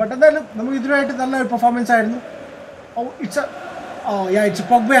മാനേജർ. ബട്ട് എന്തായാലും നമുക്ക് ഇതിനായിട്ട് നല്ലൊരു പെർഫോമൻസ് ആയിരുന്നു. ഇറ്റ്സ്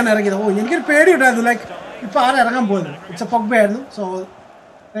പൊഗ്ബയാണ് ഇറങ്ങിയത്. എനിക്കൊരു പേടി ഉണ്ടായിരുന്നു. ലൈക്ക് ഇപ്പോൾ ആരാ ഇറങ്ങാൻ പോയത്? ഇറ്റ്സ് എ പൊഗ്ബ ആയിരുന്നു. സോ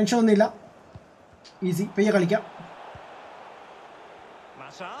ടെൻഷൻ ഒന്നുമില്ല. ഈസി പെയ്യെ കളിക്കാം.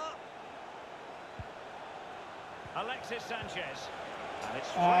 Massa. Alexis Sanchez. And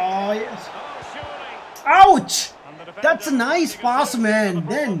it's Yes. surely. Ouch! And the defender That's a nice pass man.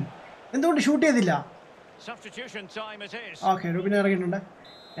 Then എന്തുകൊണ്ട് ഷൂട്ട് ചെയ്തില്ല? Substitution time it is. Okay റൂബിനെ ഇറങ്ങിയിട്ടുണ്ട്.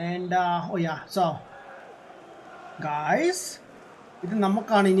 ആൻഡ് സോ ഗായ്സ് ഇത്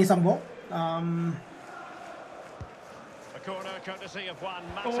നമുക്കാണ് ഇനി സംഭവം. A corner courtesy of Juan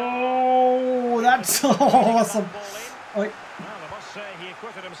Mata. That's awesome. Well, I must say he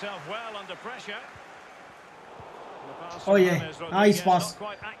acquitted himself well under pressure. The Oh yeah, nice pass.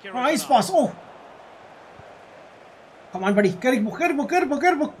 Nice pass. Oh, come on, buddy. Carry.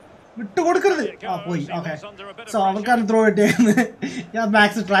 വിട്ടു കൊടുക്കരുത്. ആ പോയി. Okay, so അവൻക്കാരൻ throw ഇട്ടേന്ന് ഞാൻ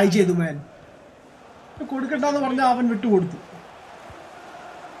max try ചെയ്തു. മാൻ കൊടുക്കണ്ടെന്ന് പറഞ്ഞാൽ അവൻ വിട്ടു കൊടുത്തു.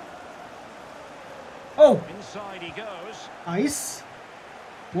 ഓ നൈസ്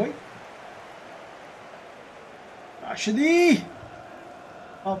പോയി. റാഷിദി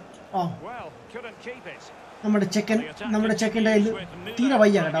നമ്മുടെ ചെക്കൻ്റെ കയ്യിൽ തീരെ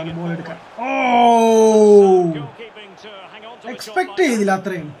വയ്യ കേട്ടോ അവന് ബോൾ എടുക്കാൻ. ഓ എക്സ്പെക്ട് ചെയ്തില്ല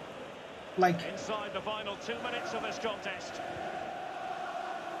അത്രയും. Like inside the final 2 minutes of this contest.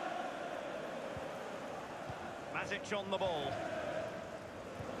 Matic on the ball.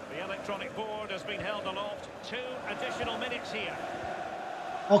 The electronic board has been held aloft. 2 additional minutes here.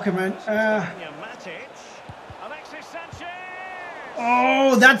 Okay, man. Matic. Alexis Sanchez. Oh,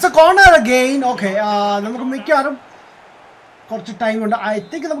 that's a corner again. Okay. നമുക്ക് മിക്കവാറും കുറച്ച് time ഉണ്ട്. I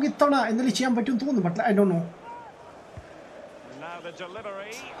think നമുക്ക് ഇത്തവണ എന്തെങ്കിലും ചെയ്യാൻ പറ്റുമെന്ന് തോന്നുന്നു. But I don't know. The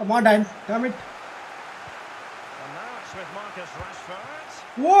delivery. Come on, Dan. Damn it. And now it's with Marcus Rashford.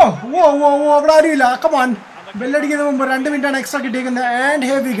 Whoa. Abradila. Come on. Belladikku mumbu 2 minute extra kittikkunnu. And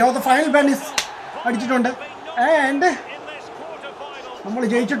here we go. The final bell is adichittundu. And നമ്മൾ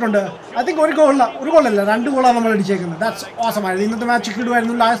ജയിച്ചിട്ടുണ്ട്. I think ഒരു ഗോളല്ല 2 ഗോളാണ് നമ്മൾ അടിച്ചേക്കുന്നത്. That's awesome. ഇന്നത്തെ match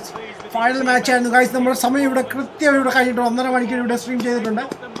കിടുവായിരുന്നു. Last final match ആയിരുന്നു guys. നമ്മുടെ സമയം ഇവിടെ കൃത്യം ഇവിടെ കഴിഞ്ഞിട്ട് 1.5 മണിക്കൂർ ഇവിടെ സ്ട്രീം ചെയ്തിട്ടുണ്ട്.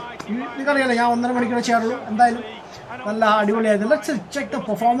 നിങ്ങൾക്കറിയാലോ ഞാൻ 1.5 മണിക്കൂർ ചെയ്യാറുള്ളൂ. എന്തായാലും നല്ല അടിപൊളിയായിരുന്നു. Let's check the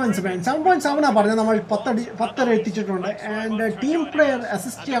performance. മാൻ 7.7 പറഞ്ഞത് നമ്മൾ 10 എത്തിച്ചിട്ടുണ്ട്. ആൻഡ് ടീം പ്ലെയർ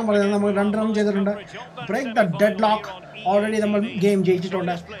അസിസ്റ്റ് ചെയ്യാൻ പറയുന്നത് നമ്മൾ 2 റൺ ചെയ്തിട്ടുണ്ട്. Break the dead lock already നമ്മൾ ഗെയിം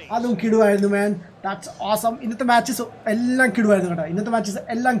ജയിച്ചിട്ടുണ്ട്. അതും കിടുവായിരുന്നു മാൻ. That's awesome. ഇന്നത്തെ മാച്ചസ് എല്ലാം കിടുവായിരുന്നു കേട്ടോ. ഇന്നത്തെ മാച്ചസ്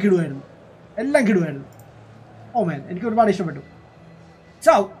എല്ലാം കിടുവായിരുന്നു. ഓ മാൻ എനിക്ക് ഒരുപാട് ഇഷ്ടപ്പെട്ടു.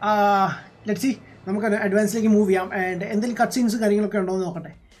 സോ ലെറ്റ്സ് സീ നമുക്ക് അഡ്വാൻസിലേക്ക് മൂവ് ചെയ്യാം. ആൻഡ് എന്തെങ്കിലും കട്ട് സീൻസ് കാര്യങ്ങളൊക്കെ ഉണ്ടോ എന്ന്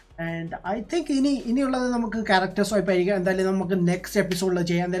നോക്കട്ടെ. ആൻഡ് ഐ തിങ്ക് ഇനിയുള്ളത് നമുക്ക് ക്യാരക്ടർ സ്വൈപ്പ് ആയിരിക്കും. എന്തായാലും നമുക്ക് നെക്സ്റ്റ് എപ്പിസോഡിൽ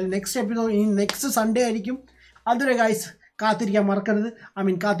ചെയ്യാം. എന്തായാലും നെക്സ്റ്റ് എപ്പിസോഡ് നെക്സ്റ്റ് സൺഡേ ആയിരിക്കും. അതുവരെ ഗൈസ് കാത്തിരിക്കാൻ മറക്കരുത്.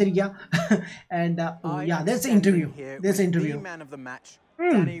 കാത്തിരിക്കുക. And there's an interview. Man of the match,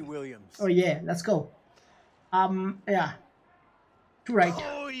 Denny Williams. Oh yeah, let's go. Yeah. Too right.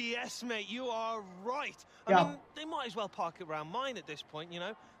 Oh yes, mate, you are right. I mean, they might as well park it around mine at this point, you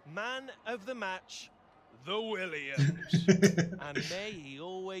know. Man of the match, the Williams. And may he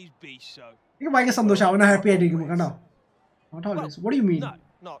always be so. You ഭയങ്കര സന്തോഷം. അവനെ happy ആയിട്ടിരിക്കും കണ്ടോ. Not always. What do you mean? No,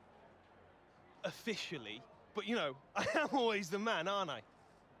 not officially, but you know, I am always the man, aren't I?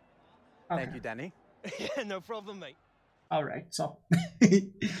 Okay. Thank you, Denny. Yeah, no problem, mate. All right. So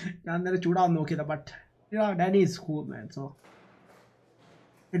ഞാൻ നേരെ ചൂടാവാൻ നോക്കിയതാ. But you know, Danny is cool, man. So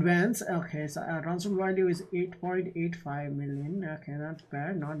advance. Okay, so transfer value is 8.85 million. Okay, not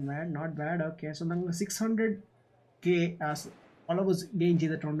bad. Okay, so then 600k as followers gain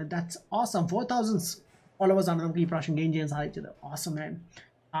ചെയ്തിട്ടുണ്ട്. That's awesome. 4000 followers ആണ് നമുക്ക് ഈ പ്രാവശ്യം gain ചെയ്യാൻ സാധിച്ചത്. Awesome, man.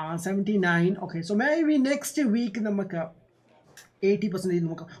 79. Okay, so maybe next week നമുക്ക് 80%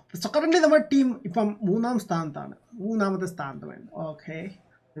 നമുക്ക്. So currently നമ്മുടെ ടീം ഇപ്പം 3ാം സ്ഥാനത്താണ്. 3ാമത്തെ സ്ഥാനത്താണ്. ഓക്കെ,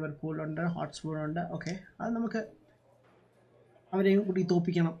 ലിവർപൂൾ ഉണ്ട്, ഹോട്ട്സ്പൂർ ഉണ്ട്. ഓക്കെ, അത് നമുക്ക് അവരെയും കൂടി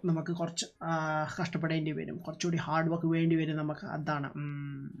തോപ്പിക്കണം. നമുക്ക് കുറച്ച് കഷ്ടപ്പെടേണ്ടി വരും. കുറച്ചുകൂടി ഹാർഡ് വർക്ക് വേണ്ടി വരും നമുക്ക്. അതാണ്.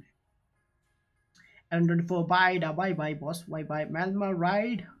 24 bye boss. Bye Malma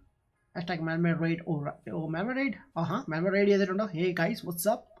ride. #Malma raid. Oh Malma raid. Malma raid ചെയ്തിട്ടുണ്ടോ? Hey guys, what's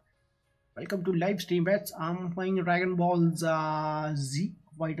up? Welcome to live stream bets. I'm playing Dragon Ball Z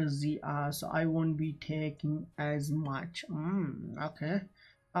Fighter Z. So I won't be taking as much. Okay.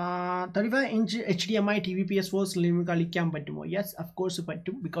 35-inch HDMI TV PS4 slim കളിക്കാൻ പറ്റുമോ? Yes, of course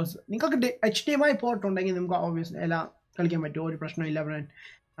പറ്റും. Because നിങ്ങൾക്ക് HDMI port ഉണ്ടെങ്കിൽ നമുക്ക് obviously എല്ലാം കളിക്കാൻ പറ്റും. ഒരു പ്രശ്നമില്ല. Bran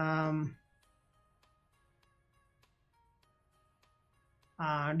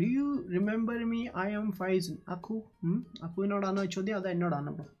do you remember me? I am Faizan. അക്കുവിനോടാണോ ചോദ്യം? അത്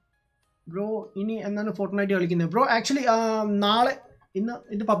എന്നോടാണ് ബ്രോ. ഇനി എന്നാണ് ഫോർട്ട്നൈറ്റ് കളിക്കുന്നത് ബ്രോ? ആക്ച്വലി നാളെ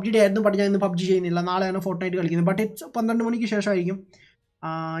ഇന്ന് PUBG ഡേ ആയിരുന്നു. ബട്ട് ഞാൻ ഇന്ന് PUBG ചെയ്യുന്നില്ല. നാളെയാണ് ഫോർട്ട്നൈറ്റ് കളിക്കുന്നത്. ബട്ട് ഇറ്റ്സ് 12 മണിക്ക് ശേഷമായിരിക്കും.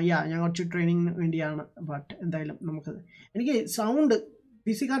 ഞാൻ കുറച്ച് ട്രെയിനിങ്ങിന് വേണ്ടിയാണ്. ബട്ട് എന്തായാലും നമുക്കത് എനിക്ക് സൗണ്ട്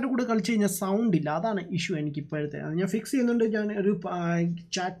PC കാർഡ് കൂടെ കളിച്ച് കഴിഞ്ഞാൽ സൗണ്ട് ഇല്ല. അതാണ് ഇഷ്യൂ എനിക്ക് ഇപ്പോഴത്തെ. അത് ഞാൻ ഫിക്സ് ചെയ്യുന്നുണ്ട്. ഞാൻ ഒരു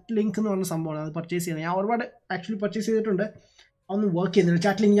ചാറ്റ് ലിങ്ക് എന്ന് പറഞ്ഞ സംഭവമാണ് അത് പർച്ചേസ് ചെയ്യുന്നത്. ഞാൻ ഒരുപാട് ആക്ച്വലി പർച്ചേസ് ചെയ്തിട്ടുണ്ട്. അതൊന്നും വർക്ക് ചെയ്യുന്നില്ല.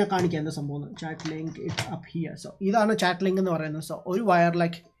 ചാറ്റ് ലിങ്ക് ഞാൻ കാണിക്കാം എന്താ സംഭവം. Chat link it's up here. So ഇതാണ് ചാറ്റ് ലിങ്ക് എന്ന് പറയുന്നത്. സോ ഒരു വയർ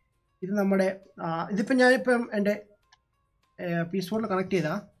ലൈക്ക് ഇത് നമ്മുടെ ഇതിപ്പോൾ ഞാനിപ്പം എൻ്റെ PS4 കണക്ട്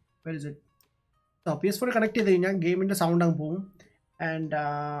ചെയ്താൽ സോ PS4 കണക്ട് ചെയ്ത് കഴിഞ്ഞാൽ ഗെയിമിൻ്റെ സൗണ്ട് അങ്ങ് പോകും. ആൻഡ്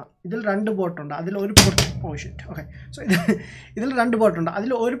ഇതിൽ 2 പോർട്ടുണ്ട്. അതിൽ ഒരു പോർട്ട് ഓക്കെ. സോ ഇതിൽ 2 പോർട്ടുണ്ട്.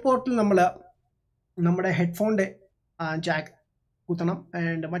 അതിൽ ഒരു പോർട്ടിൽ നമ്മൾ നമ്മുടെ ഹെഡ്ഫോണിൻ്റെ ജാക്ക് കുത്തണം.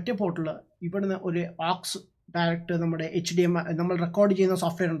 ആൻഡ് മറ്റേ പോർട്ടിൽ ഇവിടുന്ന് ഒരു ഓക്സ് ഡയറക്റ്റ് നമ്മുടെ HDMI നമ്മൾ റെക്കോർഡ് ചെയ്യുന്ന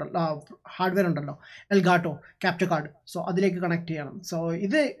സോഫ്റ്റ്വെയർ ഉണ്ടല്ലോ, ഹാർഡ്വെയർ ഉണ്ടല്ലോ, എൽഗാട്ടോ ക്യാപ്ചർ കാർഡ്. സോ അതിലേക്ക് കണക്ട് ചെയ്യണം. സോ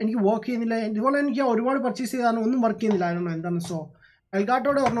ഇത് എനിക്ക് വർക്ക് ചെയ്യുന്നില്ല. ഇതുപോലെ എനിക്ക് ഒരുപാട് പർച്ചേസ് ചെയ്താണ് ഒന്നും വർക്ക് ചെയ്യുന്നില്ല. ഐ ഡോണ്ട് നോ എന്താണ്. സോ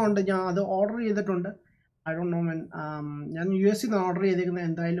എൽഗാട്ടോടെ ഒരെണ്ണമുണ്ട്, ഞാൻ അത് ഓർഡർ ചെയ്തിട്ടുണ്ട്. ഐ ഡോണ്ട് നോ ഞാൻ US നിന്ന് ഓർഡർ ചെയ്തേക്കുന്നത്.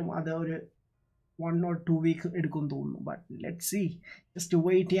 എന്തായാലും അത് ഒരു 1 or 2 weeks എടുക്കും തോന്നുന്നു. But let see, just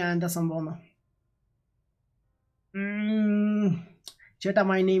wait ചെയ്യാൻ എന്താ സംഭവം. Cheta,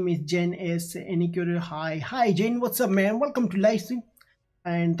 my name is Jen S. Enikuru. Hi Jen, what's up man? Welcome to live stream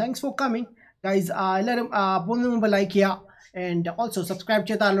and thanks for coming guys. Ellarum ponnu mumba like cheya and also subscribe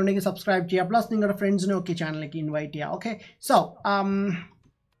cheytallundengil subscribe cheya, plus ningalude friends ne okay channel like invite cheya. Okay, so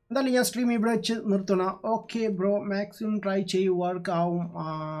എന്തായാലും ഞാൻ stream ഇവിടെ വെച്ച് നിർത്തണം. Okay bro, maximum try ചെയ്യും, work ആവും.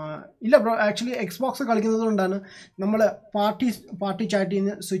 ഇല്ല bro, actually Xbox കളിക്കുന്നത് കൊണ്ടാണ് നമ്മൾ പാർട്ടി ചാറ്റിൽ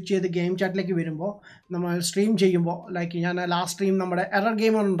നിന്ന് സ്വിച്ച് ചെയ്ത് ഗെയിം ചാറ്റിലേക്ക് വരുമ്പോൾ നമ്മൾ സ്ട്രീം ചെയ്യുമ്പോൾ, ലൈക്ക് ഞാൻ ലാസ്റ്റ് സ്ട്രീം നമ്മുടെ എറർ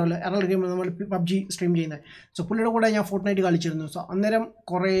ഗെയിം ഉണ്ടല്ലോ, എറർ ഗെയിം നമ്മൾ PUBG സ്ട്രീം ചെയ്യുന്നത്. സോ പുള്ളിയുടെ കൂടെ ഞാൻ ഫോർട്ട്നൈറ്റ് കളിച്ചിരുന്നു. സോ അന്നേരം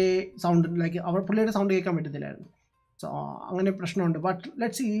കുറേ സൗണ്ട് ലൈക്ക് പുള്ളിയുടെ സൗണ്ട് കേൾക്കാൻ പറ്റത്തില്ലായിരുന്നു. സോ അങ്ങനെ പ്രശ്നമുണ്ട്. ബട്ട്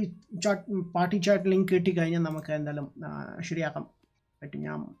ലെറ്റ്സ് ഈ പാർട്ടി ചാറ്റ് ലിങ്ക് കിട്ടിക്കഴിഞ്ഞാൽ നമുക്ക് എന്തായാലും ശരിയാക്കാം പറ്റും.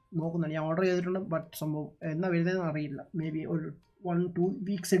 ഞാൻ നോക്കുന്നുണ്ട്, ഞാൻ ഓർഡർ ചെയ്തിട്ടുണ്ട്. ബട്ട് സംഭവം എന്നാ വരുന്നതെന്ന് അറിയില്ല. മേ ബി ഒരു 1-2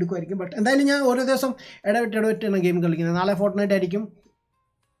 weeks എടുക്കുമായിരിക്കും. ബട്ട് എന്തായാലും ഞാൻ ഓരോ ദിവസം ഇടവിട്ടാണ് ഗെയിം കളിക്കുന്നത്. നാളെ ഫോർട്ട്നൈറ്റ് ആയിരിക്കും,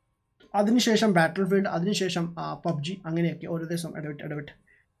 അതിനുശേഷം ബാറ്റിൽ ഫീൽഡ്, അതിനുശേഷം PUBG, അങ്ങനെയൊക്കെ ഓരോ ദിവസം ഇടവിട്ട്.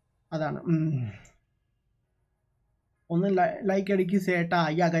 അതാണ്. ഒന്ന് ലൈക്ക് അടിക്കുക ചേട്ടാ.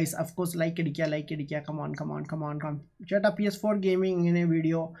 യാ ഗൈസ്, ഓഫ് കോഴ്സ് ലൈക്ക് അടിക്കുക. കമാൺ ചേട്ടാ. PS4 ഗെയിമിങ് ഇങ്ങനെ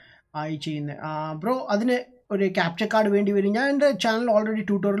വീഡിയോ ആയി ചെയ്യുന്നത് ബ്രോ. അതിന് ഒരു ക്യാപ്ചർ കാർഡ് വേണ്ടി വരും. ഞാൻ എൻ്റെ ചാനൽ ഓൾറെഡി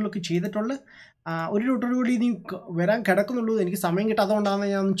ട്യൂട്ടോറിയലൊക്കെ ചെയ്തിട്ടുള്ള ഒരു ട്യൂട്ടോറിയൽ കൂടി ഇനി വരാൻ കിടക്കുന്നുള്ളൂ. എനിക്ക് സമയം കിട്ടാത്തതുകൊണ്ടാണ്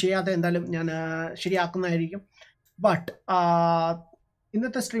ഞാൻ ഒന്നും ചെയ്യാത്ത. എന്തായാലും ഞാൻ ശരിയാക്കുന്നതായിരിക്കും. ബട്ട്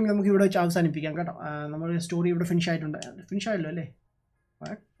ഇന്നത്തെ സ്ട്രീം നമുക്ക് ഇവിടെ വെച്ച് അവസാനിപ്പിക്കാം കേട്ടോ. നമ്മുടെ സ്റ്റോറി ഇവിടെ ഫിനിഷ് ആയല്ലോ അല്ലേ?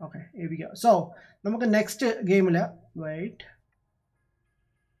 ഓക്കെ, ഏൽപ്പിക്കാം. സോ നമുക്ക് നെക്സ്റ്റ് ഗെയിമിൽ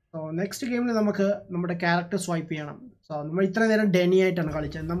നെക്സ്റ്റ് ഗെയിമിൽ നമുക്ക് നമ്മുടെ ക്യാരക്ടർ സ്വൈപ്പ് ചെയ്യണം. സോ നമ്മൾ ഇത്ര നേരം ഡെനി ആയിട്ടാണ്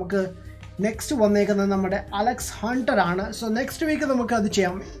കളിച്ചത്. നമുക്ക് നെക്സ്റ്റ് വന്നേക്കുന്നത് നമ്മുടെ അലക്സ് ഹണ്ടർ ആണ്. സോ നെക്സ്റ്റ് വീക്ക് നമുക്ക് അത്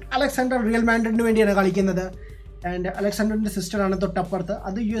ചെയ്യാം. അലക്സ് ഹണ്ടർ റിയൽ മാഡ്രിഡിന് വേണ്ടിയാണ് കളിക്കുന്നത്. ആൻഡ് അലക്സ് ഹണ്ടറിൻ്റെ സിസ്റ്ററാണ് തൊട്ടപ്പുറത്ത്,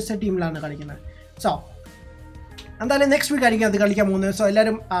 അത് USA ടീമിലാണ് കളിക്കുന്നത്. സോ എന്തായാലും നെക്സ്റ്റ് വീക്ക് ആയിരിക്കും അത് കളിക്കാൻ പോകുന്നത്. സോ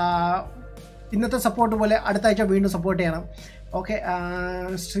എല്ലാവരും ഇന്നത്തെ സപ്പോർട്ട് പോലെ അടുത്ത ആഴ്ച വീണ്ടും സപ്പോർട്ട് ചെയ്യണം. ഓക്കെ,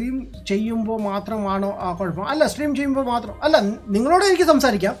 സ്ട്രീം ചെയ്യുമ്പോൾ മാത്രമാണോ കുഴപ്പം? അല്ല, സ്ട്രീം ചെയ്യുമ്പോൾ മാത്രം അല്ല, നിങ്ങളോട് എനിക്ക്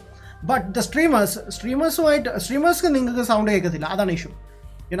സംസാരിക്കാം. ബട്ട് ദ സ്ട്രീമേഴ്സ്ക്ക് നിങ്ങൾക്ക് സൗണ്ട് കേൾക്കത്തില്ല. അതാണ് ഇഷ്യൂ,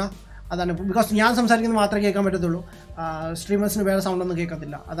 യുനോ. അതാണ് ബിക്കോസ് ഞാൻ സംസാരിക്കുന്നത് മാത്രമേ കേൾക്കാൻ പറ്റത്തുള്ളൂ. സ്ട്രീമേഴ്സിന് വേറെ സൗണ്ടൊന്നും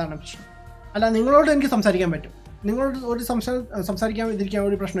കേൾക്കത്തില്ല. അതാണ് പ്രശ്നം. അല്ല, നിങ്ങളോട് എനിക്ക് സംസാരിക്കാൻ പറ്റും. നിങ്ങളോട് ഒരു സംസാരിക്കാൻ ഇതിരിക്കാൻ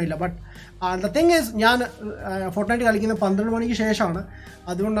ഒരു പ്രശ്നമില്ല. ബട്ട് ദ തിങ് ഈസ്, ഞാൻ ഫോർട്ട്നൈറ്റ് കളിക്കുന്നത് 12 മണിക്ക് ശേഷമാണ്.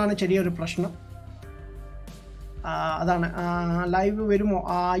 അതുകൊണ്ടാണ് ചെറിയൊരു പ്രശ്നം. അതാണ്. ലൈവ് വരുമോ?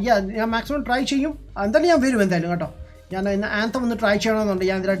 ഞാൻ മാക്സിമം ട്രൈ ചെയ്യും. എന്തായാലും ഞാൻ വരും എന്തായാലും കേട്ടോ. ഞാൻ ഇന്ന് ആന്തം ഒന്ന് ട്രൈ ചെയ്യണമെന്നുണ്ട്.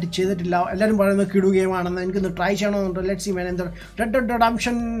 ഞാൻ ഇതിലായിട്ട് ചെയ്തിട്ടില്ല. എല്ലാവരും പറയുന്നത് കിടു ഗെയിമാണെന്ന്. എനിക്കൊന്ന് ട്രൈ ചെയ്യണമെന്നുണ്ട്. Let's see. എന്താ റെഡ് ഡെഡ്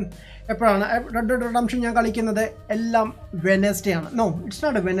റിഡംപ്ഷൻ എപ്പോഴാണ്? റെഡ് ഡെഡ് റിഡംപ്ഷൻ ഞാൻ കളിക്കുന്നത് എല്ലാം വെനസ്ഡേ ആണ്. No, it's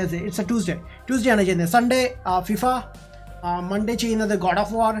not A Wednesday, it's A Tuesday ആണ് ചെയ്യുന്നത്. സൺഡേ FIFA, മൺഡേ ചെയ്യുന്നത് God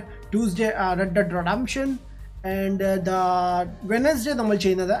of war, Tuesday red dead redemption, and the Wednesday നമ്മൾ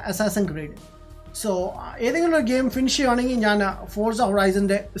ചെയ്യുന്നത് അസാസിൻ ക്രീഡ്. സോ ഏതെങ്കിലും ഒരു ഗെയിം ഫിനിഷ് ചെയ്യുകയാണെങ്കിൽ ഞാൻ ഫോർസ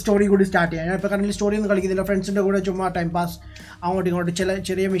ഹൊറൈസൻ്റെ സ്റ്റോറി കൂടി സ്റ്റാർട്ട് ചെയ്യാം. ഞാനിപ്പോൾ കറൻറ്റ്ലി സ്റ്റോറി ഒന്നും കളിക്കുന്നില്ല. ഫ്രണ്ട്സിൻ്റെ കൂടെ ചുമ്മാ ടൈം പാസ് അങ്ങോട്ടും ഇങ്ങോട്ടും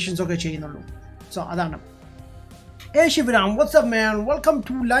ചെറിയ മിഷൻസൊക്കെ ചെയ്യുന്നുള്ളൂ. സോ അതാണ്. Shivaram, WhatsApp man, welcome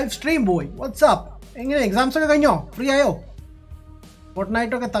to live stream boy. WhatsApp. എങ്ങനെ എക്സാംസ് ഒക്കെ കഴിഞ്ഞോ? ഫ്രീ ആയോ?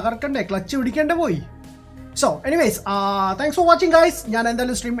 ഫോർട്ട്നൈറ്റൊക്കെ തകർക്കണ്ടേ? ക്ലച്ച് പിടിക്കേണ്ടേ പോയി? So anyways, thanks for watching guys. ഞാൻ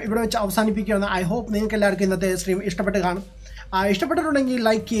എന്തായാലും സ്ട്രീം ഇവിടെ വെച്ച് അവസാനിപ്പിക്കുകയാണ്. ഐ ഹോപ്പ് നിങ്ങൾക്ക് എല്ലാവർക്കും ഇന്നത്തെ സ്ട്രീം ഇഷ്ടപ്പെട്ട് കാണും. ഇഷ്ടപ്പെട്ടിട്ടുണ്ടെങ്കിൽ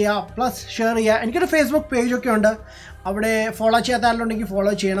ലൈക്ക് ചെയ്യുക, പ്ലസ് ഷെയർ ചെയ്യുക. എനിക്കൊരു ഫേസ്ബുക്ക് പേജൊക്കെ ഉണ്ട്, അവിടെ ഫോളോ ചെയ്യാത്താരുണ്ടെങ്കിൽ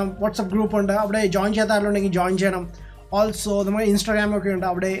ഫോളോ ചെയ്യണം. വാട്സപ്പ് ഗ്രൂപ്പ് ഉണ്ട്, അവിടെ ജോയിൻ ചെയ്യാത്താരുണ്ടെങ്കിൽ ജോയിൻ ചെയ്യണം. ഓൾസോ നമ്മൾ ഇൻസ്റ്റാഗ്രാമൊക്കെ ഉണ്ട്.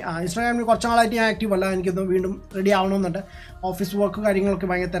 അവിടെ ഇൻസ്റ്റാഗ്രാമിൽ കുറച്ച് നാളായിട്ട് ഞാൻ ആക്റ്റീവ് അല്ല. എനിക്കൊന്ന് വീണ്ടും റെഡി ആവണമെന്നുണ്ട്. ഓഫീസ് വർക്ക് കാര്യങ്ങളൊക്കെ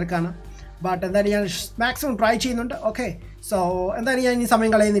ഭയങ്കര തിരക്കാണ്. ബട്ട് എന്തായാലും ഞാൻ മാക്സിമം ട്രൈ ചെയ്യുന്നുണ്ട്. ഓക്കെ, സോ എന്തായാലും ഞാൻ ഇനി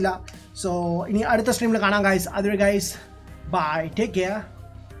സമയം കളയുന്നില്ല. സോ ഇനി അടുത്ത സ്ട്രീമിൽ കാണാം ഗൈസ്. അതുവരെ guys, by, take care,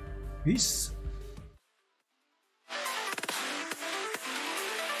 piece.